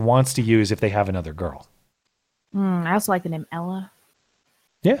his wife wants to use if they have another girl. I also like the name Ella.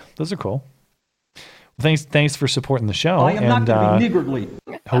 Yeah, those are cool. Thanks for supporting the show. I am not going to be niggardly.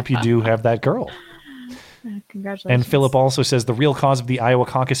 Hope you do have that girl. Congratulations. And Philip also says the real cause of the Iowa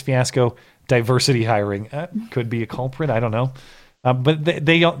caucus fiasco, diversity hiring. Could be a culprit. I don't know. But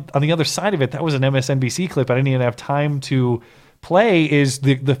they on the other side of it, that was an MSNBC clip I didn't even have time to play, is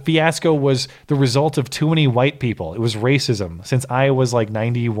the fiasco was the result of too many white people. It was racism. Since Iowa's like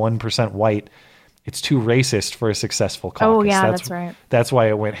 91% white, it's too racist for a successful caucus. Oh, yeah, that's right. That's why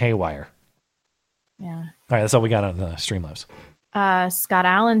it went haywire. Yeah. All right, that's all we got on the Streamlabs. Scott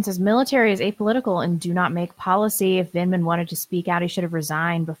Allen says military is apolitical and do not make policy. If Vindman wanted to speak out, he should have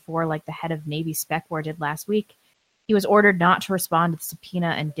resigned before, like the head of Navy Spec War did last week. He was ordered not to respond to the subpoena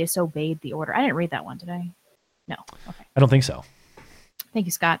and disobeyed the order. I didn't read that one, did I? No. Okay. I don't think so. Thank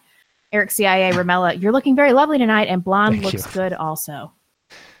you, Scott. Eric CIA Ramella, you're looking very lovely tonight, and Blonde looks good also.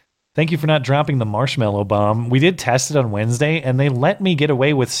 Thank you for not dropping the marshmallow bomb. We did test it on Wednesday, and they let me get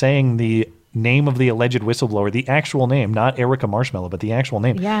away with saying the name of the alleged whistleblower, the actual name, not Erica Marshmallow, but the actual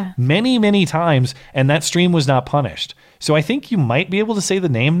name. Yeah. Many, many times, and that stream was not punished. So I think you might be able to say the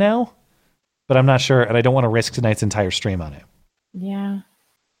name now, but I'm not sure, and I don't want to risk tonight's entire stream on it. Yeah.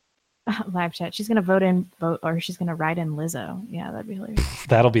 Live chat. She's going to or she's going to write in Lizzo. Yeah, that'd be hilarious.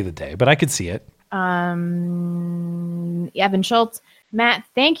 That'll be the day, but I could see it. Evan Schultz. Matt,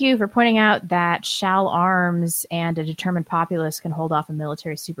 thank you for pointing out that shall arms and a determined populace can hold off a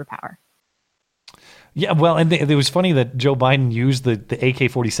military superpower. Yeah, well, and it was funny that Joe Biden used the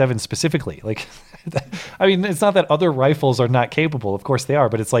AK-47 specifically. Like, I mean, it's not that other rifles are not capable. Of course they are,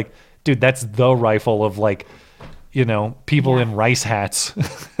 but it's like, dude, that's the rifle of like, people in rice hats.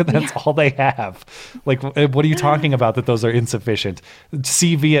 That's all they have. Like, what are you talking about that those are insufficient?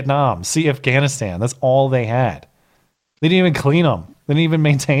 See Vietnam, see Afghanistan. That's all they had. They didn't even clean them. They didn't even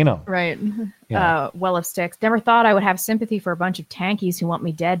maintain them. Right. Yeah. Well of Sticks. Never thought I would have sympathy for a bunch of tankies who want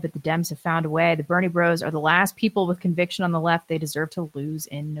me dead, but the Dems have found a way. The Bernie bros are the last people with conviction on the left. They deserve to lose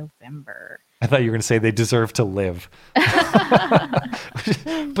in November. I thought you were going to say they deserve to live.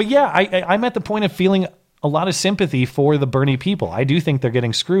 But yeah, I'm at the point of feeling a lot of sympathy for the Bernie people. I do think they're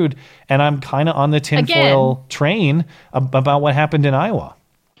getting screwed, and I'm kind of on the tinfoil train about what happened in Iowa.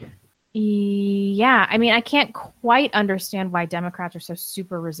 Yeah, I mean, I can't quite understand why Democrats are so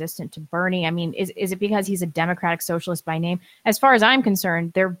super resistant to Bernie. I mean, is it because he's a democratic socialist by name? As far as I'm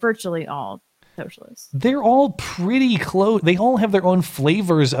concerned, they're virtually all socialists. They're all pretty close. They all have their own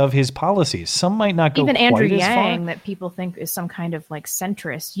flavors of his policies. Some might not go even quite Andrew as Yang, far. that people think is some kind of like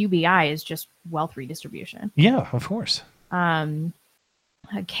centrist. UBI is just wealth redistribution. Yeah, of course.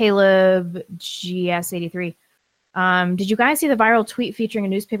 Caleb GS83. Did you guys see the viral tweet featuring a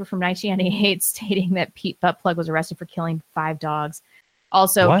newspaper from 1998 stating that Pete Buttplug was arrested for killing 5 dogs?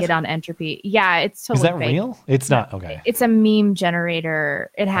 Also, What? get on Entropy. Yeah, it's totally Is that fake. real? It's not. Okay. It's a meme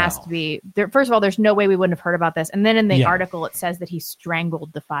generator. It has to be. There, first of all, there's no way we wouldn't have heard about this. And then in the Yeah. article, it says that he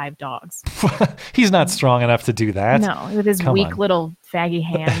strangled the 5 dogs. He's not strong enough to do that. No, with his Come weak on. little faggy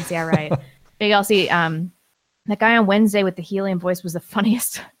hands. Yeah, right. Big LC. That guy on Wednesday with the helium voice was the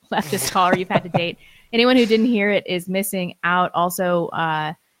funniest leftist caller you've had to date. Anyone who didn't hear it is missing out. Also,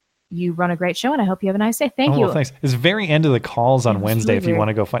 you run a great show, and I hope you have a nice day. Thank you. Well, thanks. It's very end of the calls on Wednesday if you weird. want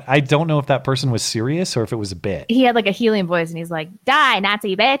to go find. I don't know if that person was serious or if it was a bit. He had like a helium voice, and he's like, "Die,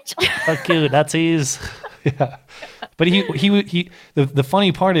 Nazi bitch." Fuck you, Nazis. Yeah. But the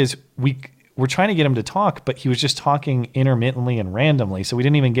funny part is we're trying to get him to talk, but he was just talking intermittently and randomly, so we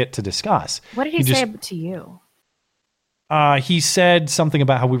didn't even get to discuss. What did he say to you? He said something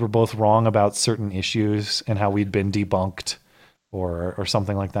about how we were both wrong about certain issues and how we'd been debunked or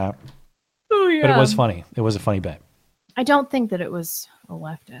something like that. Oh, yeah. But it was funny. It was a funny bit. I don't think that it was a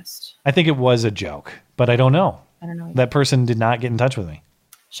leftist. I think it was a joke, but I don't know. I don't know. That person did not get in touch with me.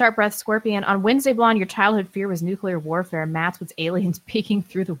 Sharp Breath Scorpion. On Wednesday Blonde, your childhood fear was nuclear warfare. Matt's was aliens peeking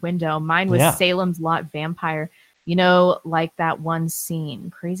through the window. Mine was Salem's Lot vampire. You know, like that one scene.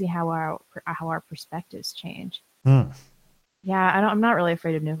 Crazy how our perspectives change. Yeah, I'm not really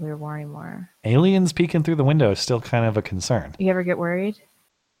afraid of nuclear war anymore. Aliens peeking through the window is still kind of a concern. You ever get worried?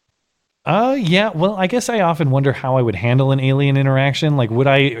 Yeah. Well, I guess I often wonder how I would handle an alien interaction. Like, would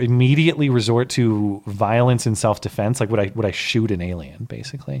I immediately resort to violence and self-defense? Like, would I shoot an alien,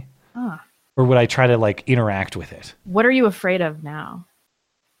 basically? Or would I try to, like, interact with it? What are you afraid of now?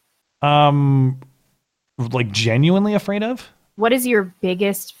 Like, genuinely afraid of? What is your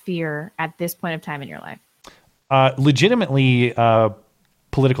biggest fear at this point of time in your life? Legitimately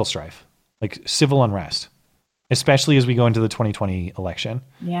political strife, like civil unrest, especially as we go into the 2020 election.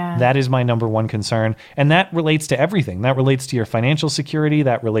 Yeah. That is my number one concern. And that relates to everything. That relates to your financial security.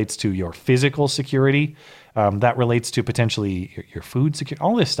 That relates to your physical security. That relates to potentially your food security,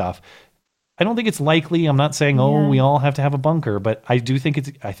 all this stuff. I don't think it's likely. I'm not saying, we all have to have a bunker, but I do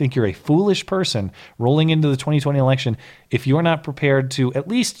think I think you're a foolish person rolling into the 2020 election if you're not prepared to at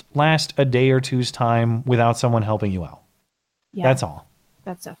least last a day or two's time without someone helping you out. Yeah. That's all.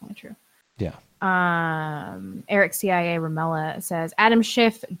 That's definitely true. Yeah. Eric CIA Ramella says, Adam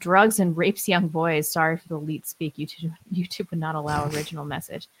Schiff drugs and rapes young boys. Sorry for the leet speak. YouTube would not allow original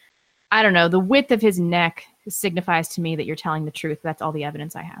message. I don't know. The width of his neck signifies to me that you're telling the truth. That's all the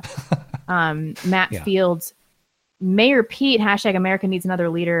evidence I have. Matt Fields, Mayor Pete, # America needs another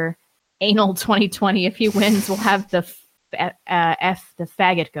leader. Anal 2020. If he wins, we'll have the the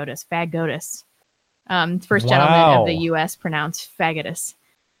faggot goddess. First gentleman of the U.S. pronounced faggotus.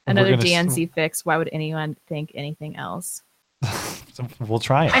 Another DNC fix. Why would anyone think anything else? We'll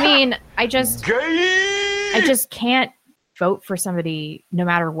try it. I mean, I just can't vote for somebody no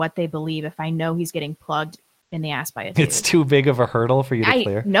matter what they believe if I know he's getting plugged in the ass by a dude. It's too big of a hurdle for you to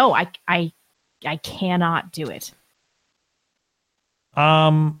clear. No, I cannot do it.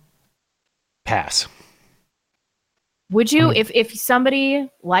 Pass. Would you, if somebody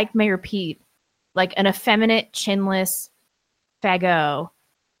like Mayor Pete, like an effeminate, chinless faggot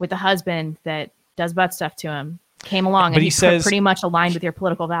with a husband that does butt stuff to him, came along and he says pretty much aligned with your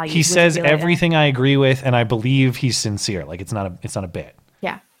political values? He says everything I agree with, and I believe he's sincere. Like it's not a bit.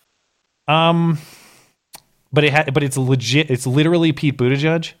 Yeah. But it's legit. It's literally Pete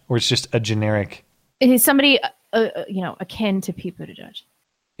Buttigieg, or it's just a generic. It is somebody, akin to Pete Buttigieg.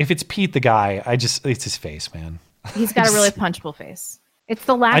 If it's Pete, the guy, it's his face, man. He's got a really punchable face. It's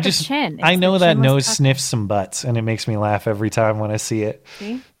the lack of chin. I know that nose sniffs some butts, and it makes me laugh every time when I see it.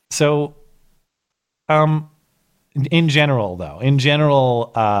 See? So, In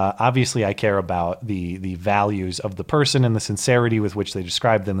general, obviously I care about the values of the person and the sincerity with which they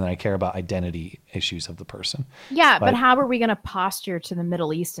describe them, and I care about identity issues of the person. Yeah, but how are we going to posture to the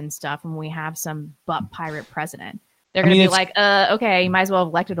Middle East and stuff when we have some butt pirate president? They're going to be like, okay, you might as well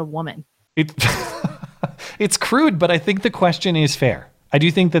have elected a woman. It's crude, but I think the question is fair. I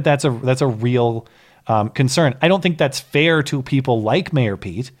do think that that's a real concern. I don't think that's fair to people like Mayor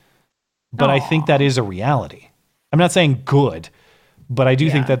Pete, but I think that is a reality. I'm not saying good, but I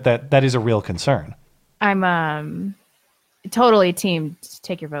do think that is a real concern. I'm totally team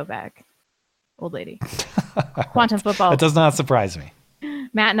take your vote back, old lady. Quantum football. That does not surprise me.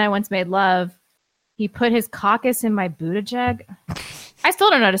 Matt and I once made love. He put his caucus in my Buttigieg. I still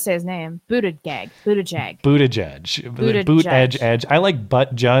don't know how to say his name. Buttigieg. Boot edge. I like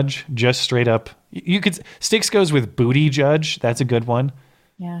butt judge, just straight up. You could Sticks goes with booty judge. That's a good one.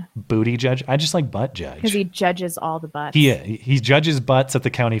 Yeah. Booty judge. I just like butt judge. Because he judges all the butts. He judges butts at the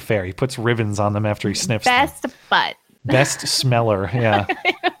county fair. He puts ribbons on them after he sniffs Best them. butt. Best smeller. Yeah.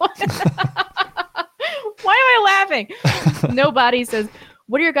 Why am I laughing? Nobody says,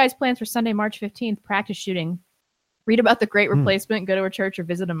 what are your guys' plans for Sunday, March 15th? Practice shooting. Read about the Great Replacement, go to a church or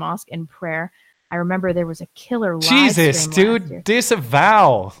visit a mosque in prayer. I remember there was a killer live Jesus, stream dude.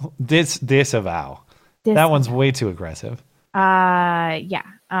 Disavow. Disavow. That one's way too aggressive.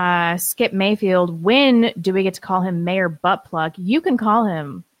 Skip Mayfield. When do we get to call him Mayor Buttplug? You can call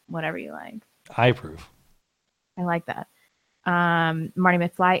him whatever you like. I approve. I like that. Marty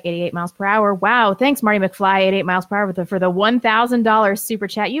McFly, 88 miles per hour. Wow. Thanks, Marty McFly, 88 miles per hour for the $1,000 super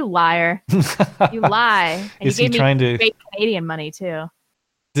chat. You liar. You lie. And Is you he gave trying me to fake Canadian money too.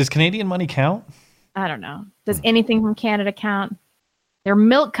 Does Canadian money count? I don't know. Does anything from Canada count? Their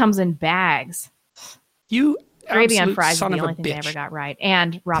milk comes in bags. You Gravy on fries is the son of only a thing they bitch. ever got right.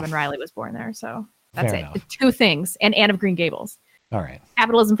 And Robin Riley was born there, so that's Fair it. enough. 2 things. And Anne of Green Gables. All right.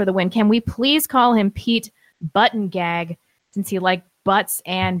 Capitalism for the win. Can we please call him Pete Button Gag, since he liked butts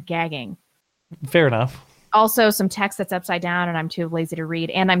and gagging? Fair enough. Also, some text that's upside down and I'm too lazy to read.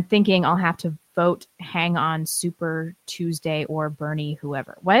 And I'm thinking I'll have to vote Hang On Super Tuesday or Bernie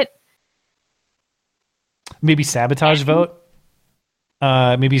whoever. What? Maybe sabotage vote.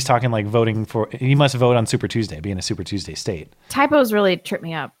 Maybe he's talking like voting for. He must vote on Super Tuesday, being a Super Tuesday state. Typos really trip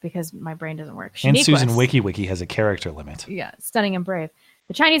me up because my brain doesn't work. And Shaniquas. Susan WikiWiki has a character limit. Yeah, stunning and brave.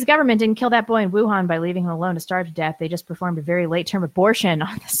 The Chinese government didn't kill that boy in Wuhan by leaving him alone to starve to death. They just performed a very late-term abortion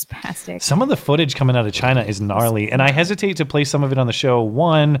on the spastic. Some of the footage coming out of China is gnarly, and I hesitate to play some of it on the show.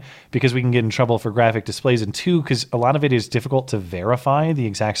 1, because we can get in trouble for graphic displays, and 2, because a lot of it is difficult to verify the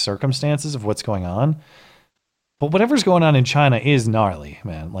exact circumstances of what's going on. But whatever's going on in China is gnarly,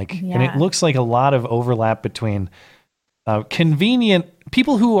 man. And it looks like a lot of overlap between convenient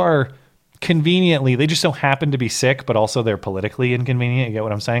people who are conveniently, they just so happen to be sick, but also they're politically inconvenient. You get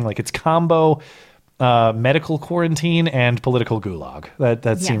what I'm saying? Like it's combo medical quarantine and political gulag.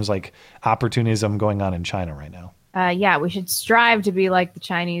 That seems like opportunism going on in China right now. We should strive to be like the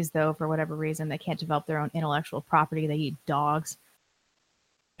Chinese, though, for whatever reason. They can't develop their own intellectual property. They eat dogs.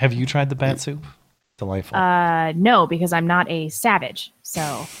 Have you tried the bat soup? Delightful. No, because I'm not a savage. So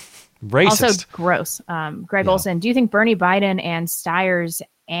racist. Also gross. Greg Olson, do you think Bernie Biden and Steyer's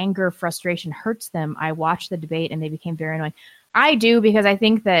anger, frustration hurts them? I watched the debate and they became very annoying. I do, because I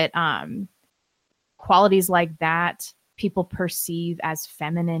think that qualities like that people perceive as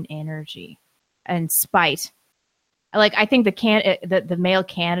feminine energy and spite. Like, I think the male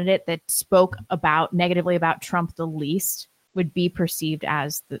candidate that spoke negatively about Trump the least would be perceived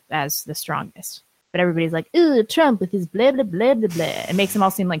as the strongest. But everybody's like, ooh, Trump with his blah, blah, blah, blah, blah. It makes them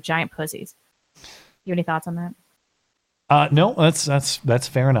all seem like giant pussies. You have any thoughts on that? No, that's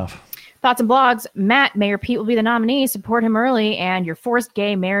fair enough. Thoughts and blogs. Matt, Mayor Pete will be the nominee. Support him early, and your forced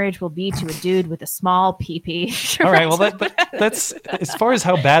gay marriage will be to a dude with a small pee-pee. All right, well, that's as far as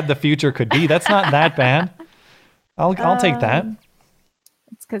how bad the future could be. That's not that bad. I'll take that.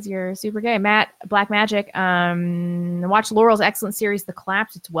 It's because you're super gay. Matt, Black Magic. Watch Laurel's excellent series, The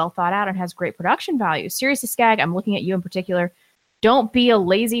Collapse. It's well thought out and has great production value. Seriously, Skag, I'm looking at you in particular. Don't be a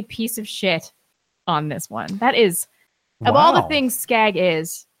lazy piece of shit on this one. That is, of all the things Skag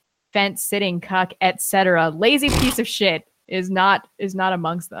is, fence sitting, cuck, etc., lazy piece of shit is not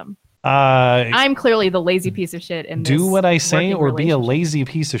amongst them. I'm clearly the lazy piece of shit in this. Do what I say or be a lazy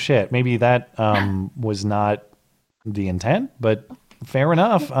piece of shit. Maybe that was not the intent, but fair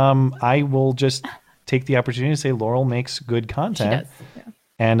enough. I will just take the opportunity to say Laurel makes good content. She does. Yeah.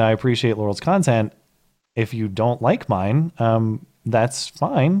 And I appreciate Laurel's content. If you don't like mine, that's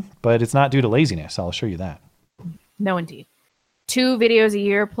fine, but it's not due to laziness. I'll assure you that. No, indeed. 2 videos a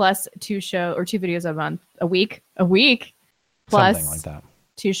year plus 2 videos a week plus something like that.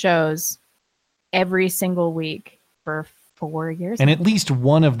 2 shows every single week for 4 years. And at least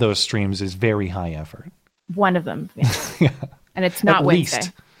one of those streams is very high effort. One of them. Yeah. And it's not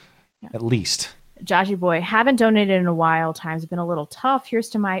Wednesday. At least. Joshy boy, haven't donated in a while. Times have been a little tough. Here's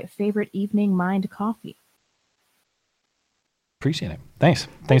to my favorite evening mind coffee. Appreciate it. Thanks.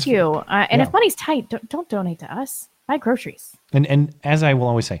 Thank you. And if money's tight, don't donate to us. Buy groceries. And as I will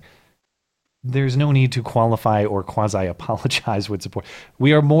always say, there's no need to qualify or quasi-apologize with support.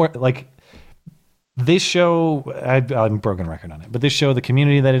 We are more like this show. I'm broken record on it, but this show, the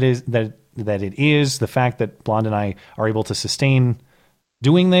community that it is, the fact that Blonde and I are able to sustain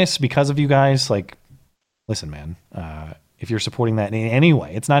doing this because of you guys. Like, listen, man, if you're supporting that in any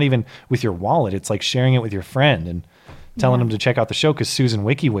way, it's not even with your wallet. It's like sharing it with your friend and telling them to check out the show because Susan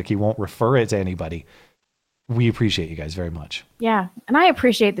Wiki won't refer it to anybody. We appreciate you guys very much. Yeah. And I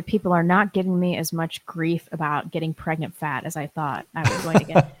appreciate that people are not giving me as much grief about getting pregnant fat as I thought I was going to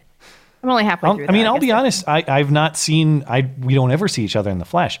get. I'm only halfway through. I'll be honest. I've not seen, we don't ever see each other in the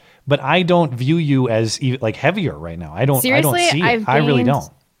flesh, but I don't view you as like heavier right now. Seriously, I don't see it. I really don't.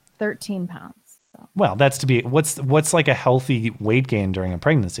 13 pounds. So. Well, that's to be, what's like a healthy weight gain during a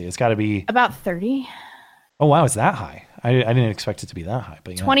pregnancy? It's got to be about 30. Oh, wow. It's that high. I didn't expect it to be that high,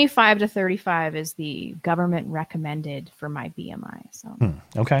 but 25 to 35 is the government recommended for my BMI. So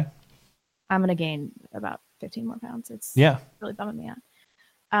okay. I'm going to gain about 15 more pounds. It's really bumming me out.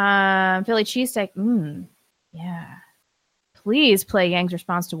 Philly cheesesteak. Yeah. Please play Yang's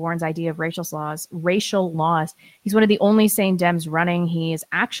response to Warren's idea of racial laws. He's one of the only sane Dems running. He is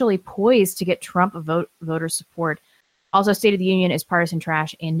actually poised to get Trump voter support. Also, State of the Union is partisan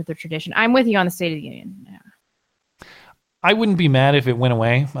trash in the tradition. I'm with you on the State of the Union. Yeah. I wouldn't be mad if it went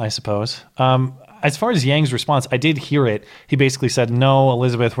away, I suppose. As far as Yang's response, I did hear it. He basically said, no,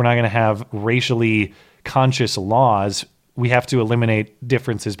 Elizabeth, we're not going to have racially conscious laws. We have to eliminate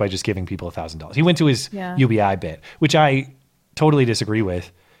differences by just giving people $1,000. He went to his UBI bit, which I totally disagree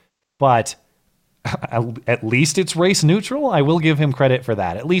with. But at least it's race neutral. I will give him credit for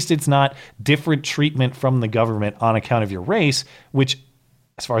that. At least it's not different treatment from the government on account of your race, which,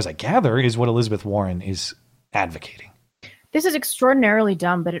 as far as I gather, is what Elizabeth Warren is advocating. This is extraordinarily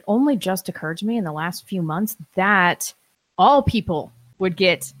dumb, but it only just occurred to me in the last few months that all people would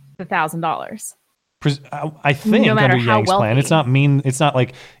get the $1,000. I think no matter under how Yang's wealthy. plan, it's not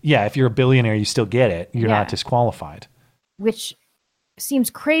like, if you're a billionaire, you still get it. You're not disqualified. Which seems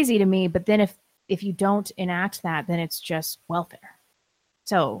crazy to me, but then if you don't enact that, then it's just welfare.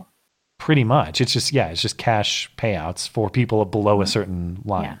 So pretty much. It's just cash payouts for people below a certain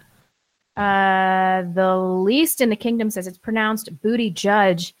line. Yeah. The least in the kingdom says it's pronounced booty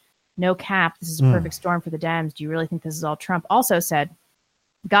judge, no cap. This is a perfect storm for the Dems. Do you really think this is all Trump? Also said,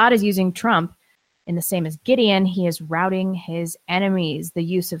 God is using Trump in the same as Gideon. He is routing his enemies. The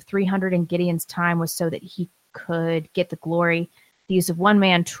use of 300 in Gideon's time was so that he could get the glory. The use of one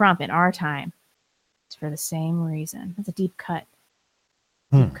man, Trump, in our time is for the same reason. That's a deep cut.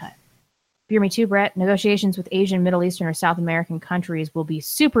 Deep cut. Fear me too, Brett. Negotiations with Asian, Middle Eastern, or South American countries will be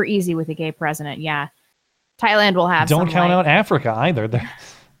super easy with a gay president. Yeah. Thailand will have Don't count out Africa either.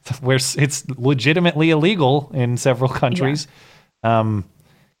 Where it's legitimately illegal in several countries. I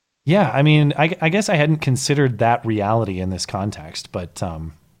mean, I guess I hadn't considered that reality in this context, but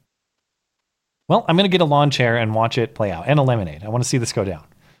I'm going to get a lawn chair and watch it play out, and a lemonade. I want to see this go down.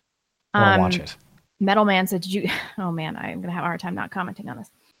 I want to watch it. Metal Man said, oh man, I'm going to have a hard time not commenting on this.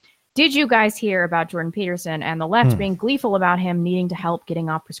 Did you guys hear about Jordan Peterson and the left being gleeful about him needing to help getting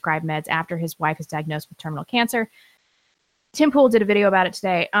off prescribed meds after his wife is diagnosed with terminal cancer? Tim Pool did a video about it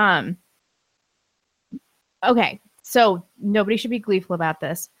today. Okay, so nobody should be gleeful about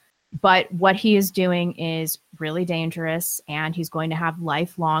this, but what he is doing is really dangerous, and he's going to have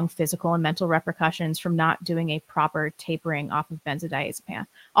lifelong physical and mental repercussions from not doing a proper tapering off of benzodiazepam.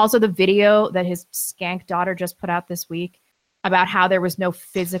 Also, the video that his skank daughter just put out this week about how there was no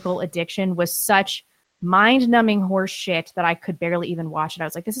physical addiction was such mind-numbing horse shit that I could barely even watch it. I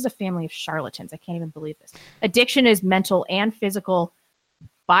was like, this is a family of charlatans. I can't even believe this. Addiction is mental and physical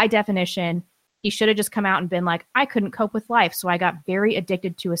by definition. He should have just come out and been like, I couldn't cope with life, so I got very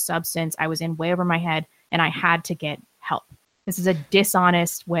addicted to a substance. I was in way over my head, and I had to get help. This is a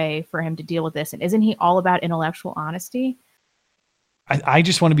dishonest way for him to deal with this. And isn't he all about intellectual honesty? I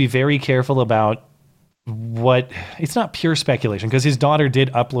just want to be very careful about it's not pure speculation, because his daughter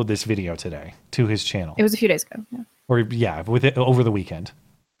did upload this video today to his channel. It was a few days ago. With it over the weekend.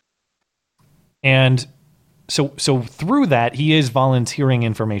 And so through that, he is volunteering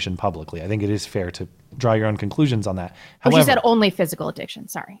information publicly. I think it is fair to draw your own conclusions on that. However, she said only physical addiction.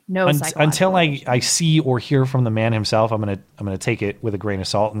 Sorry, no psychological until addiction. I see or hear from the man himself, I'm gonna take it with a grain of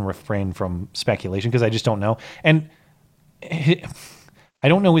salt and refrain from speculation because I just don't know. And I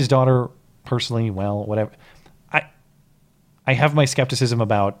don't know his daughter personally well. Whatever. I have my skepticism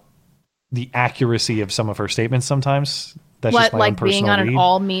about the accuracy of some of her statements sometimes. That's just my own personal being on read. an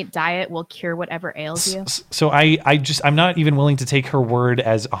all meat diet will cure whatever ails you. So I'm not even willing to take her word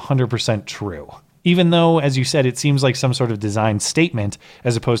as 100% true, even though, as you said, it seems like some sort of designed statement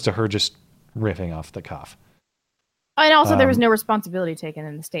as opposed to her just riffing off the cuff. And also, there was no responsibility taken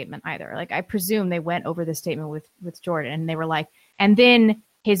in the statement either. Like, I presume they went over the statement with Jordan, and they were like, and then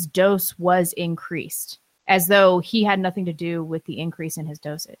his dose was increased, as though he had nothing to do with the increase in his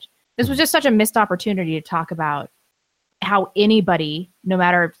dosage. This was just such a missed opportunity to talk about how anybody, no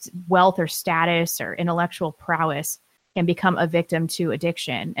matter wealth or status or intellectual prowess, can become a victim to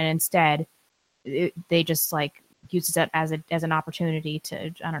addiction. And instead, they just like use it as an opportunity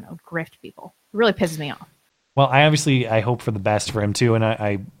to, I don't know, grift people. It really pisses me off. Well, I hope for the best for him too, and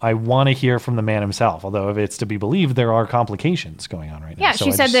I want to hear from the man himself. Although, if it's to be believed, there are complications going on right now. Yeah,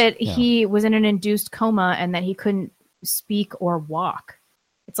 she said that he was in an induced coma and that he couldn't speak or walk.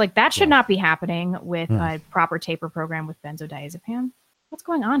 It's like that should not be happening with a proper taper program with benzodiazepam. What's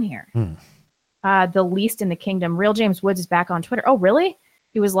going on here? The least in the kingdom. Real James Woods is back on Twitter. Oh, really?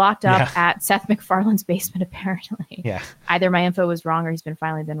 He was locked up at Seth MacFarlane's basement, apparently. Yeah. Either my info was wrong or he's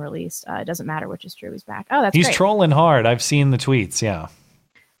finally been released. It doesn't matter which is true. He's back. Oh, that's He's great. trolling hard. I've seen the tweets. Yeah.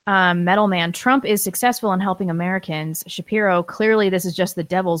 Metal Man. Trump is successful in helping Americans. Shapiro. Clearly, this is just the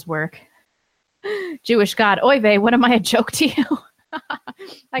devil's work. Jewish God. Oy vey, what am I, a joke to you?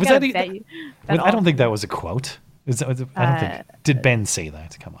 I don't think that was a quote. Did Ben say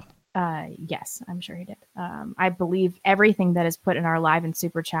that? Come on. Yes, I'm sure he did. I believe everything that is put in our live and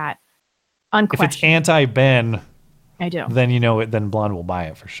super chat. Unquestioned. If it's anti-Ben, I do. Then you know it. Then Blonde will buy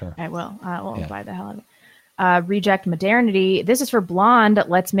it for sure. I will. I will buy the hell out of it. Reject modernity. This is for Blonde.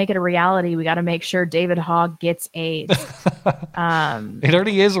 Let's make it a reality. We got to make sure David Hogg gets AIDS. It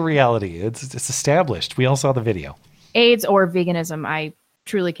already is a reality. It's established. We all saw the video. AIDS or veganism. I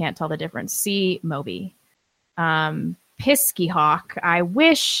truly can't tell the difference. See Moby. Pisky Hawk. I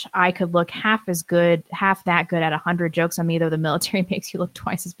wish I could look half that good at 100 jokes on me, though the military makes you look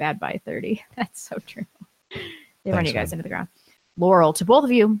twice as bad by 30. That's so true. They run you guys into the ground. Laurel, to both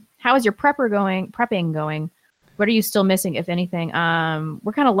of you, how is your prepping going? What are you still missing, if anything?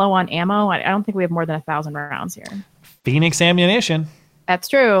 We're kind of low on ammo. I don't think we have more than 1,000 rounds here. Phoenix Ammunition. That's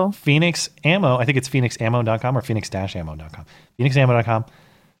true. Phoenix Ammo. I think it's phoenixammo.com or phoenix-ammo.com. Phoenixammo.com.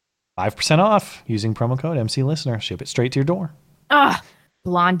 5% off using promo code MCListener. Ship it straight to your door.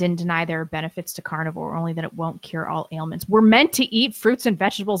 Blonde didn't deny there are benefits to carnivore, only that it won't cure all ailments. We're meant to eat fruits and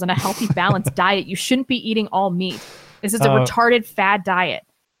vegetables in a healthy, balanced diet. You shouldn't be eating all meat. This is a retarded fad diet.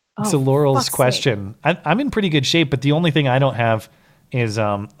 So Laurel's question. I'm in pretty good shape, but the only thing I don't have is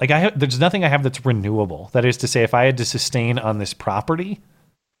there's nothing I have that's renewable. That is to say, if I had to sustain on this property,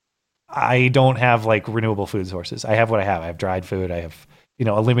 I don't have like renewable food sources. I have what I have. I have dried food. I have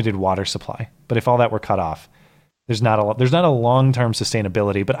a limited water supply. But if all that were cut off, there's not a long-term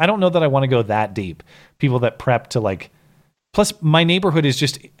sustainability. But I don't know that I want to go that deep. People that prep to plus my neighborhood is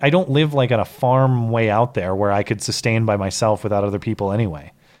just, I don't live like on a farm way out there where I could sustain by myself without other people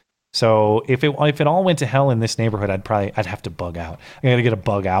anyway. So if it all went to hell in this neighborhood, I'd have to bug out. I got to get a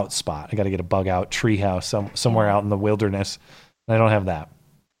bug out spot. I got to get a bug out tree house somewhere out in the wilderness. And I don't have that.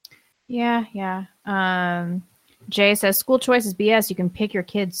 Yeah. Jay says school choice is BS. You can pick your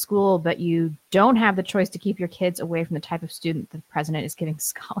kid's school, but you don't have the choice to keep your kids away from the type of student the president is giving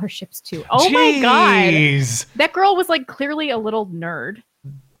scholarships to. Oh my God. That girl was clearly a little nerd.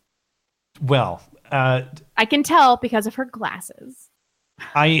 Well, I can tell because of her glasses.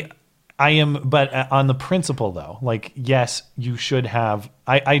 I am, but on the principle though, yes, you should have,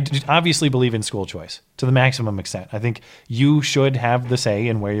 I obviously believe in school choice to the maximum extent. I think you should have the say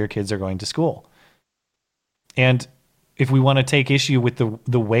in where your kids are going to school. And if we want to take issue with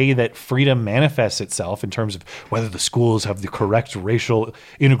the way that freedom manifests itself in terms of whether the schools have the correct racial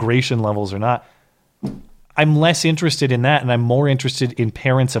integration levels or not, I'm less interested in that. And I'm more interested in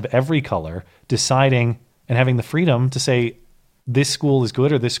parents of every color deciding and having the freedom to say, this school is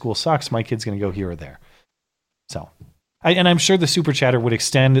good or this school sucks. My kid's going to go here or there. So, and I'm sure the super chatter would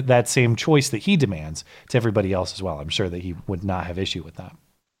extend that same choice that he demands to everybody else as well. I'm sure that he would not have issue with that.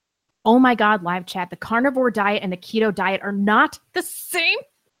 Oh my God, live chat. The carnivore diet and the keto diet are not the same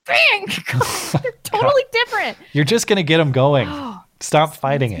thing. They're totally different. You're just going to get them going. Stop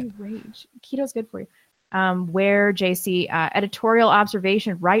fighting it. Rage. Keto's good for you. Where JC editorial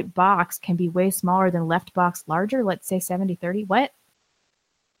observation, right box can be way smaller than left box larger. Let's say 70-30. What?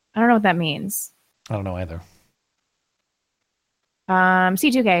 I don't know what that means. I don't know either.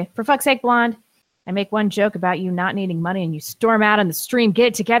 C2K, for fuck's sake, Blonde. I make one joke about you not needing money and you storm out on the stream. Get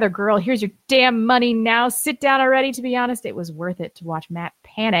it together, girl. Here's your damn money now. Sit down already. To be honest, it was worth it to watch Matt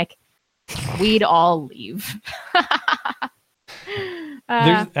panic. We'd all leave.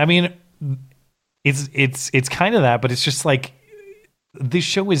 I mean, it's kind of that, but it's just like this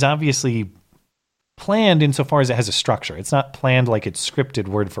show is obviously planned insofar as it has a structure. It's not planned like it's scripted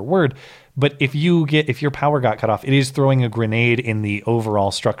word for word, but if your power got cut off, it is throwing a grenade in the overall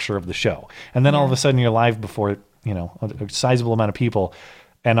structure of the show. And then all of a sudden you're live before, a sizable amount of people,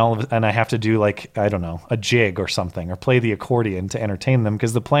 and I have to do like, I don't know, a jig or something, or play the accordion to entertain them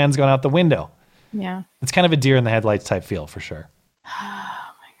because the plan's gone out the window. Yeah. It's kind of a deer in the headlights type feel for sure. Oh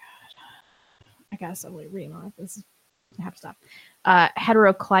my God. I gotta stop reading off this. I have to stop.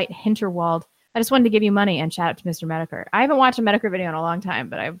 Heteroclite Hinterwald. I just wanted to give you money and shout out to Mr. Medicare. I haven't watched a Medicare video in a long time,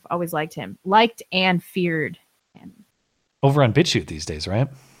 but I've always liked him. Liked and feared him. Over on BitChute these days, right?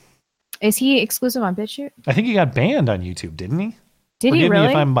 Is he exclusive on BitChute? I think he got banned on YouTube, didn't he? Did he really? Forgive me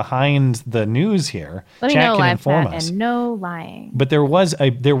if I'm behind the news here. Let me Chat know, can live inform chat, us. and no lying. But there was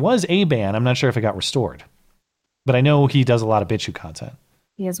a ban. I'm not sure if it got restored. But I know he does a lot of BitChute content.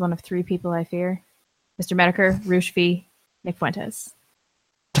 He is one of 3 people I fear. Mr. Medicare, Roosh V, Nick Fuentes.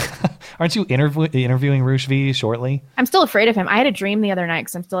 Aren't you interviewing Roosh V shortly? I'm still afraid of him. I had a dream the other night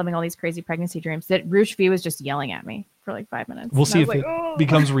because I'm still having all these crazy pregnancy dreams that Roosh V was just yelling at me for like 5 minutes. We'll see if it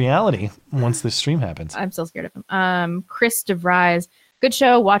becomes reality once this stream happens. I'm still scared of him. Chris DeVries, good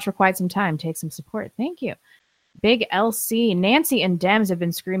show. Watch for quite some time. Take some support. Thank you. Big LC, Nancy and Dems have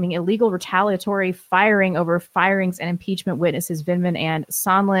been screaming illegal retaliatory firing over firings and impeachment witnesses Vindman and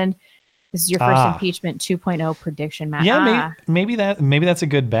Sondland. This is your first impeachment 2.0 prediction, Matt. Yeah, maybe that's a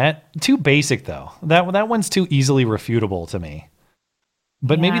good bet. Too basic though. That one's too easily refutable to me.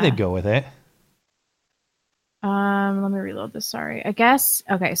 But maybe they'd go with it. Let me reload this. Sorry. I guess.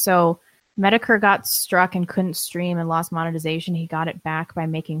 Okay, so Medicare got struck and couldn't stream and lost monetization. He got it back by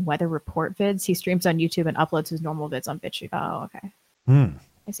making weather report vids. He streams on YouTube and uploads his normal vids on BitChute. Oh, okay.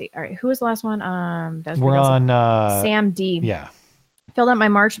 I see. All right. Who was the last one? We're on Sam D. Yeah. Filled out my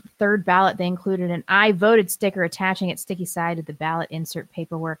March 3rd ballot. They included an I voted sticker attaching its sticky side to the ballot insert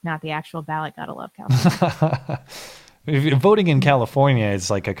paperwork, not the actual ballot. Gotta love California. If you're voting in California is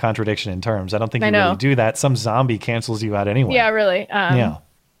like a contradiction in terms. I don't think you really do that. Some zombie cancels you out anyway. Yeah, really. Yeah.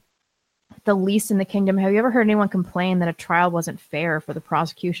 The least in the kingdom. Have you ever heard anyone complain that a trial wasn't fair for the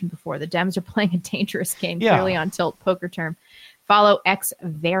prosecution before? The Dems are playing a dangerous game, clearly on tilt, poker term. Follow X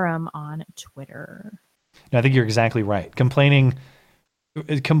Verum on Twitter. No, I think you're exactly right. Complaining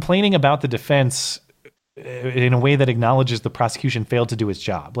about the defense in a way that acknowledges the prosecution failed to do its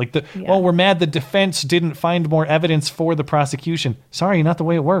job. Like we're mad the defense didn't find more evidence for the prosecution. Sorry, not the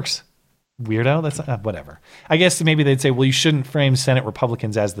way it works. Weirdo. That's whatever. I guess maybe they'd say, well, you shouldn't frame Senate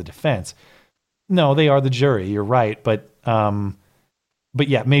Republicans as the defense. No, they are the jury. You're right. But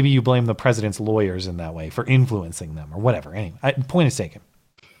yeah, maybe you blame the president's lawyers in that way for influencing them or whatever. Anyway, point is taken.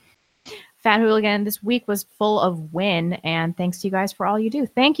 Fat Hooligan, this week was full of win, and thanks to you guys for all you do.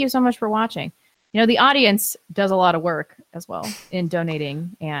 Thank you so much for watching. The audience does a lot of work as well in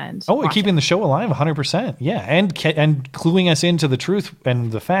donating and keeping the show alive 100%. Yeah, and cluing us into the truth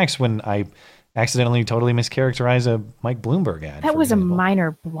and the facts when I accidentally totally mischaracterize a Mike Bloomberg ad. That was a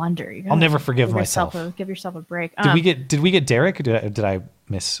minor blunder. I'll never forgive myself. Give yourself a break. Did we get Derek? Did I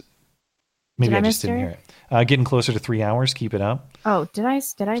miss? Maybe I just didn't hear it. Getting closer to 3 hours. Keep it up. Oh, did I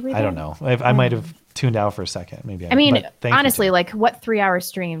read I don't know. I might have tuned out for a second. Maybe. Honestly, like what 3 hour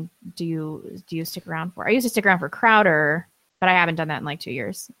stream do you stick around for? I used to stick around for Crowder, but I haven't done that in like 2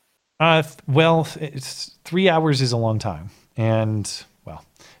 years. Well, 3 hours is a long time, and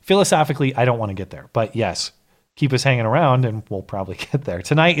philosophically, I don't want to get there. But yes, keep us hanging around, and we'll probably get there.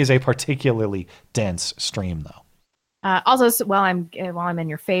 Tonight is a particularly dense stream, though. Also, while I'm in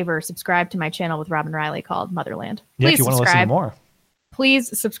your favor, subscribe to my channel with Robin Riley called Motherland. Please if you want to listen to more.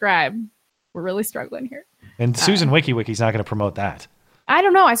 Please subscribe. We're really struggling here. And Susan WikiWiki's not going to promote that. I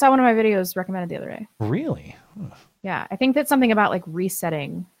don't know. I saw one of my videos recommended the other day. Really? Yeah, I think that's something about like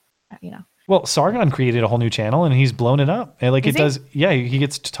resetting. Well, Sargon created a whole new channel and he's blown it up. And like he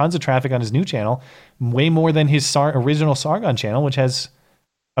gets tons of traffic on his new channel, way more than his original Sargon channel, which has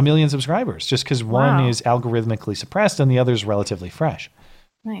 1 million subscribers, just because one is algorithmically suppressed and the other is relatively fresh.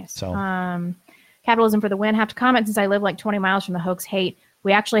 Nice. So, capitalism for the win. Have to comment since I live like 20 miles from the hoax hate.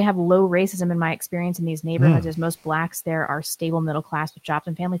 We actually have low racism in my experience in these neighborhoods, as most blacks there are stable middle class with jobs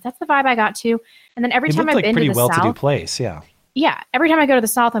and families. That's the vibe I got too. And then every time I've been to the South, place, yeah. Yeah, every time I go to the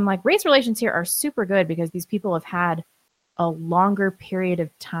South, I'm like, race relations here are super good because these people have had a longer period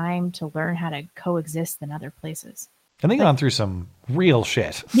of time to learn how to coexist than other places. And they've gone through some real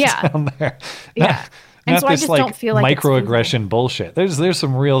shit down there. Yeah. And so I just don't feel like microaggression bullshit. There's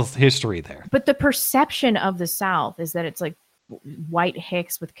some real history there. But the perception of the South is that it's like white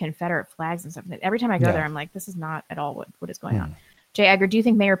hicks with Confederate flags and stuff. Every time I go there, I'm like, this is not at all what is going on. Jay Edgar, do you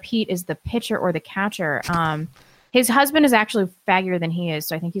think Mayor Pete is the pitcher or the catcher? His husband is actually faggier than he is,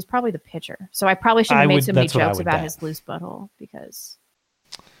 so I think he's probably the pitcher. So I probably shouldn't have made so many jokes about his loose butthole because,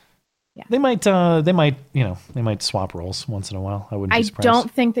 yeah, they might swap roles once in a while. I wouldn't be surprised. I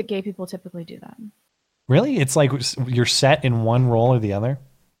don't think that gay people typically do that. Really? It's like you're set in one role or the other?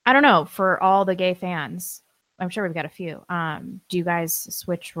 I don't know. For all the gay fans, I'm sure we've got a few. Do you guys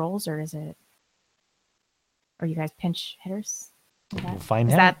switch roles, or are you guys pinch hitters? We'll find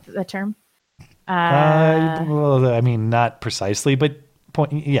out. Is that the term? Well, I mean, not precisely, but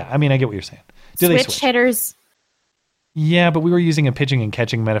yeah. I mean, I get what you're saying. Do they switch hitters? Yeah, but we were using a pitching and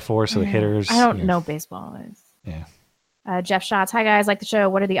catching metaphor, so the hitters. I don't know baseball is. Yeah. Jeff Schatz, hi guys, like the show.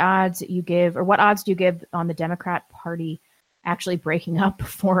 What are the odds you give, or what odds do you give on the Democrat Party actually breaking up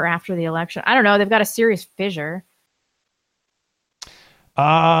before or after the election? I don't know. They've got a serious fissure.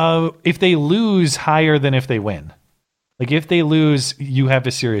 If they lose, higher than if they win. Like if they lose, you have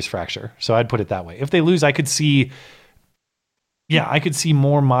a serious fracture. So I'd put it that way. If they lose, I could see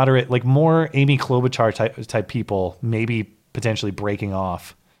more moderate, like more Amy Klobuchar type people, maybe potentially breaking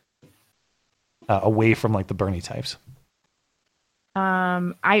off away from like the Bernie types.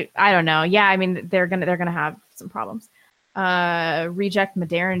 I don't know. Yeah, I mean they're gonna have some problems. Reject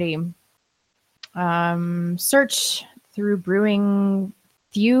modernity. Search through brewing.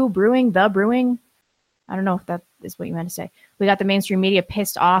 I don't know if that is what you meant to say. We got the mainstream media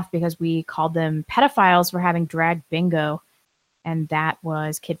pissed off because we called them pedophiles for having drag bingo, and that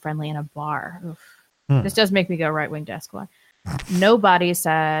was kid friendly in a bar. This does make me go right wing desk squad. Nobody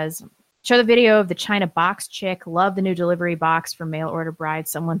says. Show the video of the China box chick. Love the new delivery box for mail order brides.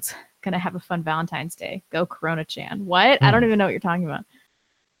 Someone's going to have a fun Valentine's Day. Go Corona Chan. What? I don't even know what you're talking about.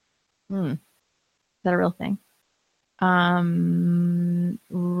 Is that a real thing?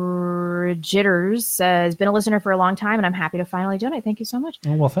 Jitters says, been a listener for a long time and I'm happy to finally donate. Thank you so much.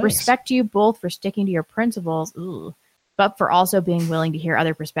 Oh, well, thanks. Respect you both for sticking to your principles. But for also being willing to hear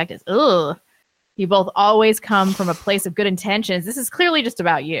other perspectives. You both always come from a place of good intentions. This is clearly just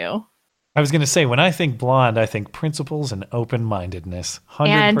about you. I was going to say, when I think blonde, I think principles and open-mindedness. 100%.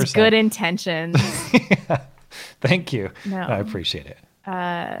 And good intentions. Thank you. No. I appreciate it.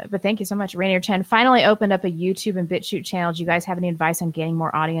 But thank you so much. Rainier Chen finally opened up a YouTube and BitChute channel. Do you guys have any advice on gaining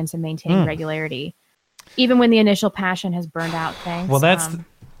more audience and maintaining regularity? Even when the initial passion has burned out? Thanks. Well, that's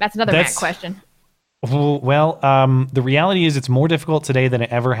another Matt question. Well, the reality is it's more difficult today than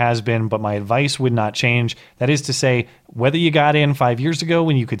it ever has been, but my advice would not change. That is to say, whether you got in 5 years ago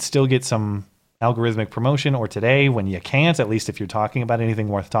when you could still get some algorithmic promotion, or today when you can't, at least if you're talking about anything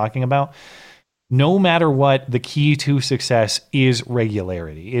worth talking about, no matter what, the key to success is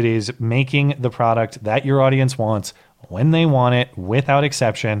regularity. It is making the product that your audience wants when they want it, without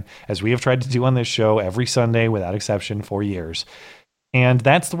exception, as we have tried to do on this show every Sunday without exception for years. And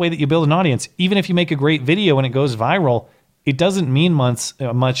that's the way that you build an audience. Even if you make a great video and it goes viral, it doesn't mean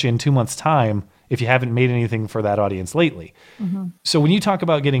much in 2 months' time if you haven't made anything for that audience lately. So when you talk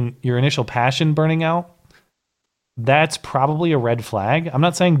about getting your initial passion burning out, that's probably a red flag. I'm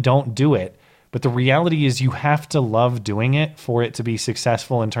not saying don't do it, but the reality is you have to love doing it for it to be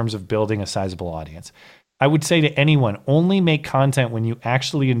successful in terms of building a sizable audience. I would say to anyone, only make content when you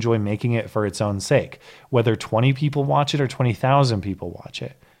actually enjoy making it for its own sake, whether 20 people watch it or 20,000 people watch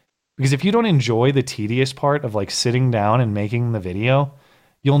it. Because if you don't enjoy the tedious part of like sitting down and making the video,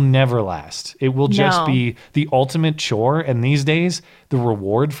 you'll never last. It will just be the ultimate chore. And these days, the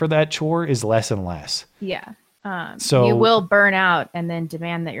reward for that chore is less and less. Yeah. So you will burn out and then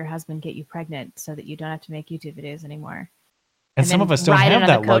demand that your husband get you pregnant so that you don't have to make YouTube videos anymore. And some of us don't have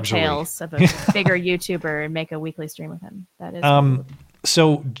that luxury. Coattails of a bigger YouTuber and make a weekly stream with him. That is.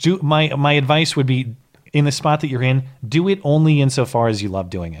 So my advice would be, in the spot that you're in, do it only insofar as you love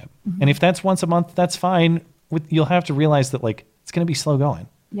doing it. And if that's once a month, that's fine. You'll have to realize that like it's going to be slow going.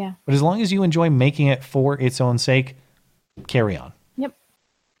 Yeah. But as long as you enjoy making it for its own sake, carry on. Yep,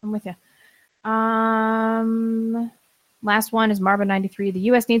 I'm with you. Last one is Marvin93. The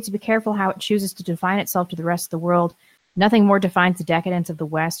U.S. needs to be careful how it chooses to define itself to the rest of the world. Nothing more defines the decadence of the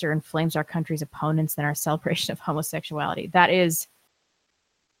West or inflames our country's opponents than our celebration of homosexuality. That is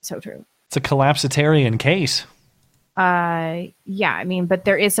So true. It's a collapsitarian case. Yeah, I mean, but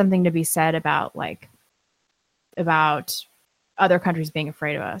there is something to be said about other countries being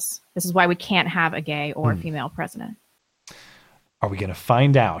afraid of us. This is why we can't have a gay or female president. Are we going to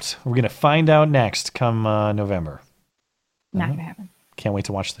find out? We're going to find out next come November. Not going to happen. Can't wait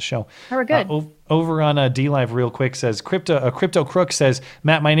to watch the show. Oh, we're good. Over on DLive real quick says, Crypto Crook says,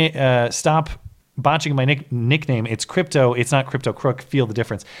 Matt, stop botching my nickname. It's Crypto. It's not Crypto Crook. Feel the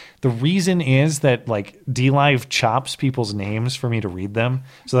difference. The reason is that like DLive chops people's names for me to read them.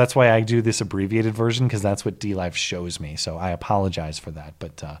 So that's why I do this abbreviated version, because that's what DLive shows me. So I apologize for that.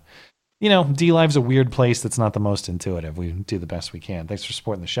 But, DLive's a weird place that's not the most intuitive. We do the best we can. Thanks for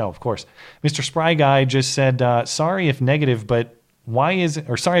supporting the show, of course. Mr. Spry Guy just said, sorry if negative, but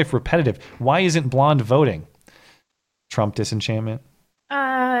sorry if repetitive. Why isn't blonde voting? Trump disenchantment?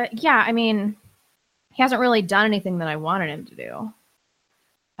 Yeah, I mean, he hasn't really done anything that I wanted him to do.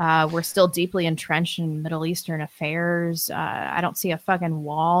 We're still deeply entrenched in Middle Eastern affairs. I don't see a fucking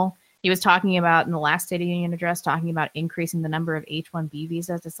wall. He was talking about in the last State of the Union address, talking about increasing the number of H-1B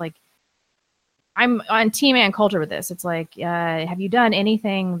visas. It's like, I'm on team and culture with this. It's like, have you done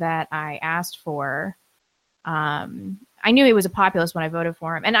anything that I asked for? I knew he was a populist when I voted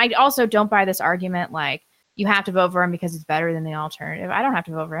for him. And I also don't buy this argument like you have to vote for him because it's better than the alternative. I don't have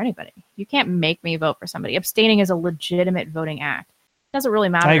to vote for anybody. You can't make me vote for somebody. Abstaining is a legitimate voting act. It doesn't really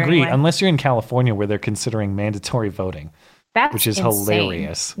matter. I agree, anyway. Unless you're in California where they're considering mandatory voting, which is insane.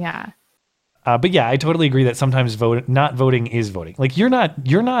 Hilarious. Yeah. But yeah, I totally agree that sometimes not voting is voting. Like you're not,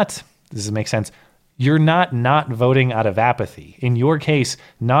 does it make sense? You're not voting out of apathy. In your case,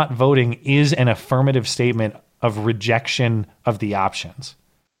 not voting is an affirmative statement of rejection of the options,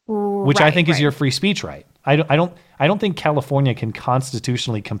 which I think is your free speech right. I don't think California can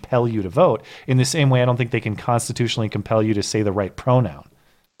constitutionally compel you to vote in the same way I don't think they can constitutionally compel you to say the right pronoun.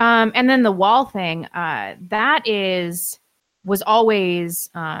 And then the wall thing, that was always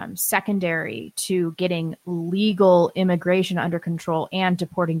secondary to getting legal immigration under control and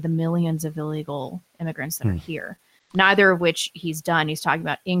deporting the millions of illegal immigrants that are here. Neither of which he's done. He's talking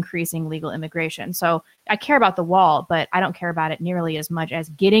about increasing legal immigration. So I care about the wall, but I don't care about it nearly as much as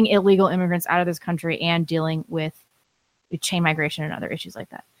getting illegal immigrants out of this country and dealing with chain migration and other issues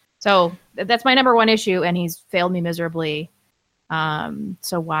like that. So that's my number one issue, and he's failed me miserably.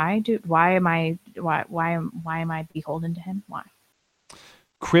 So why am I beholden to him? Why?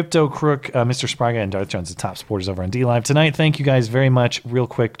 Crypto Crook, Mr. Spraga, and Darth Jones, the top supporters over on DLive tonight. Thank you guys very much. Real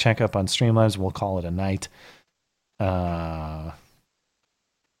quick check up on Streamlabs. We'll call it a night.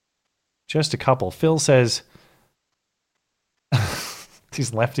 Just a couple. Phil says these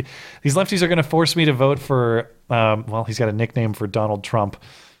lefties are going to force me to vote for. He's got a nickname for Donald Trump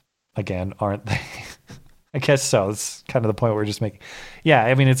again, aren't they? I guess so. It's kind of the point we're just making. Yeah,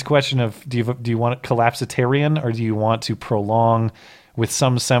 I mean, it's a question of do you want it collapsitarian or do you want to prolong with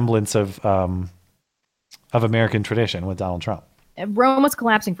some semblance of American tradition with Donald Trump? Rome was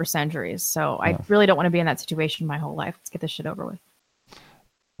collapsing for centuries, so I really don't want to be in that situation my whole life. Let's get this shit over with.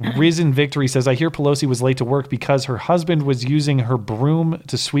 Risen Victory says, I hear Pelosi was late to work because her husband was using her broom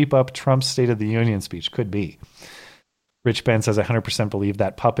to sweep up Trump's State of the Union speech. Could be. Rich Ben says, I 100% believe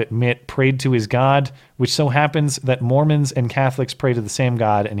that puppet Mitt prayed to his God, which so happens that Mormons and Catholics pray to the same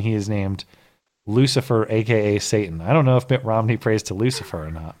God, and he is named Lucifer, a.k.a. Satan. I don't know if Mitt Romney prays to Lucifer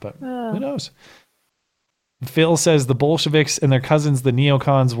or not, but who knows? Phil says the Bolsheviks and their cousins, the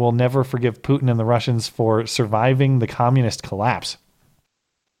neocons, will never forgive Putin and the Russians for surviving the communist collapse.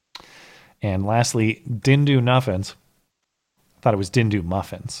 And lastly, Dindu Nuffins. I thought it was Dindu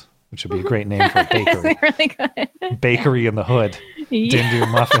Muffins, which would be a great name for a bakery. Really good. Bakery in the hood. Yeah.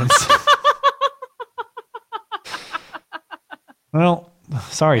 Dindu Muffins. Well,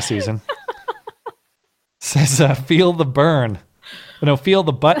 sorry, Susan. Says, feel the burn. No, feel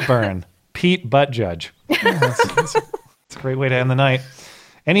the butt burn. Pete Butt Judge. Yeah, that's a great way to end the night.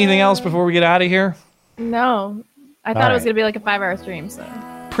 Anything else before we get out of here? No. I thought it was going to be like a 5-hour stream. So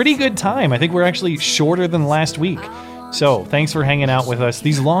pretty good time. I think we're actually shorter than last week. So thanks for hanging out with us.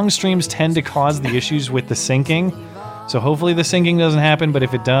 These long streams tend to cause the issues with the syncing. So hopefully the syncing doesn't happen. But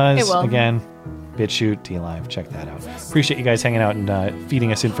if it does, again, BitChute, DLive, check that out. Appreciate you guys hanging out and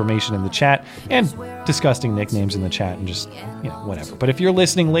feeding us information in the chat and disgusting nicknames in the chat and just, whatever. But if you're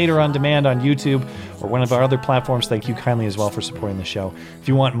listening later on demand on YouTube or one of our other platforms, thank you kindly as well for supporting the show. If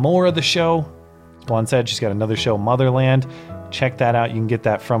you want more of the show, Blonde said she's got another show, Motherland. Check that out. You can get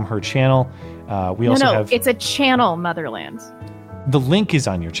that from her channel. We also have... it's a channel, Motherland. The link is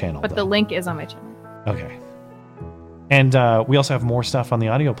on your channel, But the link is on my channel. Okay. And we also have more stuff on the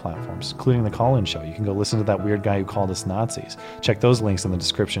audio platforms, including the call-in show. You can go listen to that weird guy who called us Nazis. Check those links in the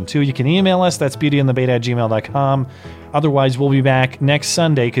description, too. You can email us. That's beautyandthebeta@gmail.com. Otherwise, we'll be back next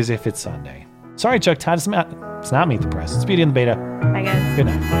Sunday, because if it's Sunday. Sorry, Chuck Todd. It's not Meet the Press. It's Beauty and the Beta. Bye, guys. Good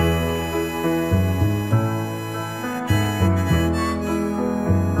night.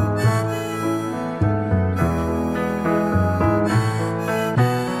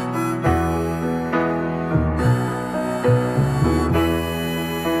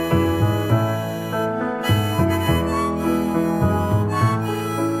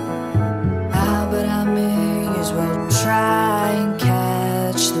 Try and